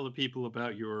 tell the people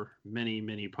about your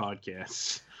many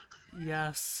podcasts.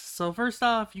 Yes. So first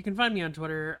off, you can find me on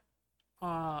Twitter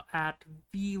at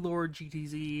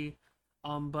VLordGTZ.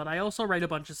 But I also write a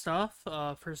bunch of stuff.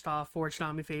 First off, for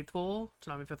Toonami Faithful,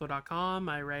 ToonamiFaithful.com.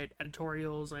 I write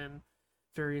editorials and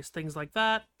various things like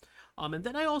that. And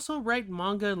then I also write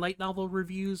manga and light novel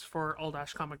reviews for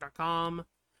all-comic.com.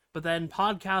 But then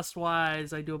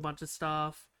podcast-wise, I do a bunch of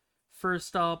stuff.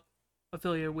 First up,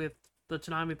 affiliated with the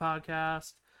Toonami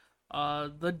podcast,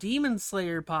 the Demon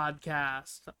Slayer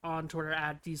podcast on Twitter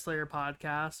at DSlayer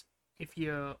Podcast. If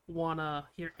you want to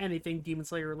hear anything Demon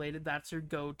Slayer related, that's your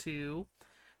go-to.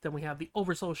 Then we have the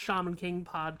Oversoul Shaman King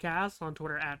podcast on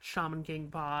Twitter at Shaman King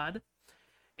Pod.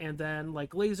 And then,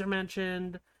 like Laser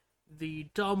mentioned, the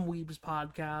Dumb Weebs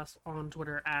podcast on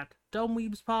Twitter at Dumb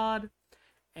Weebs Pod.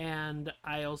 And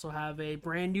I also have a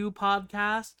brand new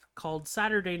podcast called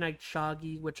Saturday Night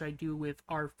Shoggy, which I do with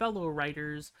our fellow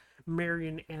writers,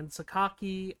 Marion and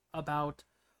Sakaki, about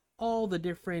all the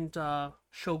different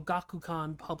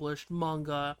Shogakukan published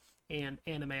manga and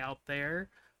anime out there.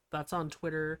 That's on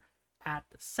Twitter at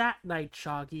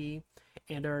SatNightShoggy.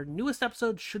 And our newest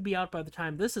episode should be out by the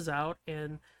time this is out,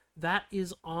 and that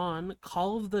is on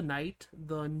Call of the Night,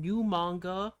 the new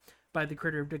manga by the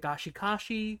creator of Dagashi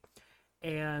Kashi.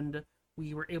 And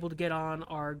we were able to get on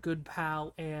our good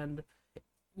pal and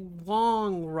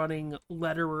long-running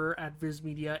letterer at Viz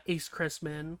Media, Ace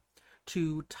Chrisman,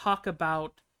 to talk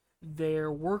about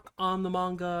their work on the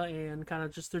manga and kind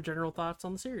of just their general thoughts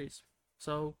on the series.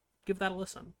 So give that a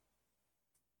listen.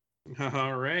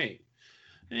 All right.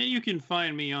 And you can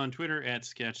find me on Twitter at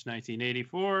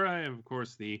Sketch1984. I am, of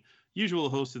course, the usual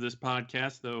host of this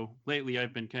podcast, though lately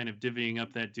I've been kind of divvying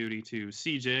up that duty to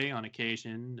CJ on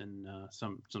occasion and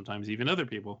sometimes even other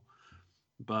people.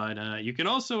 But you can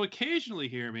also occasionally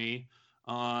hear me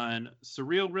on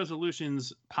Surreal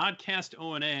Resolutions Podcast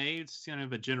O&A. It's kind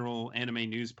of a general anime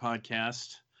news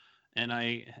podcast. And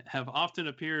I have often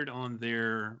appeared on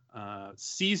their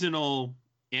seasonal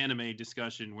anime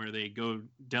discussion where they go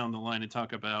down the line and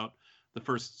talk about the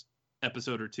first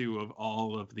episode or two of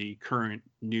all of the current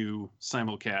new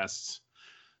simulcasts.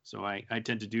 So I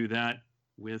tend to do that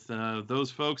with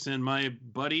those folks and my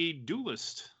buddy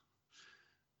Duelist.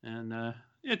 And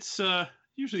it's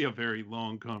usually a very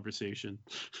long conversation.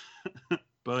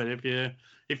 But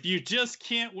if you just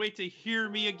can't wait to hear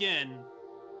me again,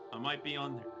 I might be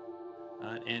on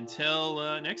there.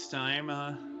 Until next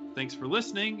time, thanks for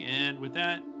listening, and with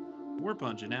that, we're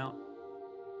punching out.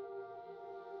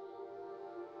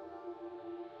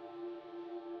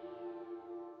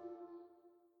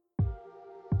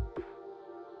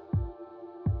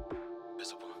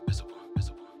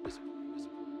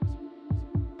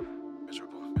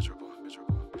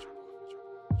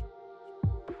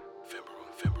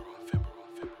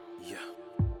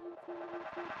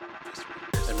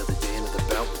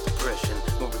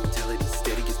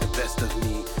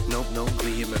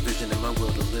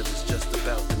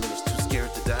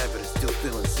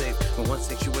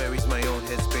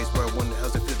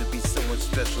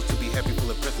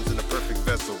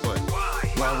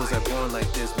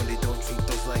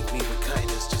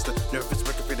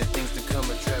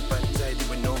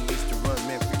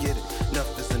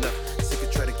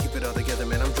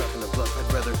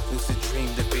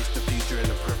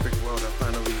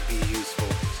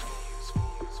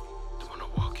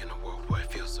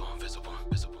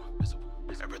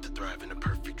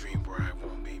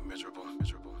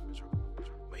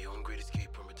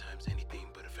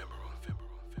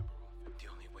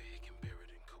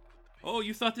 Oh,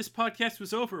 you thought this podcast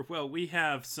was over? Well, we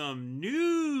have some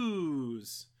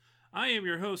news. I am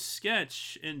your host,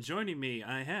 Sketch, and joining me,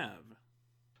 I have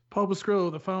Paul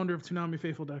Bascro, the founder of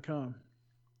ToonamiFaithful.com.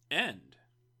 And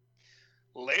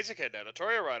Laserkid,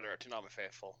 editorial writer at Toonami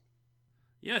Faithful.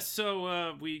 Yes,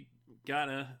 so we got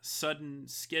a sudden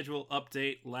schedule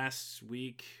update last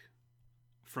week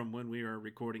from when we were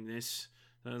recording this.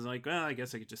 I was like, well, I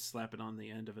guess I could just slap it on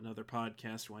the end of another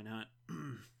podcast. Why not?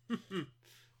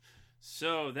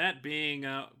 So that being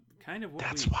kind of what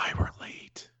That's why we're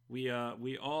late. we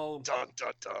all Dun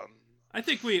dun dun. I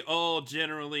think we all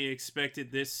generally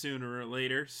expected this sooner or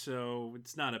later, so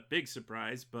it's not a big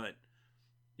surprise, but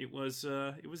it was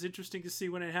interesting to see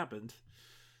when it happened.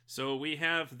 So we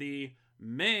have the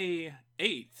May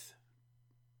 8th,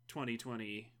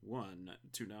 2021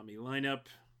 Toonami lineup.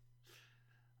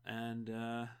 And,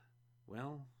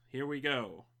 well, here we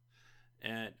go.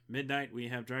 At midnight, we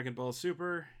have Dragon Ball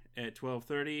Super. At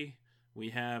 12:30, we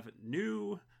have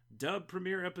new dub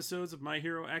premiere episodes of My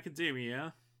Hero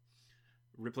Academia,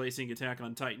 replacing Attack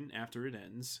on Titan after it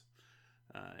ends.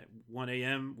 At 1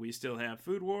 a.m., we still have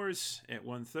Food Wars. At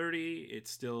 1:30,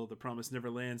 it's still The Promised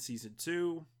Neverland Season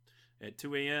 2. At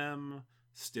 2 a.m.,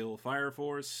 still Fire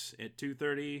Force. At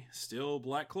 2:30, still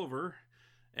Black Clover.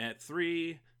 At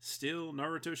 3, still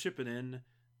Naruto Shippuden.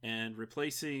 And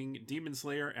replacing Demon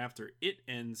Slayer after it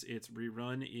ends its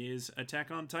rerun is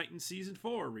Attack on Titan Season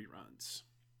 4 reruns.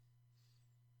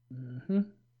 Mm-hmm.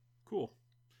 Cool.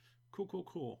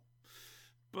 Cool.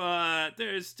 But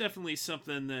there's definitely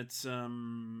something that's,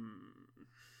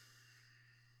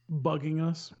 Bugging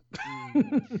us.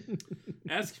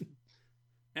 Ask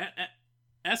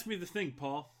me the thing,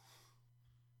 Paul.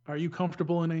 Are you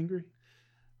comfortable and angry?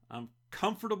 I'm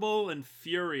comfortable and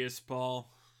furious, Paul.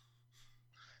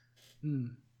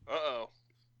 Uh-oh.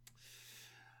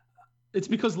 It's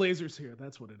because Laser's here.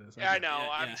 That's what it is. Yeah, I know. Yeah.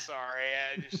 I'm sorry.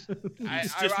 It's I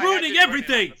just had ruining to join in on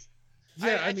everything. this.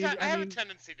 Yeah, I have a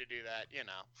tendency to do that, you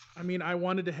know. I mean, I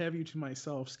wanted to have you to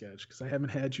myself, Sketch, because I haven't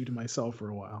had you to myself for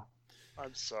a while.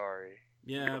 I'm sorry.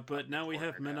 Yeah, but now we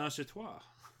have Corner now. Menage a Trois.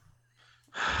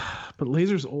 But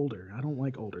Laser's older. I don't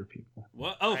like older people.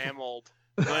 What? Oh, I am old.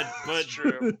 but It's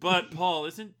true. but Paul,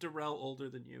 isn't Darrell older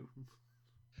than you?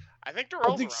 I think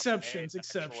Darrell's With around exceptions, my age,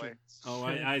 actually. exceptions. Oh,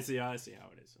 I see how it is.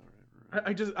 All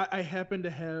right. I happen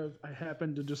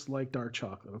to just like dark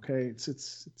chocolate. Okay,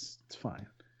 it's fine.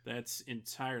 That's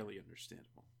entirely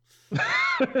understandable.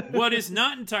 What is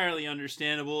not entirely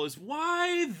understandable is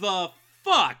why the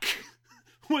fuck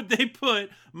would they put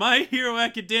My Hero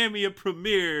Academia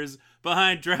premieres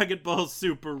behind Dragon Ball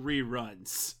Super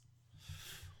reruns?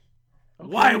 Okay,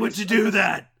 Why would you do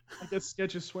that? I guess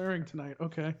Sketch is swearing tonight.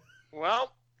 Okay.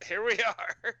 Well, here we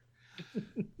are.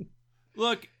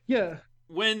 Look, Yeah.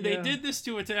 when they Yeah. did this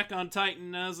to Attack on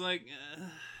Titan, I was like,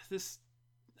 this.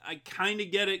 I kind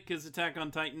of get it because Attack on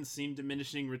Titan seemed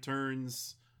diminishing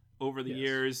returns over the Yes.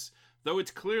 years, though it's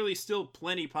clearly still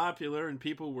plenty popular and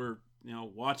people were,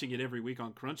 watching it every week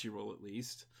on Crunchyroll at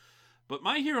least. But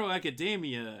My Hero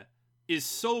Academia is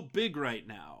so big right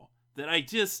now that I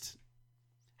just,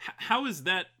 how is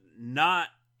that not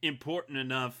important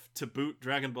enough to boot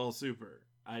Dragon Ball Super?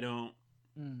 I don't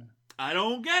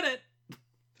get it.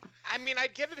 I mean,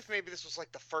 I'd get it if maybe this was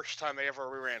like the first time they ever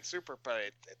reran Super,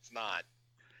 but it's not.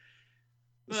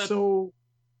 So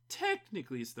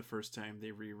Technically, it's the first time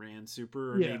they reran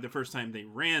Super, or Yeah. maybe the first time they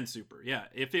ran Super. Yeah,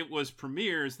 if it was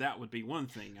premieres, that would be one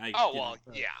thing.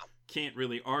 Yeah. Can't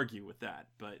really argue with that.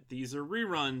 But these are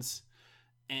reruns,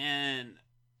 and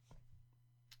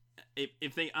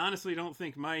if they honestly don't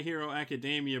think My Hero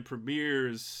Academia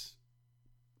premieres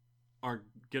are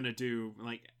gonna do,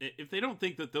 like, if they don't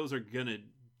think that those are gonna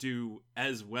do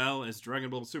as well as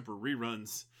Dragon Ball Super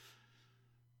reruns,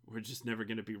 we're just never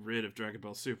gonna be rid of Dragon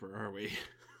Ball Super, are we?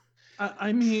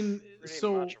 I mean, Pretty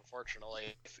so much,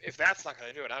 unfortunately. If that's not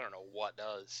going to do it, I don't know what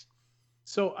does.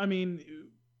 So, I mean,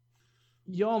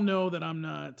 y'all know that I'm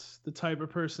not the type of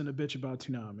person to bitch about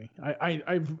Toonami.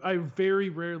 I very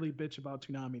rarely bitch about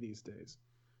Toonami these days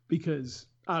because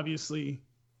obviously,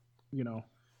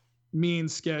 me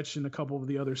and Sketch and a couple of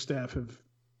the other staff have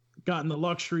gotten the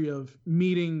luxury of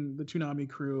meeting the Toonami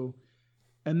crew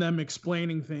and them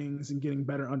explaining things and getting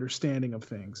better understanding of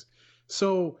things.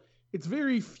 So it's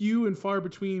very few and far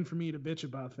between for me to bitch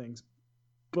about things.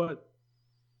 But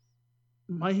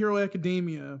My Hero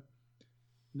Academia,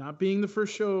 not being the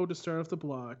first show to start off the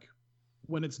block,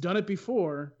 when it's done it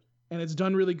before and it's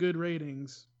done really good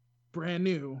ratings, brand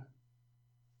new,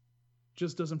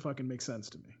 just doesn't fucking make sense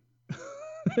to me.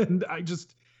 And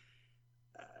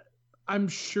I'm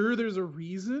sure there's a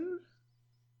reason,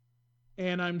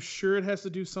 and I'm sure it has to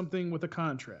do something with a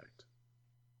contract.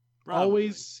 Probably.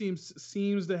 Always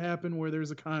seems to happen where there's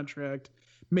a contract.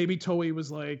 Maybe Toei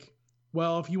was like,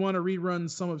 well, if you want to rerun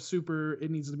some of Super,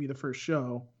 it needs to be the first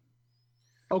show.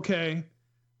 Okay,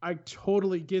 I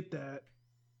totally get that.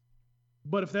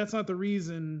 But if that's not the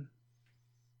reason,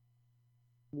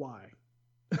 why?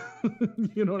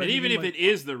 You know what I And mean? even if Like, it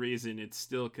is the reason, it's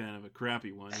still kind of a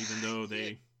crappy one, even though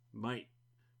they might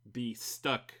be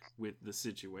stuck with the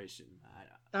situation.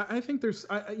 I think there's,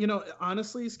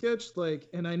 honestly, Sketch, like,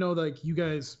 and I know, like, you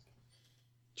guys,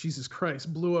 Jesus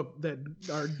Christ, blew up that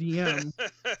our DM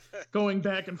going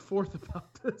back and forth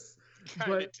about this.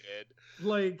 Kind of But, did.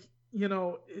 like,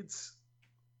 it's,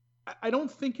 I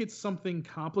don't think it's something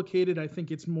complicated. I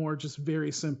think it's more just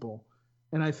very simple.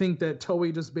 And I think that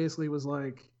Toei just basically was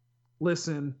like,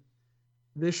 listen,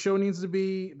 this show needs to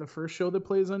be the first show that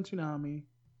plays on Toonami.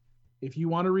 If you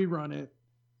want to rerun it,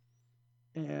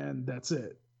 and that's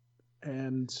it.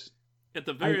 And At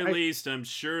the very I- least, I'm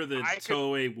sure that I could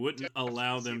Toei wouldn't definitely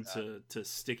allow see them that. to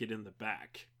stick it in the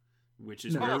back, which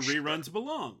is No. where Oh, sure. reruns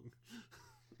belong.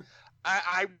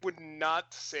 I would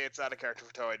not say it's out of character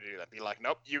for Toei to do that. Be like,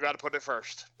 nope, you got to put it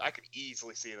first. I could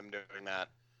easily see them doing that.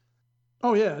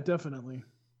 oh yeah, definitely.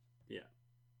 Yeah.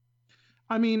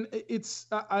 I mean, it's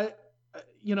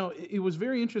it was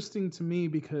very interesting to me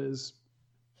because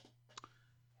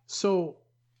so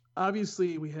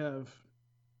obviously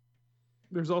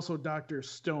there's also Dr.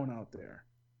 Stone out there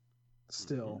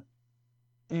still.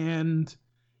 And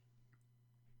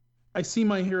I see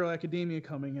My Hero Academia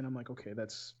coming and I'm like, okay,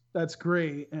 that's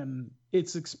great and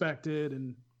it's expected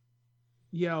and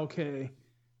yeah, okay.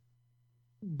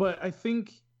 But I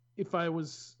think if I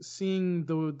was seeing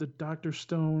the Dr.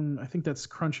 Stone, I think that's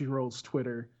Crunchyroll's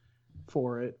Twitter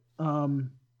for it.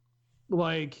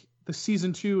 Like the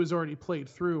season 2 is already played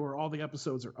through or all the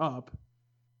episodes are up.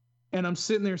 And I'm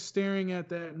sitting there staring at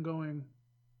that and going,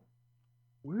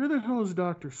 where the hell is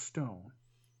Dr. Stone?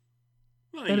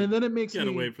 Well, And you then it makes gotta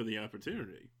me wait for the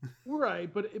opportunity.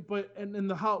 right, but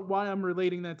why I'm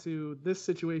relating that to this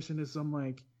situation is I'm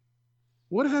like,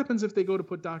 what happens if they go to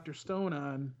put Dr. Stone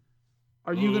on?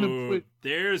 Are you gonna Ooh, put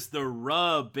There's the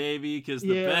rub, baby, because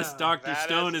the Yeah, best Dr. that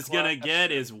Stone is is gonna classic.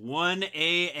 get is 1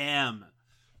 a.m.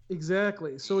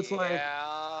 exactly? So it's like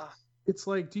yeah.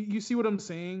 do you see what I'm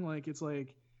saying? Like it's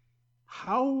like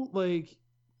how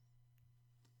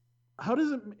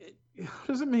does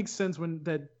it make sense when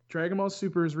that Dragon Ball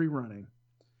Super is rerunning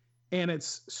and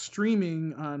it's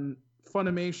streaming on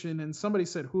Funimation and somebody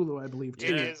said Hulu, I believe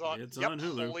too. It is on. it's Yep, on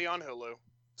Hulu. fully on Hulu.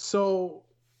 So,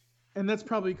 and that's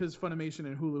probably because Funimation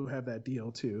and Hulu have that deal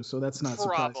too. So that's not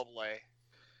surprising.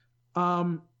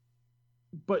 Probably.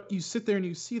 But you sit there and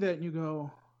you see that and you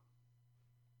go,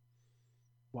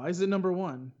 why is it number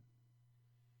one?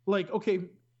 Like, okay,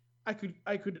 I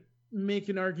could make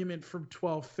an argument for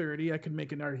 12:30. I could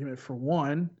make an argument for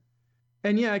 1.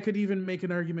 And yeah, I could even make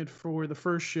an argument for the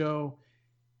first show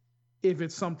if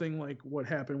it's something like what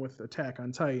happened with Attack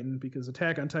on Titan, because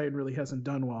Attack on Titan really hasn't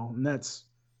done well, and that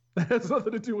has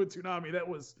nothing to do with Toonami. That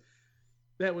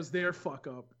was their fuck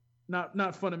up, not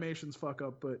Funimation's fuck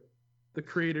up, but the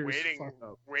creators fuck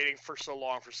up. Waiting for so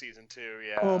long for season 2.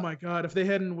 Yeah. Oh my god! If they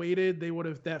hadn't waited,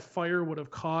 that fire would have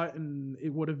caught, and it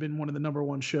would have been one of the number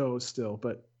 1 shows still.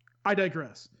 But I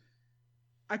digress.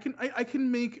 I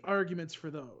can make arguments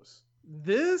for those.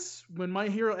 This, when My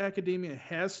Hero Academia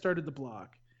has started the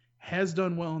block, has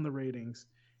done well in the ratings,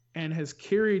 and has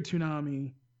carried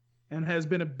Toonami, and has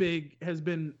been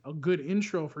a good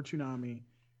intro for Toonami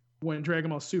when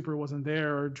Dragon Ball Super wasn't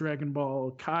there or Dragon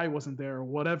Ball Kai wasn't there or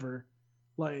whatever.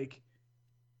 Like,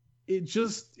 it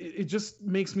just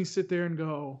makes me sit there and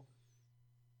go,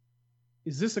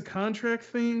 is this a contract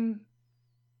thing?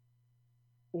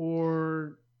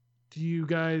 Or are you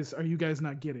guys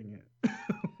not getting it?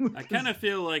 I kind of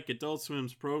feel like Adult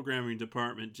Swim's programming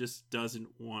department just doesn't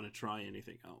want to try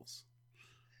anything else.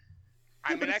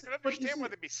 I Yeah, but mean, I it's- could but you understand see- why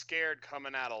they'd be scared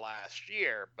coming out of last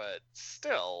year, but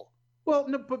still. Well,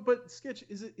 no, but Sketch,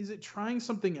 is it trying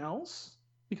something else?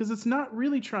 Because it's not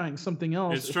really trying something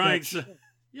else. It's if trying that- to,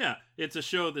 yeah, it's a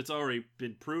show that's already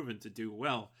been proven to do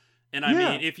well. And I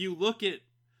Yeah. mean, if you look at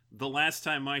the last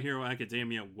time My Hero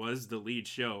Academia was the lead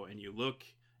show, and you look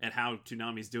at how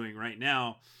Toonami's doing right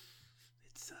now,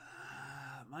 it's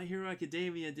My Hero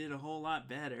Academia did a whole lot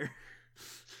better.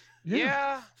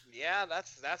 Yeah,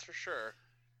 that's for sure.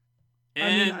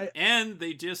 And and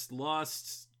they just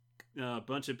lost a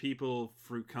bunch of people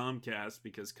through Comcast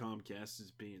because Comcast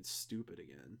is being stupid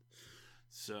again.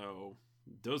 So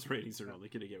those ratings are only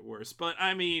going to get worse. But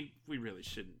I mean, we really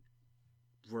shouldn't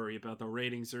worry about the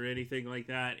ratings or anything like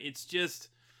that. It's just,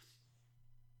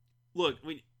 look,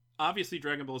 obviously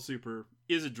Dragon Ball Super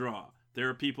is a draw. There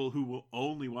are people who will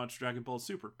only watch Dragon Ball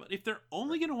Super. But if they're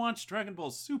only going to watch Dragon Ball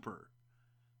Super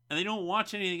and they don't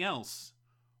watch anything else,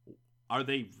 are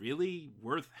they really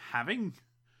worth having?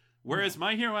 Whereas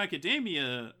My Hero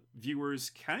Academia, viewers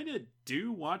kind of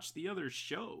do watch the other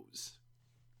shows.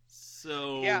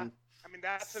 So Yeah, I mean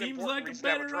that's an seems important like a reason to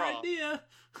have better draw. idea.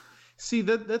 See,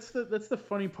 that's the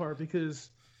funny part, because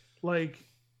like,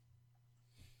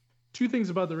 two things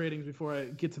about the ratings before I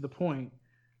get to the point.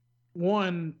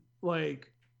 One,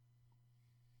 like,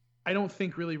 I don't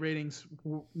think really ratings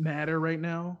matter right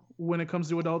now when it comes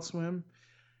to Adult Swim.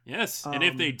 Yes, and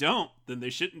if they don't, then they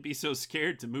shouldn't be so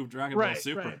scared to move Dragon Ball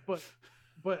Super. Right.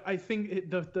 But I think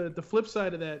the flip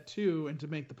side of that too, and to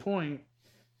make the point,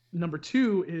 number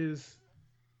two is,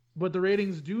 but the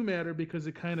ratings do matter because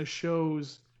it kind of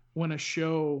shows when a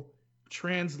show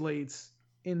translates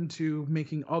into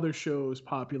making other shows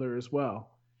popular as well.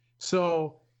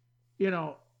 So,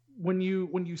 when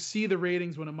you see the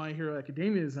ratings when a My Hero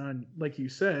Academia is on, like you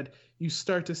said, you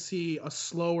start to see a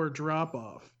slower drop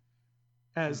off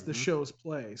as the shows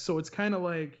play. So it's kind of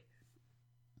like,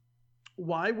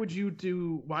 why would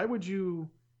you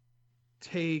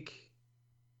take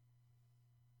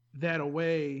that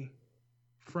away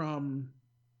from,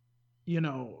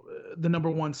 the number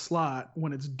one slot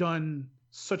when it's done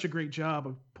such a great job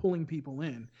of pulling people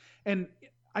in? And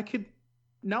I could,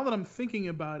 now that I'm thinking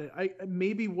about it,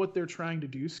 maybe what they're trying to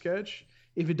do, Sketch,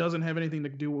 if it doesn't have anything to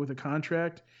do with a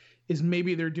contract, is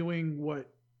maybe they're doing what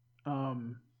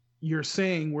you're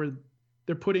saying, where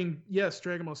they're putting, yes,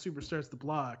 Dragon Ball Super starts the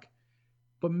block,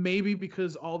 but maybe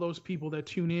because all those people that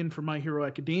tune in for My Hero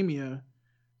Academia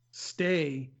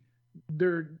stay,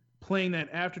 they're playing that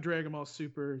after Dragon Ball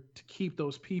Super to keep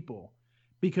those people.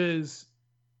 Because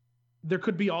there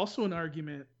could be also an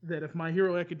argument that if My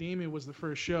Hero Academia was the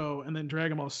first show and then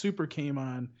Dragon Ball Super came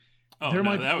on,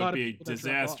 that would be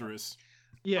disastrous.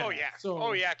 Yeah.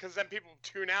 Oh yeah, because then people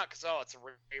tune out because it's a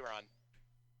rerun.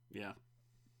 Yeah.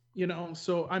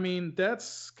 So I mean,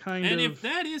 that's kind of. And if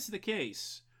that is the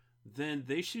case, then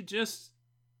they should just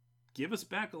give us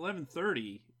back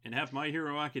 11:30 and have My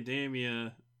Hero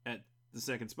Academia at the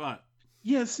second spot.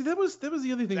 Yeah, see, that was the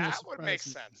other thing. That would make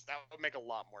sense. That would make a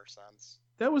lot more sense.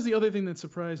 That was the other thing that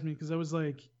surprised me, because I was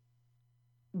like,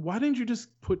 why didn't you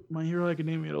just put My Hero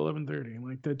Academia at 11:30?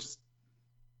 Like, that just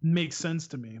makes sense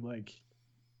to me. Like,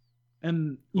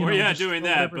 and doing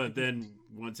that, but then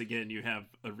once again you have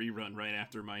a rerun right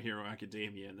after My Hero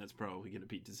Academia, and that's probably going to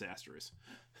be disastrous.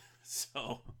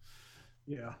 So,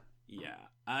 yeah,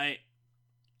 I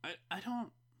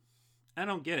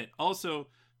don't get it. Also,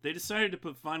 they decided to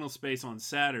put Final Space on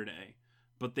Saturday,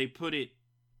 but they put it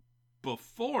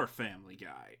before Family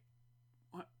Guy.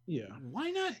 What? Yeah. Why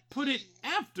not put it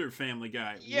after Family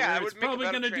Guy? Yeah, it's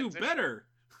probably going to do better.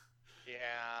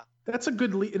 Yeah. That's a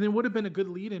good lead, and it would have been a good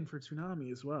lead-in for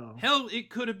Toonami as well. Hell,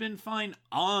 it could have been fine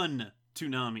on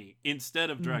Toonami instead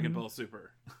of Dragon Ball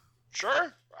Super.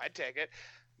 Sure, I'd take it.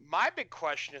 My big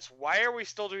question is, why are we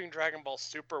still doing Dragon Ball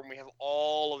Super when we have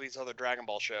all of these other Dragon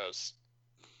Ball shows?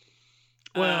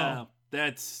 Well,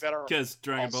 that's because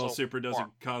Dragon Ball Super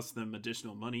doesn't cost them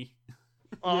additional money.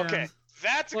 Okay,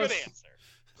 that's a good answer.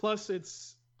 Plus,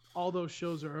 it's all those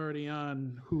shows are already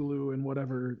on Hulu and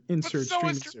whatever insert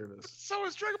streaming service. So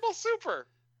is Dragon Ball Super.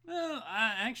 Well,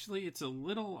 actually, it's a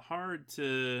little hard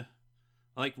to...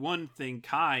 Like, one thing,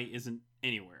 Kai isn't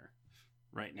anywhere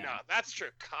right now. No, that's true.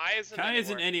 Kai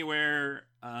isn't anywhere.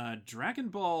 Dragon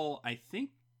Ball, I think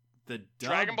the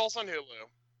dub... Dragon Ball's on Hulu.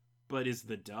 But is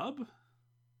the dub?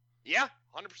 Yeah,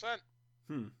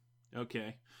 100%.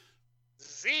 Okay.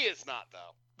 Z is not,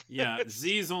 though. Yeah,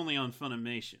 Z is only on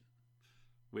Funimation.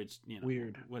 Which,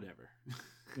 weird. Whatever.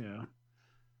 Yeah.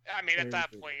 I mean, at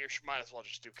that point, you might as well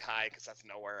just do Kai, because that's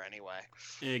nowhere anyway.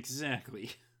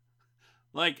 Exactly.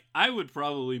 Like, I would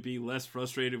probably be less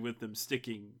frustrated with them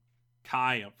sticking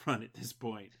Kai up front at this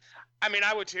point. I mean,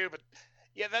 I would too, but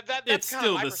yeah, that's it's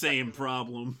still the same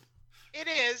problem. It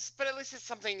is, but at least it's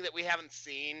something that we haven't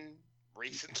seen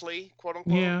recently, quote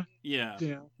unquote. Yeah.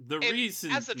 The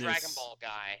reason, as a Dragon Ball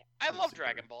guy, I love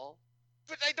Dragon Ball,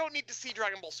 but I don't need to see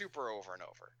Dragon Ball Super over and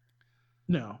over.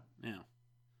 No. Yeah.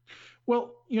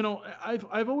 Well,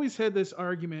 I've always had this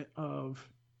argument of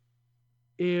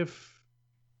if,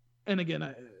 and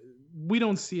again, we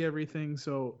don't see everything,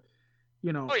 so Oh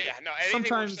yeah, no. Anything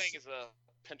sometimes, we're saying is a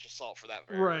pinch of salt for that.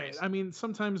 Right. Reason. I mean,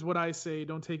 sometimes what I say,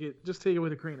 just take it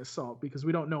with a grain of salt, because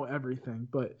we don't know everything.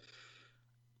 But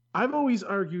I've always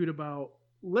argued about,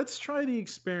 let's try the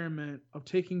experiment of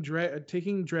taking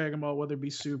Dragon Ball, whether it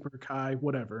be Super, Kai,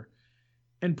 whatever,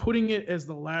 and putting it as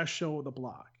the last show of the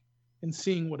block and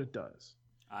seeing what it does.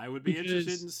 I would be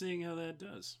interested in seeing how that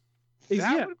does.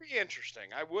 That would be interesting.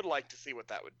 I would like to see what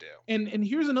that would do. And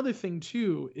here's another thing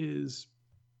too, is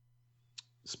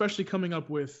especially coming up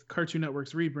with Cartoon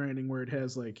Network's rebranding, where it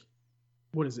has like,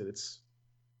 what is it?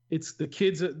 It's the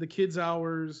kids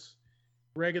hours,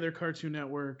 regular Cartoon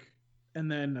Network,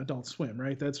 and then Adult Swim,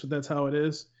 right? That's how it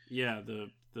is. Yeah,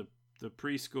 the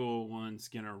preschool one's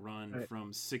gonna run Right.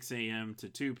 from 6 a.m. to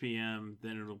 2 p.m.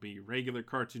 Then it'll be regular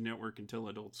Cartoon Network until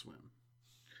Adult Swim.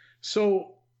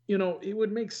 So, it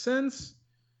would make sense.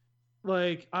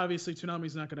 Like, obviously,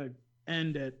 Toonami's not going to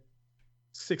end at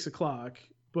 6 o'clock,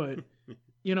 but,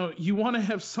 you want to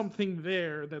have something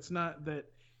there that's not that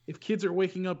if kids are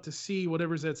waking up to see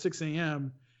whatever's at 6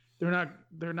 a.m.,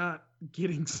 they're not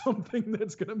getting something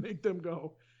that's going to make them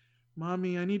go,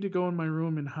 Mommy, I need to go in my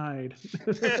room and hide.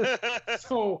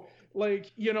 So,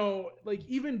 like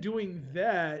even doing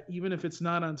that, even if it's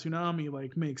not on Toonami,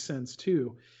 like, makes sense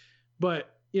too.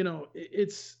 But,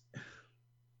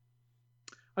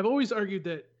 I've always argued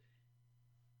that,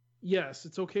 yes,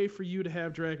 it's okay for you to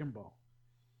have Dragon Ball,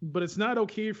 but it's not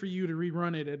okay for you to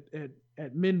rerun it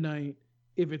at midnight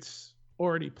if it's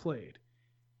already played.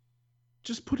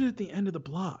 Just put it at the end of the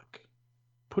block.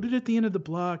 Put it at the end of the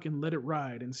block and let it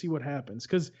ride and see what happens.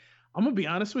 Because I'm going to be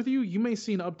honest with you, you may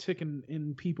see an uptick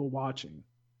in people watching.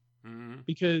 Mm-hmm.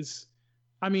 Because,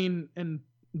 and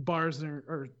bars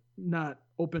are not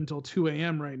open till 2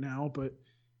 a.m. right now, but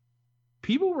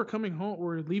people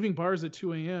were leaving bars at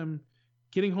 2 a.m.,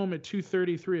 getting home at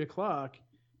 2:30, 3 o'clock,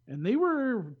 and they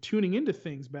were tuning into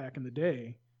things back in the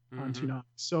day on Toonami.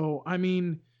 So,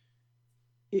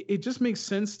 it just makes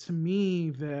sense to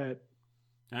me that...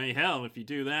 I mean, hell, if you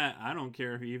do that, I don't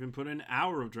care if you even put an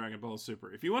hour of Dragon Ball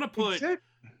Super. If you want to put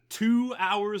 2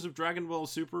 hours of Dragon Ball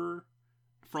Super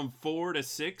from 4 to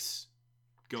 6,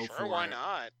 go for it. Why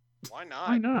not? Why not?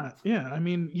 Why not? Yeah,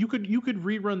 you could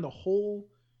rerun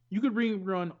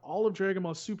rerun all of Dragon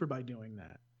Ball Super by doing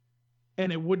that,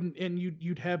 and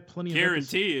you'd have plenty of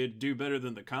guarantee it'd do better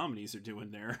than the comedies are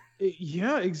doing there.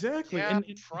 Yeah, exactly. Yeah,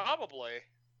 and probably.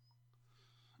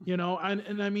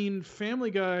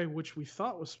 Family Guy, which I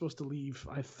thought was supposed to leave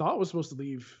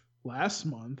last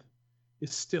month,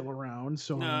 is still around.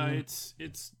 So no,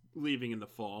 it's leaving in the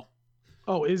fall.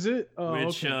 Oh, is it? Oh,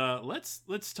 Which okay.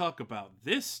 let's talk about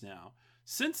this now.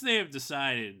 Since they have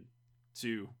decided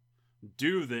to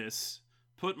do this,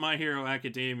 put My Hero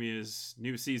Academia's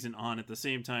new season on at the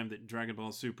same time that Dragon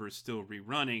Ball Super is still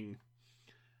rerunning.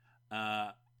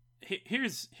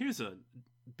 Here's a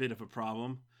bit of a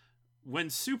problem.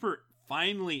 When Super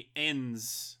finally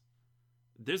ends,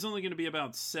 there's only going to be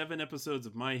about 7 episodes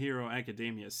of My Hero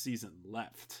Academia season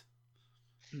left.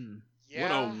 Yeah.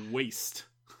 What a waste.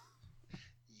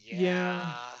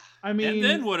 Yeah. And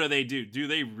then what do? Do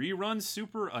they rerun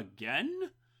Super again?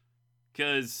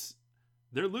 Because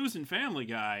they're losing Family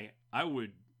Guy. I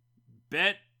would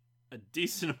bet a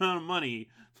decent amount of money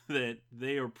that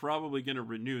they are probably going to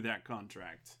renew that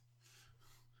contract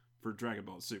for Dragon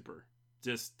Ball Super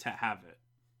just to have it.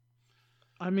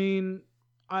 I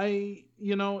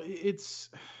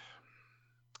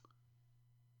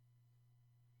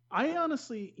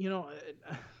honestly,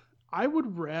 I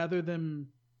would rather them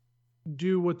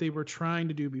do what they were trying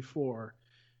to do before,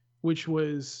 which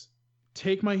was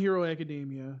take My Hero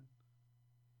Academia,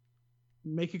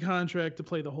 make a contract to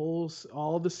play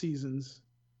all of the seasons,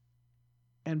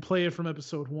 and play it from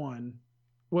episode 1,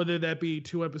 whether that be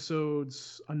 2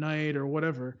 episodes a night or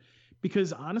whatever.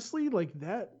 Because honestly, like,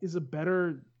 that is a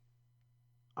better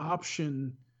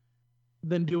option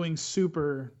than doing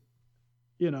Super,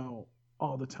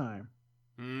 all the time.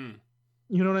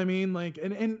 You know what I mean? Like,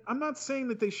 and I'm not saying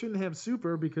that they shouldn't have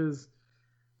Super because,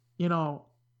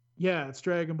 yeah, it's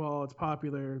Dragon Ball, it's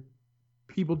popular,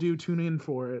 people do tune in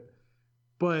for it.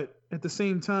 But at the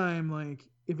same time, like,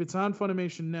 if it's on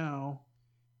Funimation now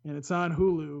and it's on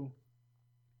Hulu,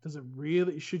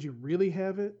 should you really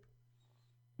have it?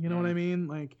 You know what I mean?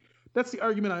 Like, that's the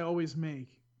argument I always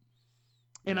make.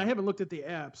 And I haven't looked at the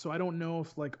app, so I don't know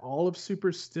if, like, all of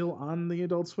Super's still on the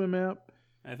Adult Swim app.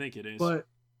 I think it is. But,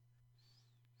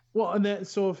 well, and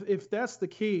so if that's the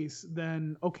case,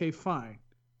 then okay, fine.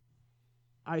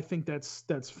 I think that's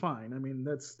fine.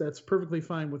 That's perfectly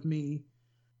fine with me.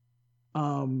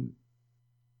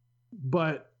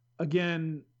 But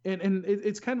again, and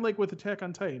it's kind of like with Attack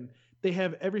on Titan. They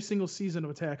have every single season of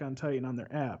Attack on Titan on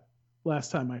their app.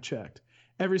 Last time I checked,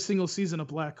 every single season of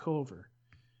Black Clover.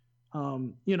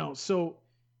 So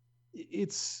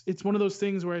it's one of those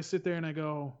things where I sit there and I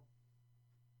go,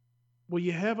 well,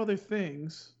 you have other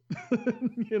things,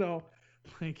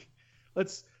 like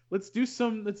let's do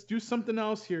something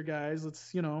else here, guys.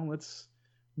 Let's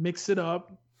mix it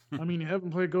up. You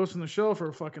haven't played Ghost in the Shell for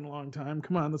a fucking long time.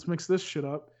 Come on, let's mix this shit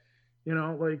up.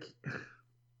 Like,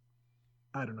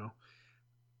 I don't know.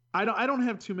 I don't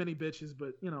have too many bitches,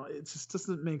 but you know, it just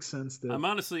doesn't make sense that I'm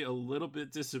honestly a little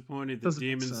bit disappointed that Doesn't make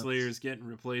Demon sense. Slayer is getting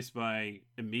replaced by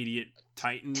immediate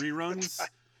Titan reruns.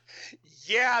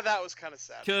 Yeah, that was kind of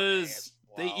sad. for me Because as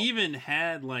they well. even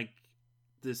had like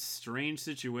this strange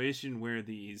situation where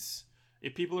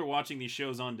if people are watching these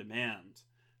shows on demand,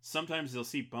 sometimes they'll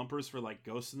see bumpers for like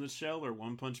Ghost in the Shell or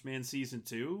One Punch Man season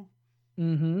 2.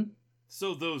 Mm-hmm.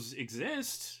 So those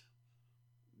exist.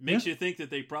 Makes you think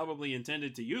that they probably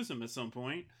intended to use them at some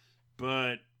point,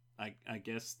 but I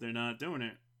guess they're not doing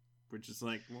it, which is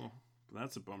like, well,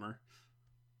 that's a bummer.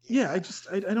 Yeah,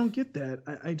 I don't get that.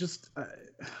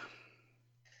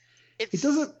 It's, It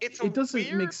doesn't It's it doesn't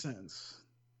weird, make sense.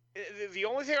 The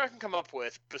only thing I can come up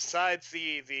with, besides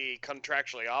the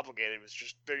contractually obligated, was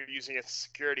just they're using it as a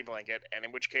security blanket, and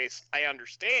in which case I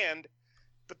understand,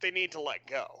 but they need to let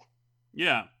go.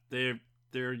 Yeah,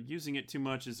 they're using it too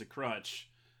much as a crutch,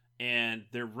 and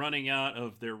they're running out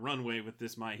of their runway with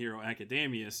this My Hero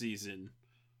Academia season.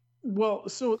 Well,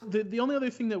 so the only other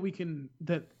thing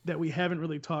that that we haven't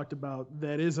really talked about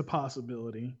that is a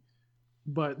possibility,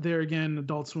 but there again,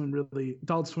 Adult Swim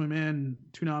and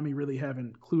Toonami really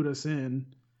haven't clued us in.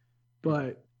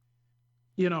 But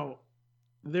you know,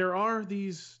 there are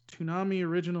these Toonami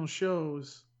original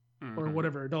shows or Mhm.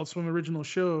 whatever Adult Swim original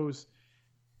shows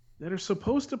that are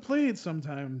supposed to play it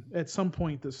sometime at some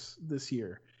point this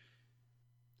year.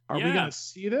 Are we Yeah. gonna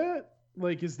see that?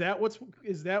 Like, is that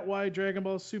why Dragon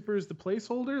Ball Super is the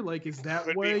placeholder? Like, is that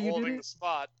Could why be you did holding it? the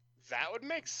spot. That would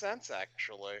make sense,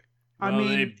 actually. I Well, mean,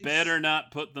 they it's- better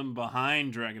not put them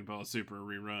behind Dragon Ball Super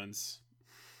reruns.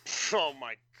 Oh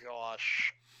my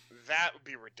gosh, that would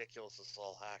be ridiculous as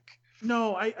all heck.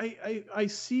 No, I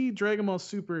see Dragon Ball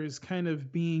Super as kind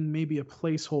of being maybe a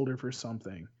placeholder for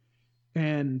something,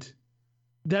 and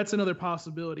that's another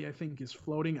possibility I think is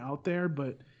floating out there.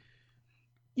 But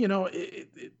you know,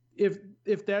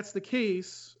 if that's the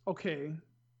case, okay,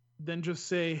 then just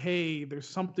say, hey, there's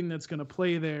something that's going to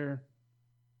play there.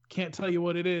 Can't tell you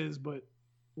what it is, but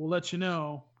we'll let you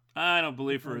know. I don't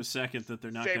believe for a second that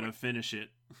they're not They going to would- finish it.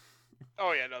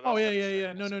 Oh yeah, no. Oh they'll yeah, finish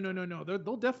yeah, it. yeah. No.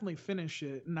 They'll definitely finish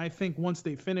it, and I think once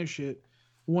they finish it,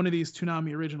 one of these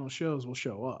Toonami original shows will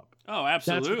show up. Oh,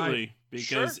 absolutely. Because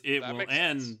Sure, it that will makes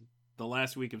end sense. the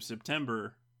last week of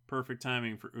September. Perfect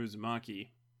timing for Uzumaki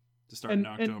to start And-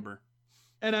 in and- October.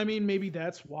 And I mean, maybe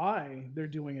that's why they're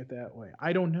doing it that way.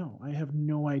 I don't know. I have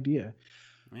no idea.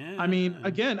 I mean,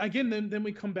 Yeah. again, then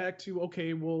we come back to,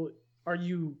 okay, well, are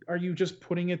you just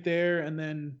putting it there and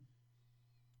then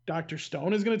Dr.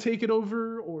 Stone is going to take it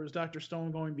over, or is Dr.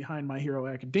 Stone going behind My Hero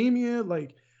Academia?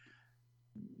 Like,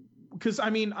 because I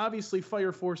mean, obviously,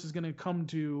 Fire Force is going to come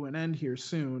to an end here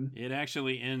soon. It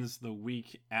actually ends the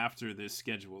week after this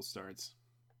schedule starts.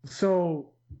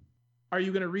 So, are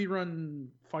you going to rerun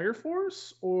Fire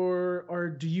Force,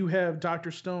 or do you have Dr.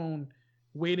 Stone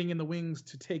waiting in the wings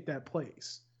to take that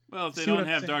place? Well, if they See what don't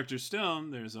I'm have saying? Dr.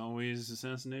 Stone, there's always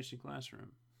Assassination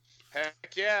Classroom.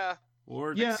 Heck yeah.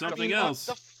 Or Yeah, I something mean, else.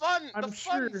 The fun I'm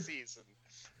fun sure- season.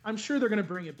 I'm sure they're going to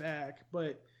bring it back,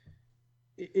 but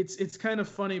it's kind of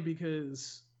funny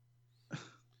because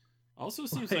Also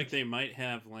seems like- like they might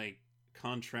have like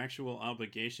contractual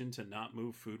obligation to not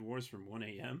move Food Wars from 1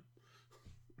 a.m.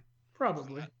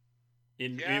 probably.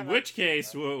 In Yeah, which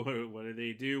that's- case, what do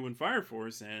they do when Fire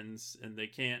Force ends and they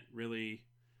can't really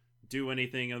do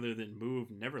anything other than move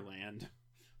Neverland?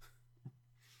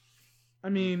 I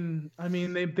mean,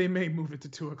 they may move it to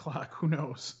 2:00. Who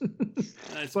knows?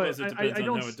 I suppose But it depends I on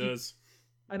don't how it see- does.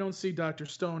 I don't see Dr.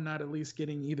 Stone not at least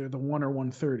getting either the 1 or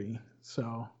 1:30.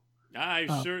 So I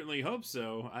Oh. certainly hope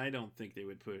so. I don't think they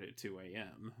would put it at 2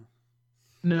 a.m.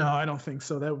 no, I don't think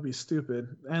so. That would be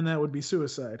stupid, and that would be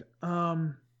suicide.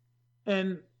 And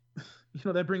you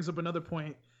know that brings up another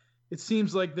point. It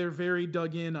seems like they're very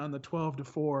dug in on the 12 to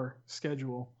 4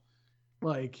 schedule.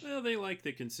 Like, Well, they like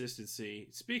the consistency.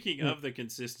 Speaking Yeah. of the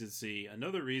consistency,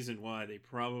 another reason why they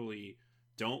probably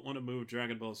don't want to move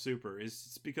Dragon Ball Super is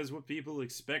it's because what people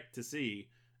expect to see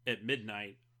at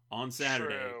midnight on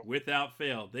Saturday True. without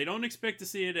fail. They don't expect to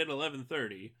see it at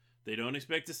 11:30. They don't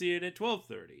expect to see it at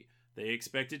 12:30. They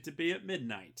expect it to be at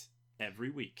midnight every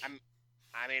week.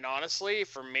 I mean, honestly,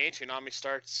 for me, Toonami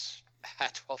starts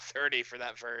at 12:30 for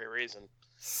that very reason.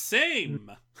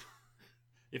 Same.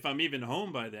 If I'm even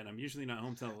home by then, I'm usually not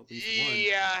home till at least 1.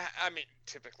 Yeah, I mean,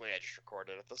 typically I just record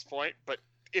it at this point, but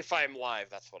if I'm live,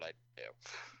 that's what I do.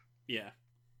 Yeah,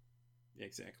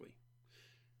 exactly.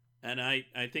 And I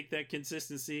think that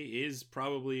consistency is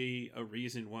probably a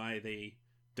reason why they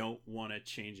don't want to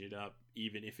change it up,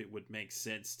 even if it would make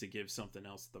sense to give something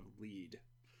else the lead.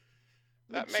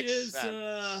 That Which makes is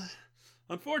sense.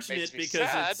 Unfortunate Makes me because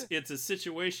sad. it's a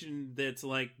situation that's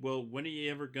like, well, when are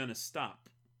you ever gonna stop?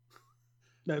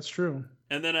 That's true.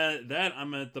 And then that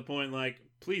I'm at the point like,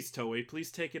 please Toei,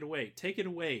 please take it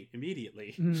away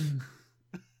immediately. Mm.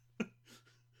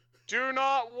 Do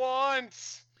not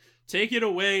once. Take it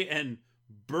away and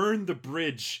burn the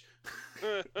bridge.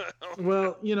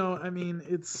 Well, I mean,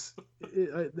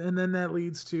 and then that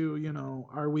leads to,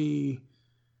 are we,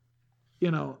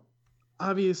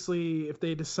 obviously, if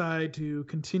they decide to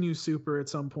continue Super at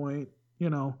some point,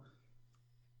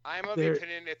 I'm of the There-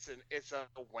 opinion it's a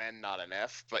when, not an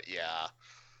if. But yeah,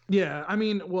 yeah,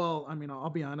 I'll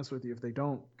be honest with you. If they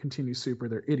don't continue Super,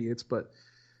 they're idiots. But,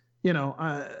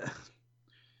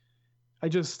 I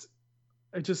just,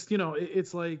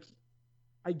 it's like,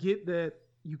 I get that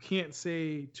you can't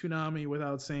say Toonami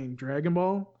without saying Dragon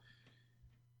Ball,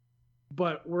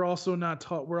 but we're also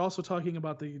talking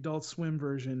about the Adult Swim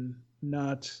version,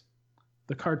 not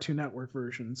the Cartoon Network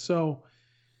version. So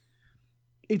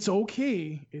it's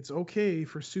okay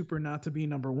for Super not to be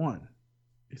number one.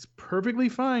 It's perfectly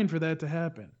fine for that to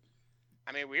happen.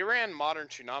 I mean, we ran modern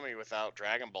Toonami without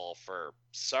Dragon Ball for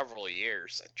several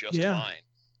years, just Yeah. fine.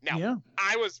 Now, Yeah.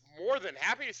 I was more than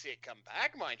happy to see it come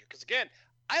back, mind you, because again,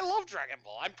 I love Dragon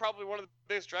Ball. I'm probably one of the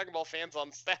biggest Dragon Ball fans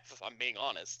on staff, if I'm being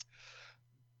honest.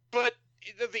 But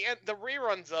the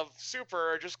reruns of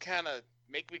Super are just kind of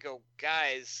make me go,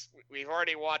 guys, we've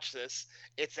already watched this.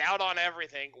 It's out on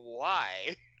everything.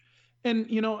 Why? And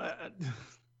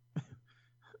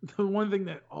the one thing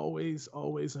that always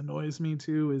annoys me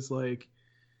too is like,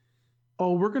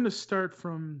 oh, we're gonna start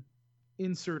from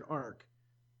insert arc.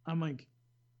 I'm like,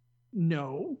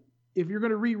 no. If you're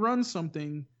gonna rerun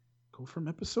something, go from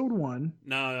episode 1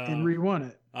 No, and rerun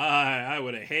it. I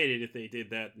would have hated if they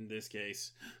did that in this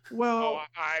case. Well, Oh,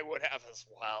 I would have as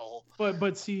well.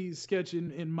 but see, Sketch,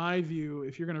 in my view,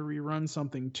 if you're gonna rerun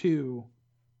something too,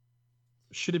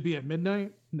 should it be at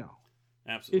midnight? No,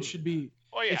 Absolutely. it should be.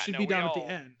 Oh yeah, It should no, be we down all, at the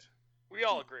end. We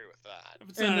all agree with that. If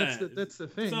it's And not that's the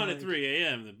If thing. it's on at like, 3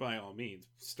 a.m., then by all means,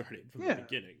 start it from Yeah. the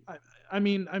beginning. I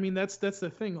mean that's the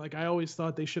thing. Like I always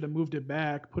thought they should have moved it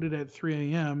back, put it at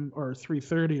 3 a.m. or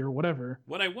 3:30 or whatever.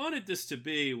 What I wanted this to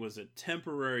be was a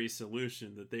temporary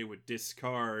solution that they would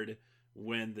discard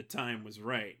when the time was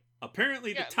right.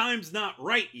 Apparently, Yeah. the time's not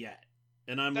right yet.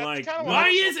 And I'm That's like, kinda what why I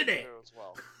was isn't hoping it? to do as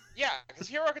well. Yeah, because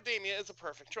Hero Academia is a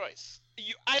perfect choice.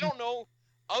 I don't know,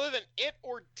 other than it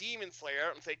or Demon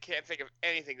Slayer, can't think of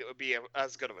anything that would be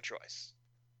as good of a choice.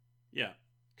 Yeah.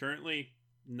 Currently,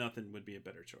 nothing would be a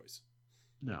better choice.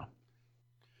 No.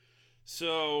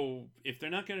 So, if they're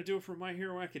not going to do it for My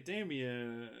Hero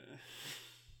Academia,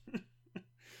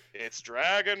 It's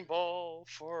Dragon Ball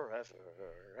forever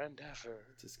and ever.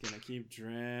 just going to keep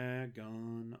drag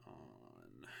on.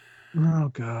 Oh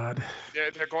God.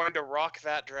 They're going to rock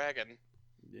that dragon.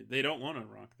 They don't want to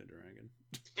rock the dragon.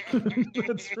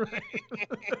 That's right.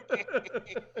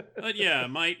 But yeah,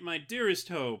 my dearest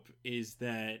hope is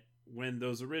that when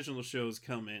those original shows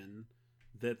come in,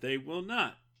 that they will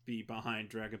not be behind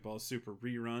Dragon Ball Super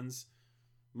reruns,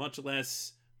 much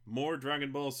less more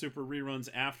Dragon Ball Super reruns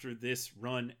after this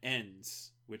run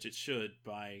ends, which it should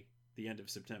by the end of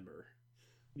September.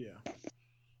 Yeah.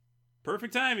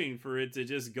 Perfect timing for it to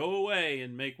just go away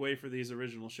and make way for these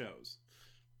original shows.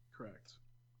 Correct.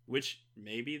 Which,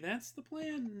 maybe that's the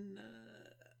plan.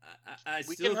 I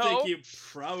We still can think hope. you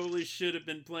probably should have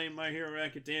been playing My Hero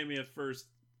Academia first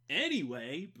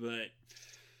anyway, but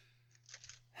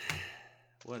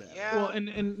whatever. Yeah. Well, and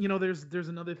there's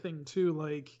another thing too.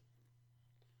 Like,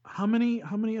 how many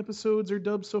episodes are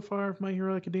dubbed so far of My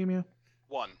Hero Academia?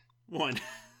 One. One.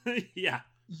 Yeah.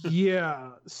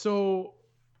 Yeah. So,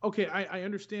 okay, I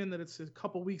understand that it's a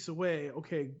couple weeks away.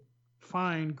 Okay,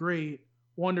 fine, great,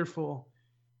 wonderful.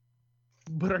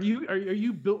 But are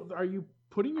you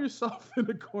putting yourself in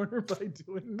a corner by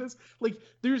doing this? Like,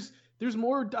 there's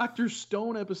more Dr.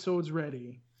 Stone episodes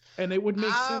ready, and it would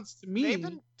make sense to me. They've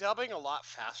been dubbing a lot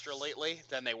faster lately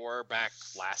than they were back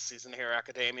last season here,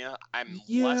 Academia. I'm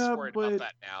Yeah, less worried but- about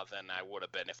that now than I would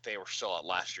have been if they were still at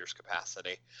last year's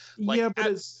capacity. Yeah, but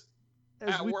at, as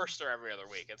at we, worst, they're every other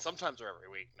week, and sometimes they're every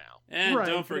week now. And Right,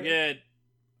 don't but forget,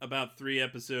 about 3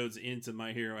 episodes into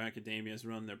My Hero Academia's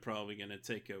run, they're probably going to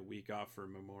take a week off for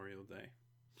Memorial Day.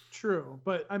 True,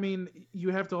 but I mean, you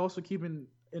have to also keep in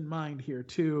mind here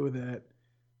too that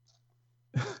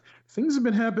things have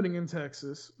been happening in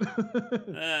Texas.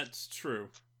 That's true.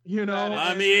 You know, That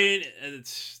I is- mean,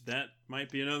 that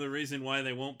might be another reason why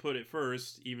they won't put it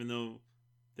first, even though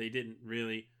they didn't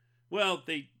really. Well,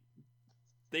 they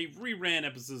reran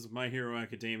episodes of My Hero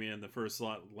Academia in the first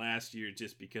slot last year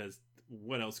just because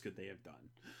what else could they have done?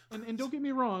 And don't get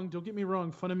me wrong,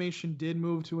 Funimation did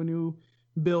move to a new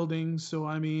building, so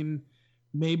I mean,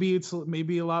 maybe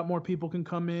a lot more people can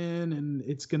come in, and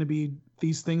it's going to be,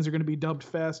 these things are going to be dubbed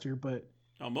faster, but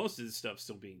Most of this stuff's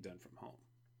still being done from home.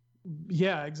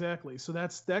 Yeah, exactly. So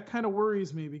that kind of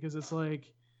worries me, because it's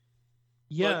like,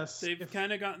 yes, but they've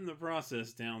kind of gotten the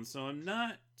process down, so I'm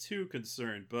not too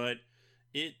concerned, but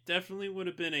it definitely would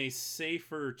have been a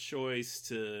safer choice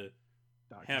to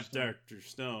have Dr.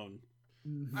 Stone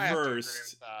I have to agree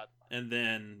first, with that. and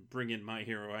then bring in My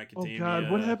Hero Oh Academia.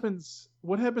 God, what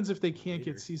happens if they can't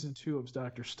get season 2 of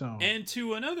Dr. Stone? And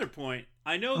to another point,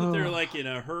 I know that they're Oh. like in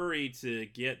a hurry to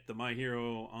get the My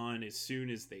Hero on as soon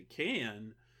as they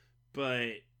can,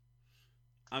 but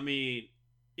I mean,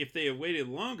 if they had waited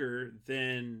longer,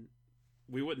 then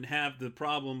we wouldn't have the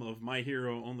problem of My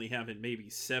Hero only having maybe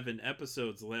 7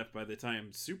 episodes left by the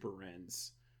time Super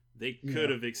ends. They could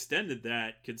have extended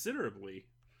that considerably.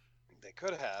 They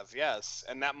could have, yes,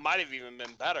 and that might have even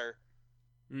been better.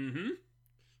 Mm-hmm.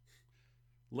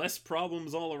 Less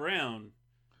problems all around.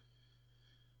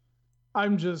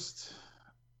 I'm just,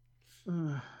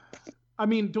 I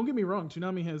mean, don't get me wrong,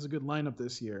 Toonami has a good lineup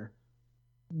this year.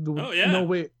 Oh, yeah.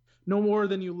 No more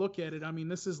than you look at it. I mean,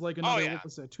 this is like another, yeah. what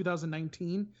was that,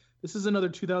 2019? This is another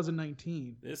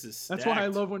 2019. This is That's why I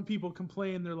stacked. love when people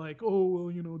complain. They're like, oh,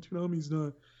 well, you know,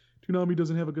 Toonami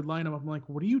doesn't have a good lineup. I'm like,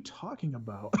 what are you talking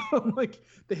about? I'm like,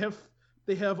 they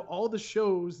have all the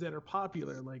shows that are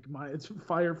popular, like it's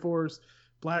Fire Force,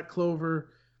 Black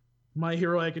Clover, My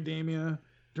Hero Academia,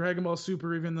 Dragon Ball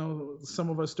Super, even though some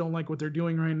of us don't like what they're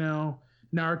doing right now,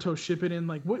 Naruto Shippuden.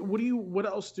 Like, what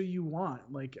else do you want?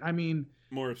 Like, I mean,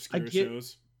 More obscure get-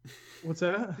 shows. what's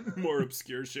that? More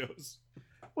obscure shows.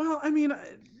 Well, I mean,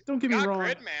 don't get me Got wrong.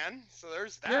 Gridman, so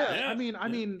there's that. Yeah, Yeah, I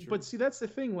mean, true. but see, that's the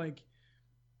thing. Like,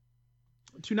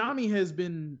 Toonami has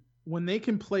been, when they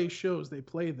can play shows, they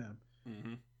play them.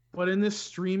 Mm-hmm. But in this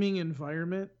streaming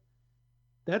environment,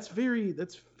 that's very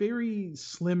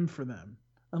slim for them,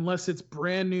 unless it's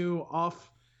brand new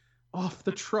off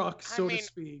the truck, so mean, to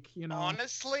speak. You know,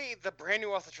 Honestly, the brand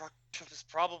new off the truck is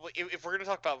probably, if we're going to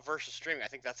talk about versus streaming, I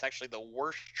think that's actually the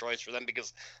worst choice for them,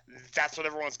 because that's what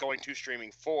everyone's going to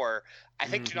streaming for. I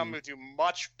think Mhm. Toonami would do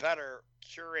much better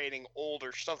curating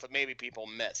older stuff that maybe people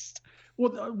missed.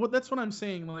 well, that's what I'm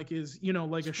saying. Like, is, you know,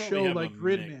 like a Should show probably have like a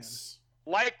Gridman. mix.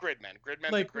 Like Gridman.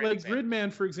 Gridman's Like a great example.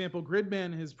 Gridman, for example.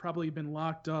 Gridman has probably been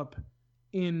locked up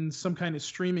in some kind of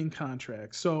streaming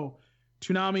contract. So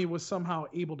Toonami was somehow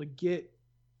able to get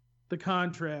the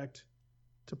contract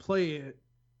to play it,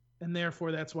 and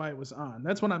therefore that's why it was on.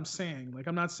 That's what I'm saying. Like,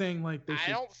 I'm not saying like they I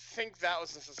should. don't think that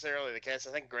was necessarily the case.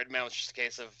 I think Gridman was just a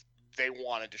case of they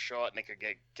wanted to show it and they could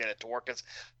get it to work. 'Cause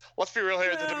let's be real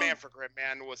here, the Well- demand for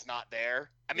Gridman was not there.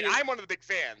 I mean, Yeah. I'm one of the big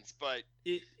fans, but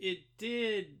It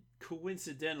did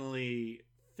coincidentally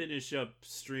finish up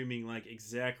streaming like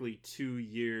exactly 2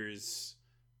 years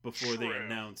before they True.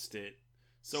 announced it.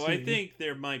 So I See. think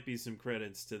there might be some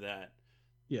credits to that.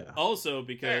 Yeah. Also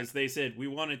because they said we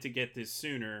wanted to get this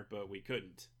sooner, but we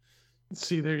couldn't.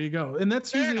 See, there you go. And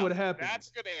that's fair usually what enough. happens. That's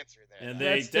a good answer there. And though.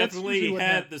 they That's usually definitely what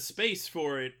had happens. the space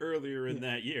for it earlier in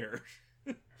that year.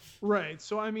 Right.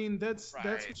 So I mean, that's Right.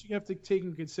 what you have to take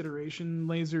in consideration.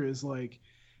 Laser is like,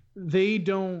 they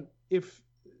don't. If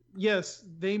yes,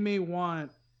 they may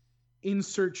want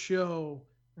insert show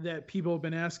that people have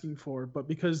been asking for, but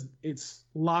because it's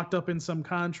locked up in some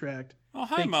contract. Oh,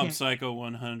 hi, They Mob can't- Psycho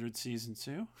 100 Season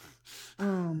 2.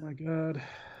 Oh my god.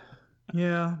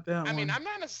 Yeah, that I mean, one. I'm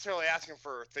not necessarily asking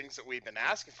for things that we've been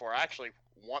asking for. I actually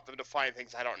want them to find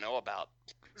things I don't know about.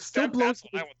 Still That's blows.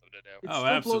 what I want them to do. It Oh,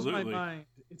 still blows my absolutely. mind.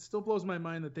 It still blows my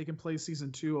mind that they can play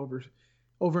season 2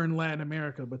 over in Latin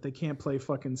America, but they can't play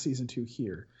fucking season 2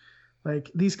 here.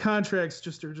 Like, these contracts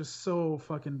are just so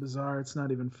fucking bizarre. It's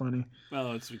not even funny.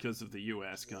 Well, it's because of the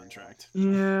U.S. contract.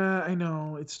 Yeah, I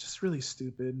know. It's just really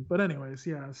stupid. But anyways,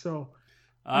 yeah. So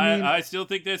I mean- I still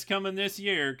think that's coming this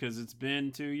year because it's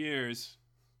been 2 years.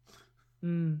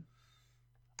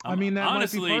 I mean, that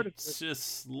honestly might be part of it.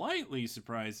 just slightly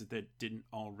surprised that didn't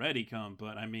already come,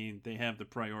 but I mean, they have the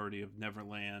priority of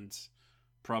Neverland,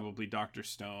 probably Dr.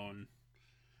 Stone.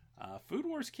 Food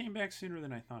Wars came back sooner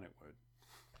than I thought it would.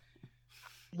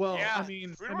 Well, yeah, I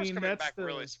mean, Food Wars coming that's back the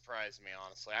really surprised me.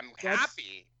 Honestly, I'm That's-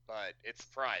 happy, but it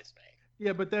surprised me.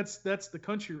 yeah, but that's the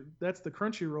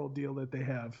Crunchyroll deal that they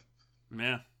have.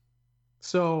 Yeah.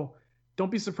 So don't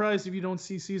be surprised if you don't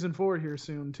see season 4 here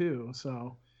soon too.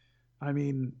 So, I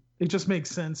mean, it just makes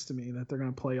sense to me that they're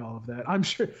going to play all of that. I'm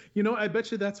sure, I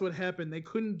bet you that's what happened. They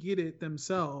couldn't get it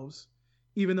themselves,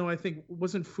 even though I think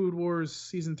wasn't Food Wars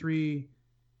season 3,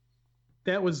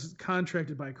 that was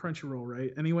contracted by Crunchyroll,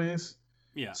 right? Anyways,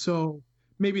 Yeah. So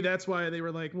maybe that's why they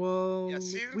were like, well, Yeah,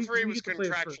 season we 3 was get to play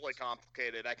it contractually first.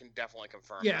 complicated. I can definitely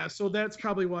confirm. Yeah, that. so that's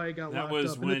probably why it got That locked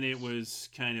was up. when it was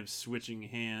kind of switching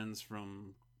hands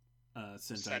from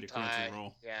Sentai to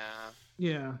Crunchyroll. Yeah.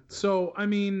 Yeah. So I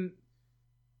mean,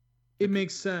 it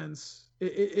makes sense.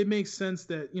 It makes sense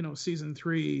that season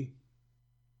 3,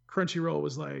 Crunchyroll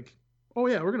was like, oh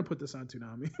yeah, we're gonna put this on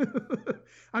Toonami.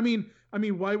 I mean,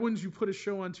 why wouldn't you put a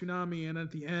show on Toonami and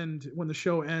at the end, when the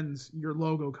show ends, your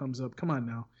logo comes up? Come on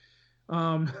now.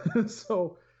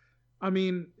 So, I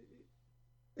mean,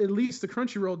 at least the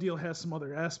Crunchyroll deal has some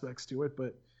other aspects to it,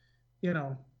 but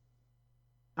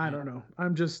I don't know.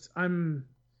 I'm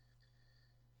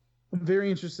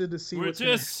very interested to see. We're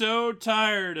just so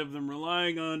tired of them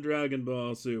relying on Dragon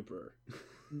Ball Super.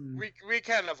 We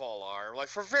kind of all are, like,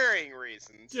 for varying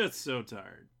reasons. Just so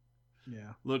tired.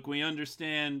 Yeah. Look, we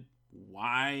understand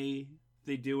why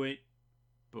they do it,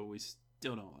 but we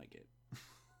still don't like it.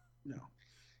 No.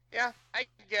 Yeah, I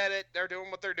get it. They're doing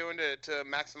what they're doing to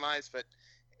maximize, but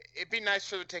it'd be nice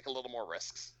for them to take a little more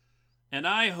risks. And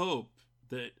I hope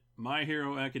that My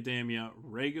Hero Academia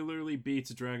regularly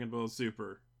beats Dragon Ball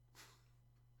Super.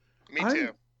 Me too.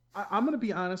 I'm going to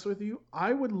be honest with you.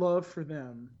 I would love for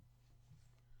them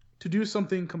to do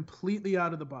something completely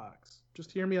out of the box. Just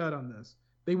hear me out on this.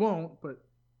 They won't, but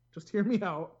just hear me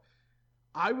out.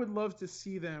 I would love to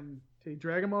see them take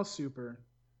Dragon Ball Super,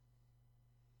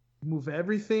 move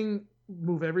everything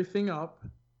up,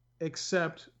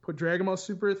 except put Dragon Ball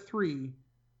Super at 3,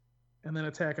 and then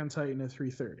Attack on Titan at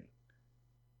 3:30.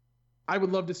 I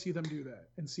would love to see them do that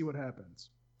and see what happens.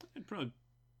 I'd probably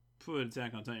put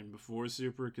Attack on Titan before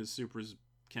Super, because Super's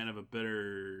kind of a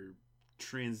better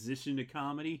transition to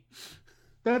comedy.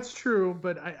 That's true,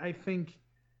 but I think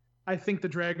the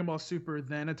Dragon Ball Super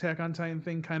then Attack on Titan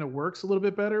thing kind of works a little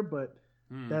bit better, but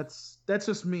that's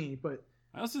just me. But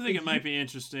I also think it might be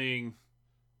interesting,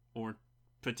 or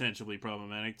potentially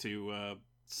problematic, to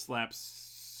slap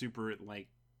Super at like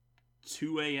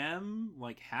 2 a.m.,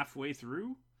 like halfway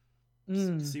through.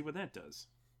 See what that does.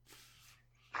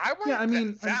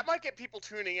 That might get people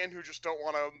tuning in who just don't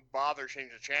want to bother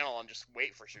changing the channel and just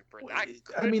wait for Super. That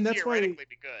could that's theoretically why,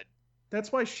 be good.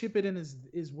 That's why Ship It In is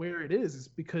where it is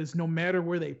because no matter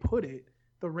where they put it,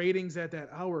 the ratings at that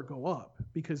hour go up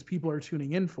because people are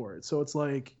tuning in for it. So it's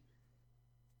like,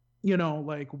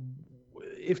 like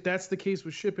if that's the case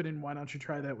with Ship It In, why don't you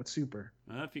try that with Super?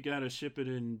 If you got to Ship It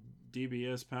In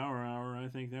DBS Power Hour, I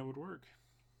think that would work.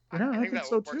 Yeah, I think that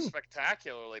so would work too.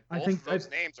 Spectacularly. Both of those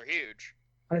names are huge.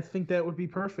 I think that would be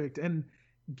perfect. And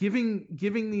giving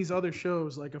these other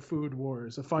shows like a Food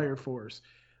Wars, a Fire Force,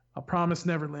 a Promised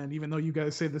Neverland, even though you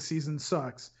guys say the season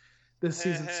sucks, this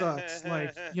season sucks.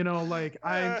 Like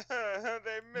I.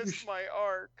 They missed my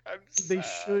arc. I'm sad. They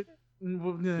should.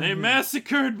 They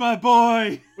massacred my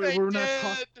boy. We're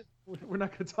not going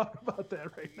to talk about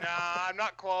that right now. Nah, I'm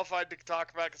not qualified to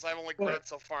talk about it because I've only read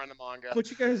so far in the manga.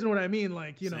 But you guys know what I mean.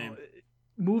 Like, Same.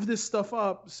 Move this stuff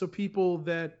up so people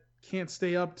that can't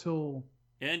stay up till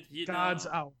and God's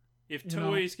out. If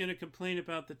Toei's going to complain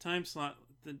about the time slot,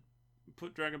 then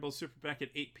put Dragon Ball Super back at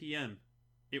 8 p.m.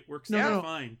 It works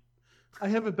fine. I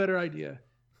have a better idea.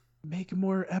 Make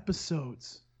more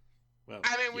episodes. Well,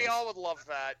 I mean, we all would love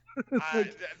that.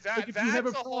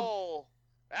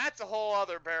 That's a whole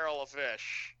other barrel of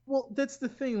fish. Well, that's the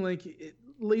thing. Like,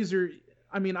 Laser.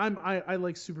 I mean, I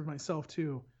like Super myself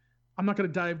too. I'm not going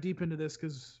to dive deep into this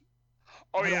because.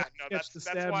 Oh yeah, no, that's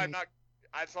why I'm not.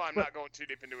 That's why I'm not going too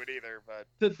deep into it either.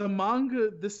 But the manga,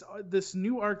 this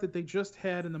new arc that they just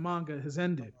had in the manga has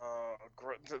ended.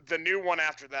 The new one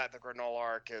after that, the Granola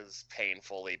arc, is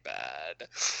painfully bad.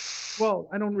 Well,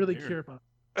 I don't really care about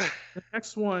it. The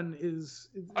next one is.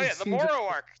 The Moro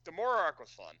arc. The Moro arc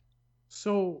was fun.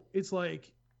 So it's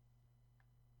like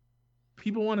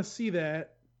people want to see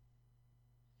that.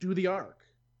 Do the arc.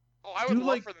 Oh, I would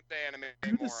love for them to animate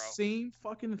do Moro. the same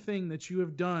fucking thing that you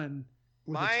have done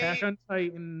with Attack on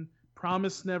Titan,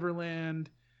 Promised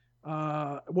Neverland.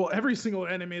 Every single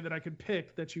anime that I could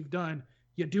pick that you've done.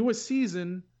 You do a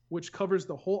season which covers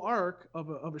the whole arc of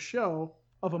a show,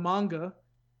 of a manga,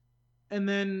 and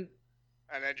then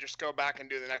just go back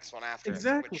and do the next one after.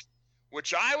 Exactly.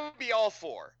 Which I would be all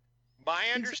for. My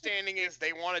understanding is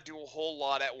they want to do a whole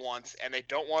lot at once, and they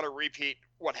don't want to repeat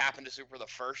what happened to Super the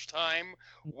first time,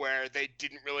 where they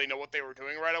didn't really know what they were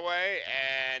doing right away,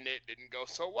 and it didn't go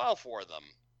so well for them.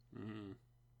 Mm-hmm.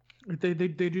 They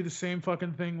do the same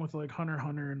fucking thing with like Hunter x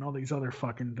Hunter and all these other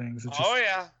fucking things.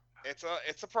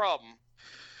 It's a problem.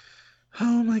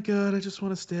 Oh my god, I just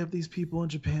want to stab these people in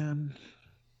Japan.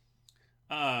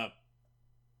 Well,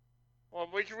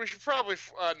 we should probably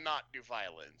not do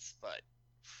violence, but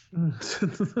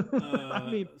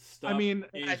Stop mean,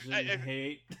 Asian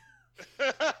hate.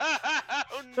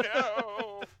 Oh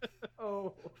no!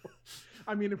 oh,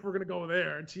 I mean, if we're gonna go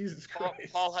there, Jesus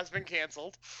Christ. Paul has been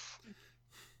canceled.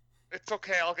 It's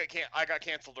okay. I got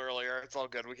canceled earlier. It's all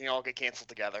good. We can all get canceled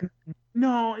together.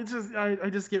 No, it's just I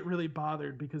just get really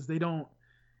bothered because they don't.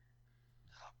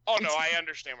 Oh no, I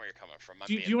understand where you're coming from.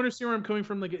 Do you understand where I'm coming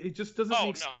from? Like, it just doesn't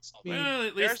make sense. To me. Well,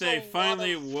 at least There's they a lot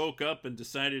finally of- woke up and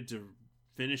decided to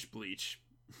finish Bleach.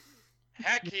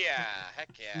 Heck yeah,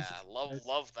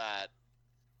 love that.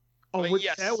 Oh, But would-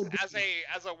 yes, that would be,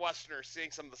 as a Westerner, seeing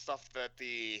some of the stuff that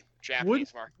the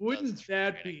Japanese market does wouldn't is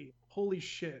that frustrating. be holy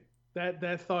shit?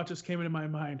 That thought just came into my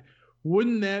mind.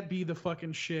 Wouldn't that be the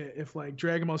fucking shit if like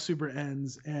Dragon Ball Super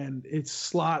ends and its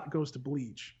slot goes to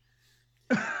Bleach?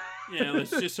 Yeah, let's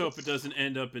just hope it doesn't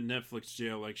end up in Netflix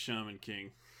jail like Shaman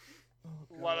King.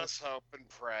 Let us hope and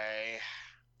pray.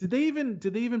 Did they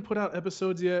even put out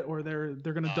episodes yet, or they're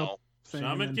gonna No. double thing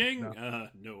and Shaman then- King? no.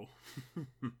 No.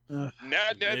 Ugh,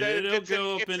 It'll it's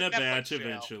go it's up in a Netflix batch jail.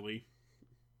 eventually.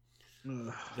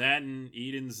 ugh. That and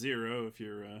Eden Zero if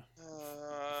you're a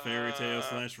Fairy Tale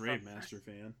 / Rave Master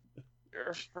fan.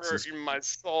 You're hurting my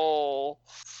soul.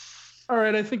 All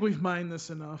right, I think we've mined this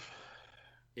enough.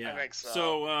 Yeah. think so.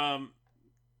 So,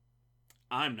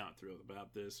 I'm not thrilled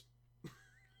about this.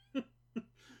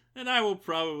 And I will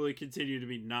probably continue to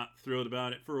be not thrilled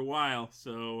about it for a while,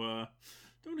 so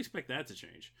don't expect that to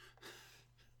change.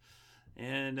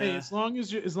 And Hey, as long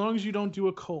as you don't do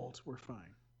a cult, we're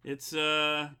fine. it's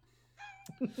Oh,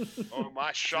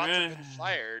 my shots have been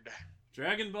fired.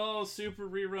 Dragon Ball Super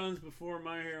reruns before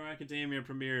My Hero Academia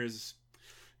premieres.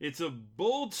 It's a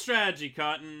bold strategy,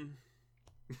 Cotton.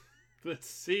 Let's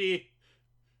see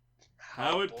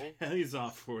how it bold? pays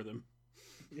off for them.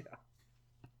 Yeah.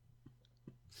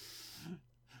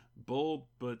 Bold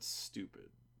but stupid.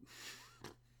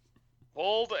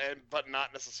 Bold but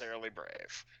not necessarily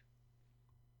brave.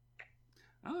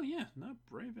 Oh yeah, not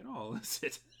brave at all, is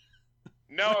it?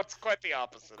 No, it's quite the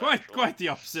opposite. actually. Quite the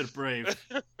opposite of brave.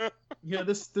 Yeah,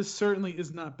 this certainly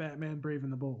is not Batman Brave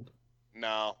and the Bold.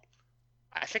 No.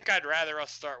 I think I'd rather us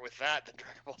start with that than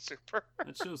Dragon Ball Super.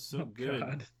 That show's so Oh, good.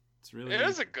 God. It's really It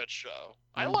is a good show.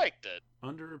 I Mm. liked it.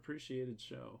 underappreciated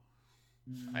show.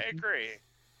 I agree.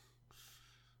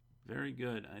 Very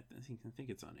good. I think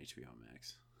it's on HBO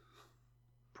Max.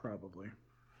 Probably.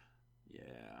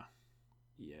 Yeah.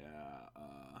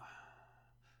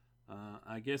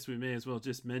 I guess we may as well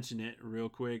just mention it real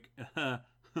quick.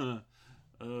 The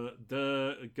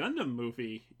Gundam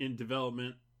movie in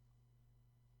development.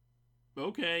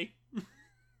 Okay.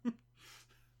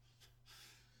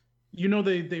 You know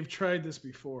they've tried this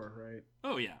before, right?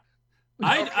 Oh yeah.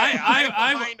 I'm I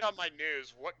behind on my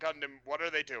news. What are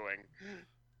they doing?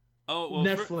 oh well.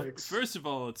 Netflix. First of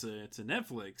all, it's a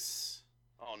Netflix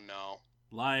Oh no.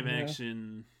 live Yeah.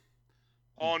 action.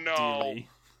 Oh no. dealy.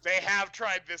 They have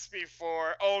tried this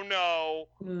before. Oh no.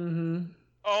 Mm-hmm.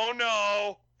 Oh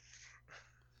no.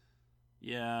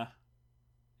 Yeah.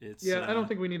 It's Yeah, I don't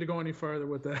think we need to go any farther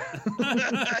with that.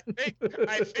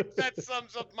 I think that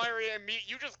sums up my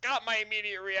you just got my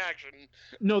immediate reaction.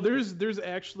 No, there's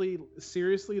actually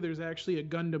there's actually a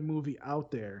Gundam movie out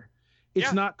there. It's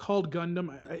Yeah. not called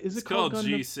Gundam. Is it's it called called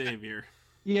Gundam? G Savior.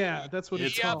 Yeah, that's what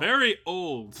it's It's called. very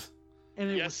old.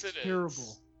 And it Yes, was it is.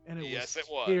 terrible. And it Yes, was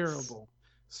it was. terrible.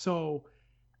 So,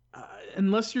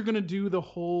 unless you're gonna do the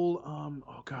whole,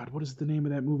 oh God, what is the name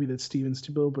of that movie that Steven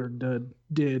Spielberg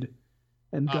did,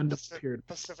 and Gundam appeared?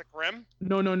 Pacific Rim?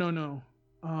 No.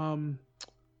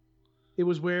 It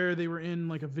was where they were in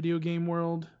like a video game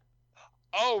world.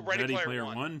 Oh, Ready Player Player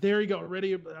One. One. There you go.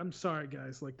 Ready. I'm sorry,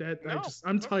 guys. Like that. No,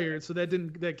 I'm it's tired. okay. So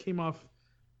that came off.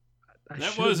 I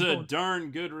That should've was a known.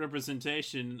 darn good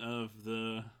representation of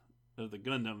the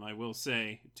Gundam, I will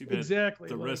say. Too bad Exactly.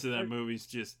 the like, rest of that movie's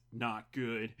just not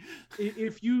good.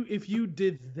 If you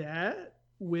did that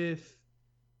with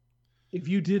a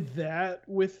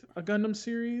Gundam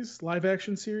series, live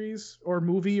action series, or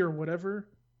movie or whatever,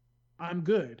 I'm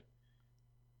good.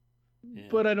 Yeah.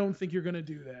 But I don't think you're gonna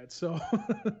do that. So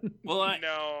Well,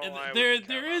 No, I there wouldn't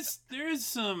count on there is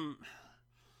some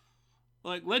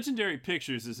like Legendary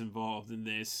Pictures is involved in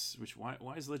this. Which why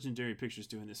is Legendary Pictures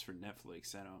doing this for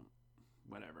Netflix? I don't.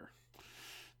 Whatever.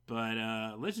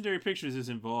 But Legendary Pictures is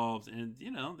involved, and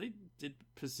they did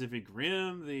Pacific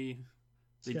Rim. They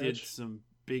did Sketch. some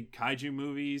big kaiju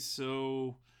movies.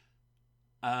 So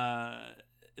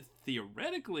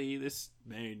theoretically, this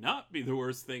may not be the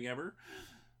worst thing ever.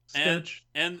 Sketch.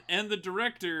 And the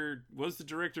director was the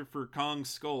director for Kong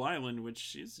Skull Island,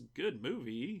 which is a good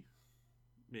movie,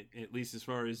 at least as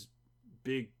far as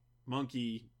big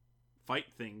monkey fight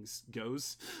things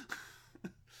goes.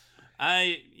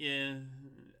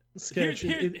 Sketch.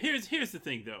 Here's the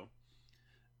thing though.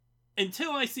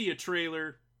 Until I see a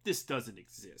trailer, this doesn't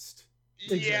exist.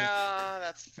 Yeah,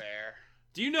 that's fair.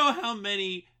 Do you know how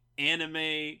many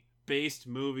anime-based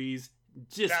movies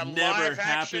just That never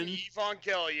live-action happen?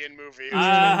 Evangelion movie is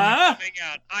Uh-huh. coming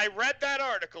out. I read that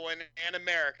article in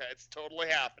America. It's totally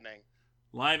happening.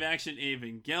 Live-action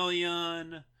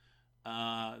Evangelion.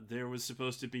 There was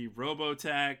supposed to be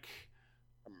Robotech.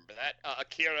 Remember that?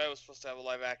 Akira was supposed to have a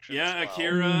live action. Yeah, as well.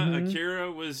 Akira. Mhm.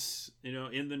 Akira was,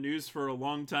 in the news for a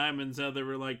long time, and so they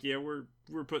were like, "Yeah, we're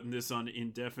putting this on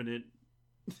indefinite,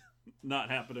 not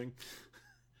happening."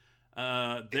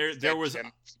 There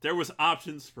was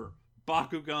options for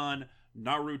Bakugan,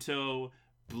 Naruto,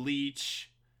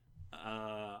 Bleach.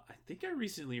 I think I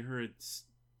recently heard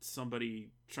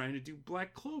somebody trying to do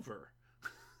Black Clover.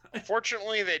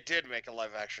 Fortunately, they did make a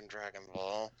live action Dragon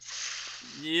Ball.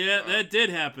 Yeah, that did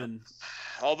happen.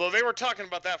 Although they were talking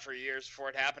about that for years before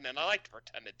it happened, and I like to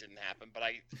pretend it didn't happen, but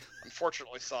I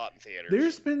unfortunately saw it in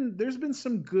theaters. There's been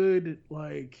some good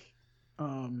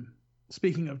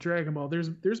speaking of Dragon Ball, there's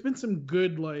been some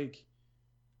good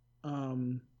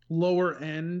lower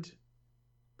end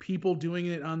people doing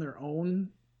it on their own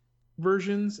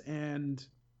versions, and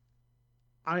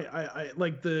I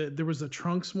like there was a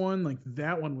Trunks one, like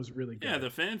that one was really good. Yeah, the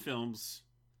fan films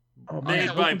Oh, made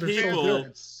man, by they're so people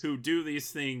good. who do these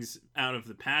things out of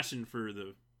the passion for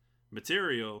the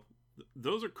material.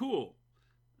 Those are cool.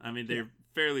 I mean, they're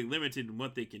fairly limited in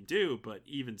what they can do, but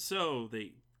even so,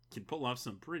 they can pull off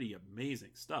some pretty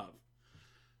amazing stuff.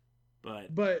 But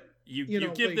you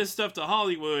give this stuff to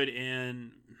Hollywood,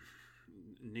 and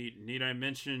need I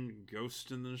mention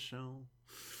Ghost in the Shell?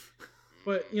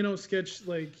 But Sketch,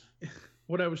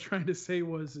 what I was trying to say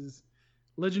is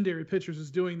Legendary Pictures is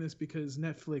doing this because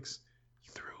Netflix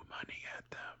threw money at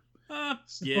them.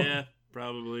 So, Yeah,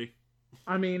 probably.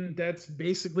 I mean, that's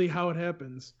basically how it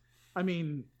happens. I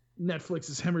mean, Netflix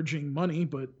is hemorrhaging money,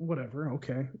 but whatever,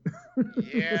 okay.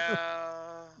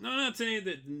 Yeah. No, I'm not saying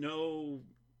that no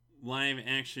live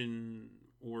action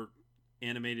or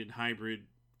animated hybrid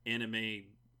anime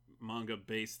manga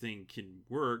based thing can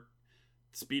work.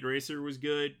 Speed Racer was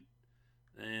good,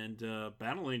 and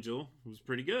Battle Angel was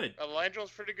pretty good. Battle Angel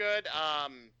was pretty good.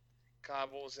 God,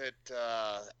 what was it?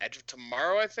 Edge of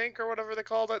Tomorrow, I think, or whatever they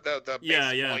called it. The Yeah.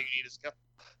 All you need is go.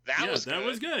 That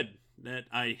was good. That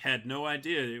I had no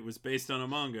idea it was based on a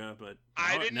manga, but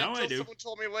I didn't now until I do. someone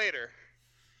told me later.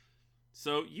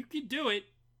 So you could do it.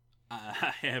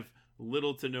 I have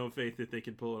little to no faith that they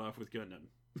can pull it off with Gundam.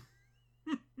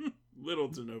 Little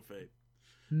to no faith.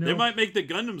 No. They might make the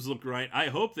Gundams look right. I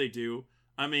hope they do.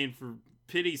 I mean, for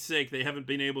pity's sake, they haven't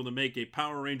been able to make a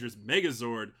Power Rangers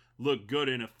Megazord look good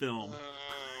in a film.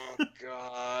 Oh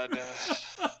God.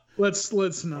 Let's Oh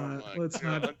not my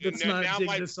God. Now dig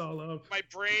my- this all up. My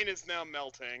brain is now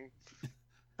melting.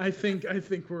 I think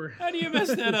we're How do you mess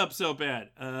that up so bad?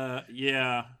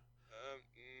 Yeah.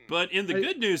 But in the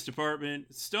good news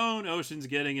department, Stone Ocean's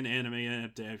getting an anime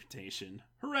adaptation.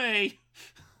 Hooray!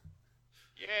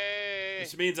 Yay!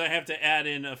 Which means I have to add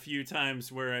in a few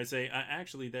times where I say,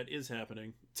 actually, that is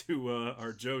happening to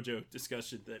our JoJo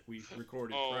discussion that we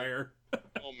recorded prior.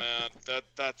 Oh man,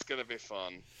 that's gonna be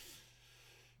fun.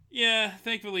 Yeah,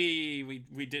 thankfully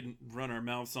we didn't run our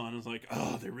mouths on. It was like,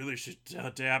 oh, they really should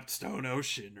adapt Stone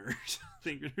Ocean or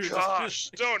something. Gosh,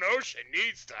 Stone Ocean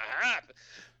needs to happen.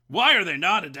 Why are they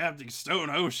not adapting Stone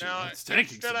Ocean? Now, It's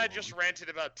taking instead, so I long. just ranted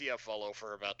about DFLO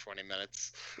for about 20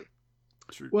 minutes.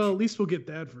 True. well, at least we'll get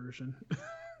that version.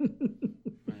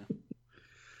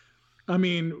 I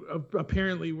mean,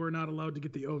 apparently we're not allowed to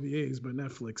get the OVAs, but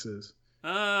Netflix is.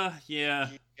 Yeah.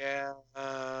 Yeah.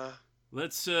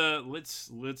 Let's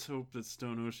hope that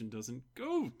Stone Ocean doesn't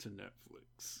go to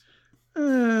Netflix.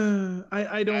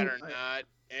 I don't. Better not.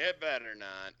 It better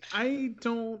not. I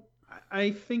don't.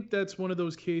 I think that's one of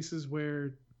those cases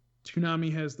where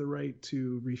Toonami has the right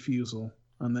to refusal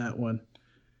on that one.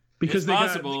 Because they it's got-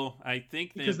 possible. I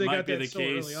think because that they might got be that the so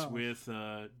early case off.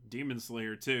 with Demon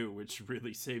Slayer 2, which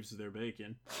really saves their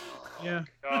bacon. Yeah.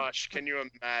 Gosh, can you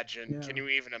imagine? Yeah. Can you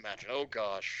even imagine? Oh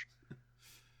gosh.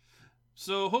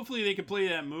 So hopefully they can play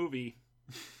that movie.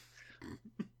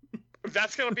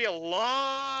 That's gonna be a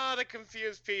lot of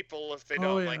confused people if they don't.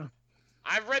 Oh yeah. Like,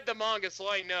 I've read the manga,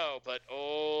 so I know, but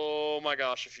oh my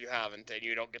gosh, if you haven't and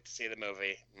you don't get to see the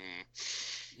movie,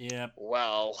 Yeah,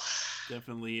 well,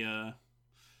 definitely an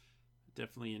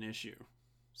issue.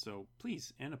 So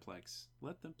please, Aniplex,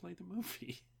 let them play the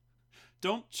movie.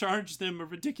 Don't charge them a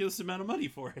ridiculous amount of money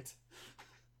for it.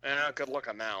 Good luck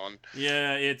on that one.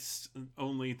 Yeah, it's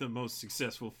only the most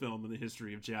successful film in the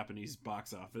history of Japanese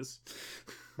box office.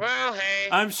 Well, hey.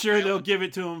 I'm sure they'll give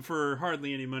it to him for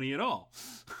hardly any money at all.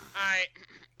 I,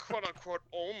 quote unquote,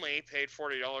 only paid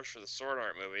 $40 for the Sword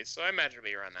Art movie, so I imagine it'll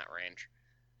be around that range.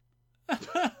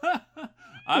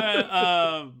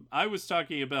 I was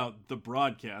talking about the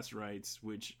broadcast rights,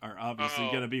 which are obviously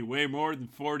going to be way more than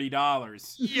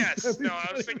 $40. Yes, no,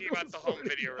 I was thinking about the home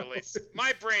video release.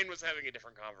 My brain was having a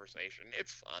different conversation.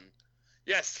 It's fun.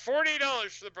 Yes, $40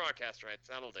 for the broadcast rights.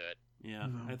 That'll do it. Yeah,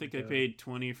 Oh, I think my I God. paid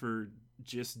 $20 for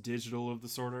just digital of the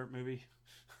Sword Art movie.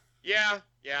 Yeah.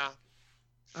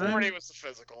 40 I'm- was the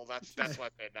physical. That's why I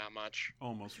paid that much.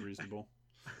 Almost reasonable.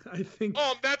 I think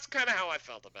That's kind of how I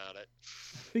felt about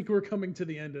it. we're coming to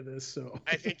the end of this. So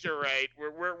I think you're right.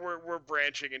 We're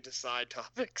branching into side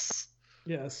topics.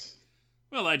 yes,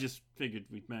 Well, I just figured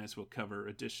we might as well cover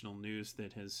additional news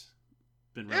that has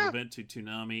been Yeah. relevant to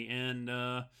Toonami.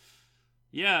 And,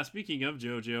 yeah, speaking of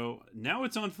JoJo, now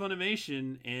it's on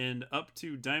Funimation, and Up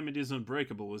to Diamond is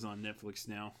Unbreakable is on Netflix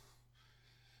now.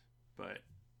 But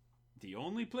the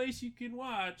only place you can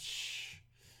watch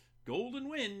Golden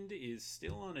Wind is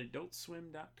still on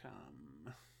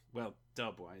AdultSwim.com. Well,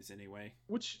 dub-wise, anyway.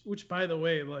 which by the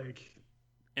way, like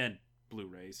And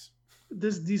Blu-rays.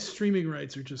 these streaming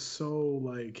rights are just so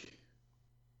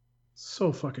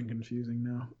fucking confusing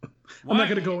now. I'm not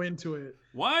gonna go into it.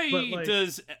 Why But, like-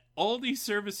 does all these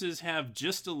services have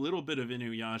just a little bit of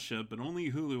Inuyasha, but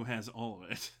only Hulu has all of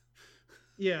it?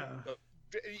 Yeah,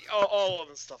 All of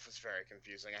the stuff is very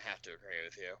confusing. I have to agree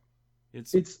with you.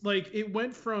 it's like it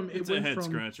went from a head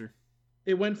scratcher.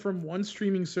 it went from one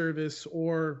streaming service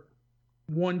or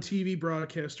one TV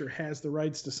broadcaster has the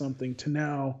rights to something to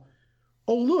now,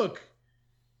 oh look,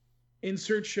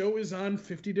 insert show is on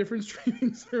 50 different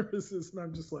streaming services, and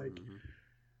I'm just like,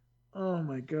 oh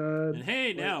my god. And hey,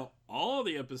 Like, now all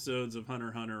the episodes of Hunter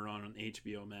x Hunter are on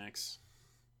HBO Max.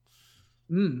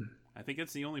 I think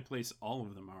it's the only place all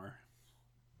of them are.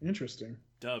 Interesting.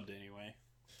 Dubbed, anyway.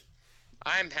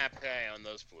 I'm happy I own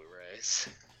those Blu-rays.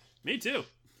 Me too.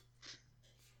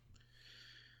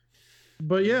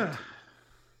 But yeah,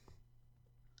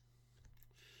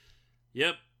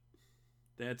 Yep.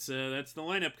 That's the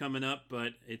lineup coming up,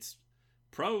 but it's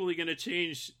probably going to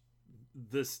change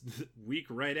this week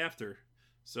right after.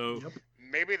 So Yep.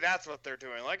 Maybe that's what they're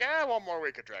doing. Like, one more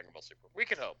week of Dragon Ball Super. We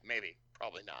could hope. Maybe.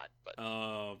 Probably not.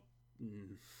 But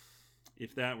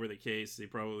if that were the case, they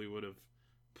probably would have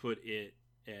put it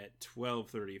at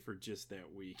 12:30 for just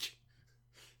that week.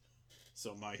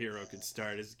 So My Hero could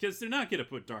start, because they're not going to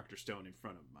put Dr. Stone in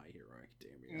front of My Hero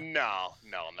Academia.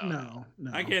 no.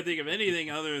 I can't think of anything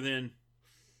other than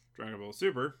Dragon Ball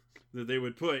Super that they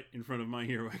would put in front of My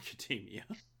Hero Academia.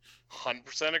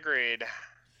 100% agreed.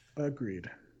 Agreed.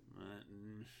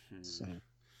 Mm-hmm. So,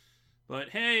 But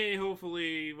hey,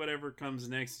 hopefully whatever comes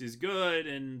next is good,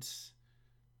 and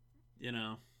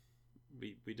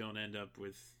we don't end up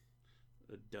with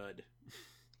a dud.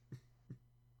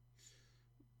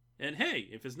 And hey,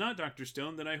 if it's not Dr.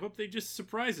 Stone, then I hope they just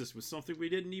surprise us with something we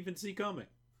didn't even see coming.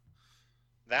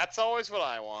 That's always what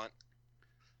I want.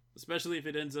 Especially if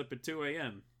it ends up at 2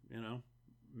 a.m.,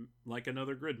 like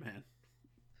another Gridman.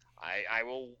 I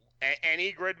will...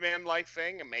 Any Gridman-like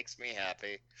thing, it makes me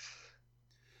happy.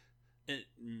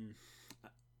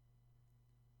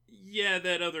 Yeah,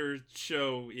 that other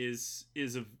show is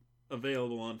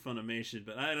available on Funimation,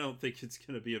 but I don't think it's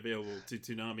going to be available to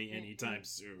Toonami anytime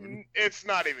soon. It's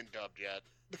not even dubbed yet.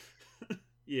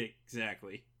 Yeah,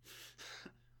 exactly.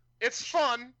 It's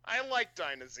fun. I like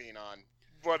Dynazenon,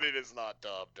 but it is not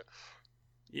dubbed.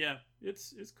 Yeah,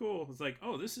 it's cool. It's like,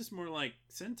 oh, this is more like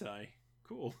Sentai.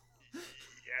 Cool.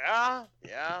 Yeah.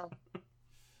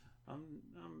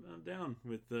 I'm down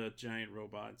with the giant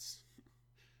robots.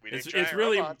 It's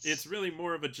It's really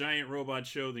more of a giant robot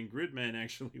show than Gridman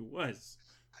actually was.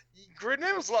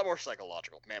 Gridman was a lot more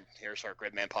psychological. Man, here's our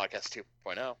Gridman podcast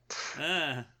 2.0.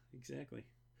 Ah, exactly.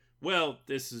 Well,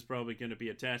 this is probably going to be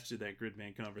attached to that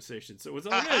Gridman conversation, so it's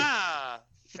all good. Aha!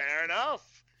 Fair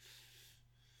enough.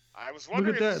 I was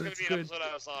wondering if that, this was going to that's be an good. episode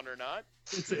I was on or not.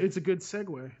 it's a good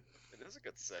segue. It is a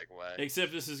good segue.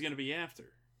 Except this is going to be after.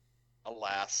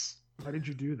 Alas. Why did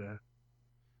you do that?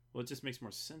 Well, it just makes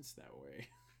more sense that way.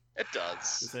 It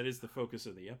Because does. that is the focus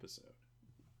of the episode.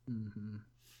 Mm-hmm.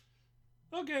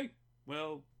 Okay,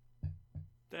 well,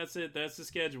 that's it. That's the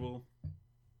schedule.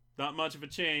 Not much of a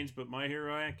change, but My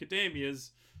Hero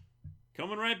Academia's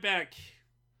coming right back.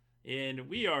 And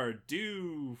we are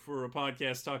due for a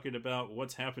podcast talking about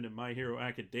what's happened in My Hero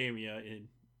Academia in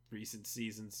recent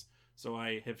seasons. So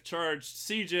I have charged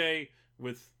CJ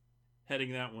with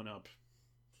heading that one up.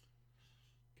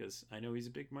 because I know he's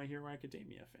a big My Hero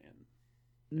Academia fan.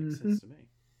 Makes Mhm. sense to me.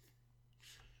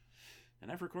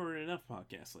 And I've recorded enough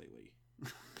podcasts lately.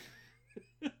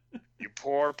 You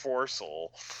poor, poor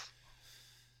soul.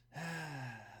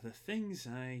 The things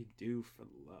I do for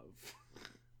love.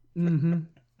 Mm-hmm.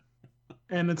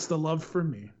 And it's the love for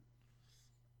me.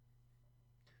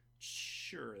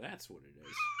 Sure, that's what it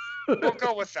is. We'll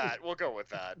go with that. We'll go with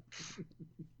that.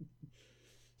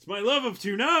 It's my love of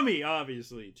Toonami,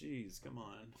 obviously. Jeez, come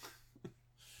on.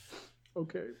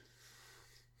 Okay.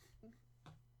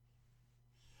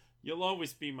 You'll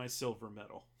always be my silver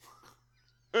medal.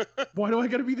 Why do I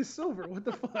gotta be the silver? What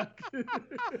the fuck?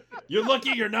 You're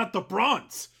lucky you're not the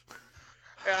bronze.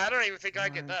 Yeah, I don't even think I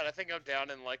get that. I think I'm down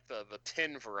in like the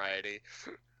tin variety.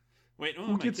 Wait, oh,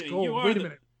 Who am I gets kidding? gold? You are Wait a the-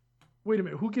 minute. Wait a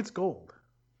minute. Who gets gold?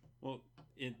 Well,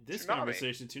 in this Toonami.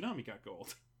 conversation, Toonami got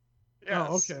gold. Yes.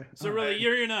 Oh, okay. So All really, right.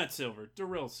 you're not silver.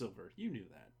 Darrell silver. You knew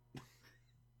that.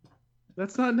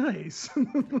 That's not nice.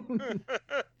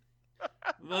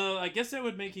 Well, I guess that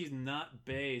would make he's not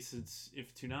Bay, since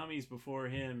if Toonami's before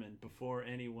him and before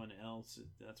anyone else,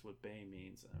 that's what Bay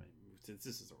means. I mean, since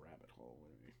this is a rabbit hole.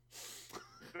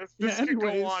 This Yeah. could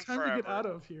Anyway, go on it's time forever. to get out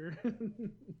of here.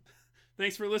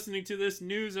 Thanks for listening to this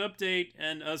news update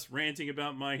and us ranting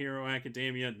about My Hero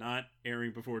Academia not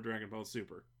airing before Dragon Ball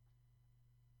Super.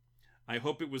 I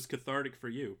hope it was cathartic for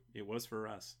you. It was for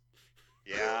us.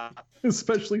 Yeah.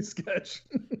 Especially Sketch.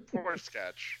 Poor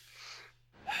Sketch.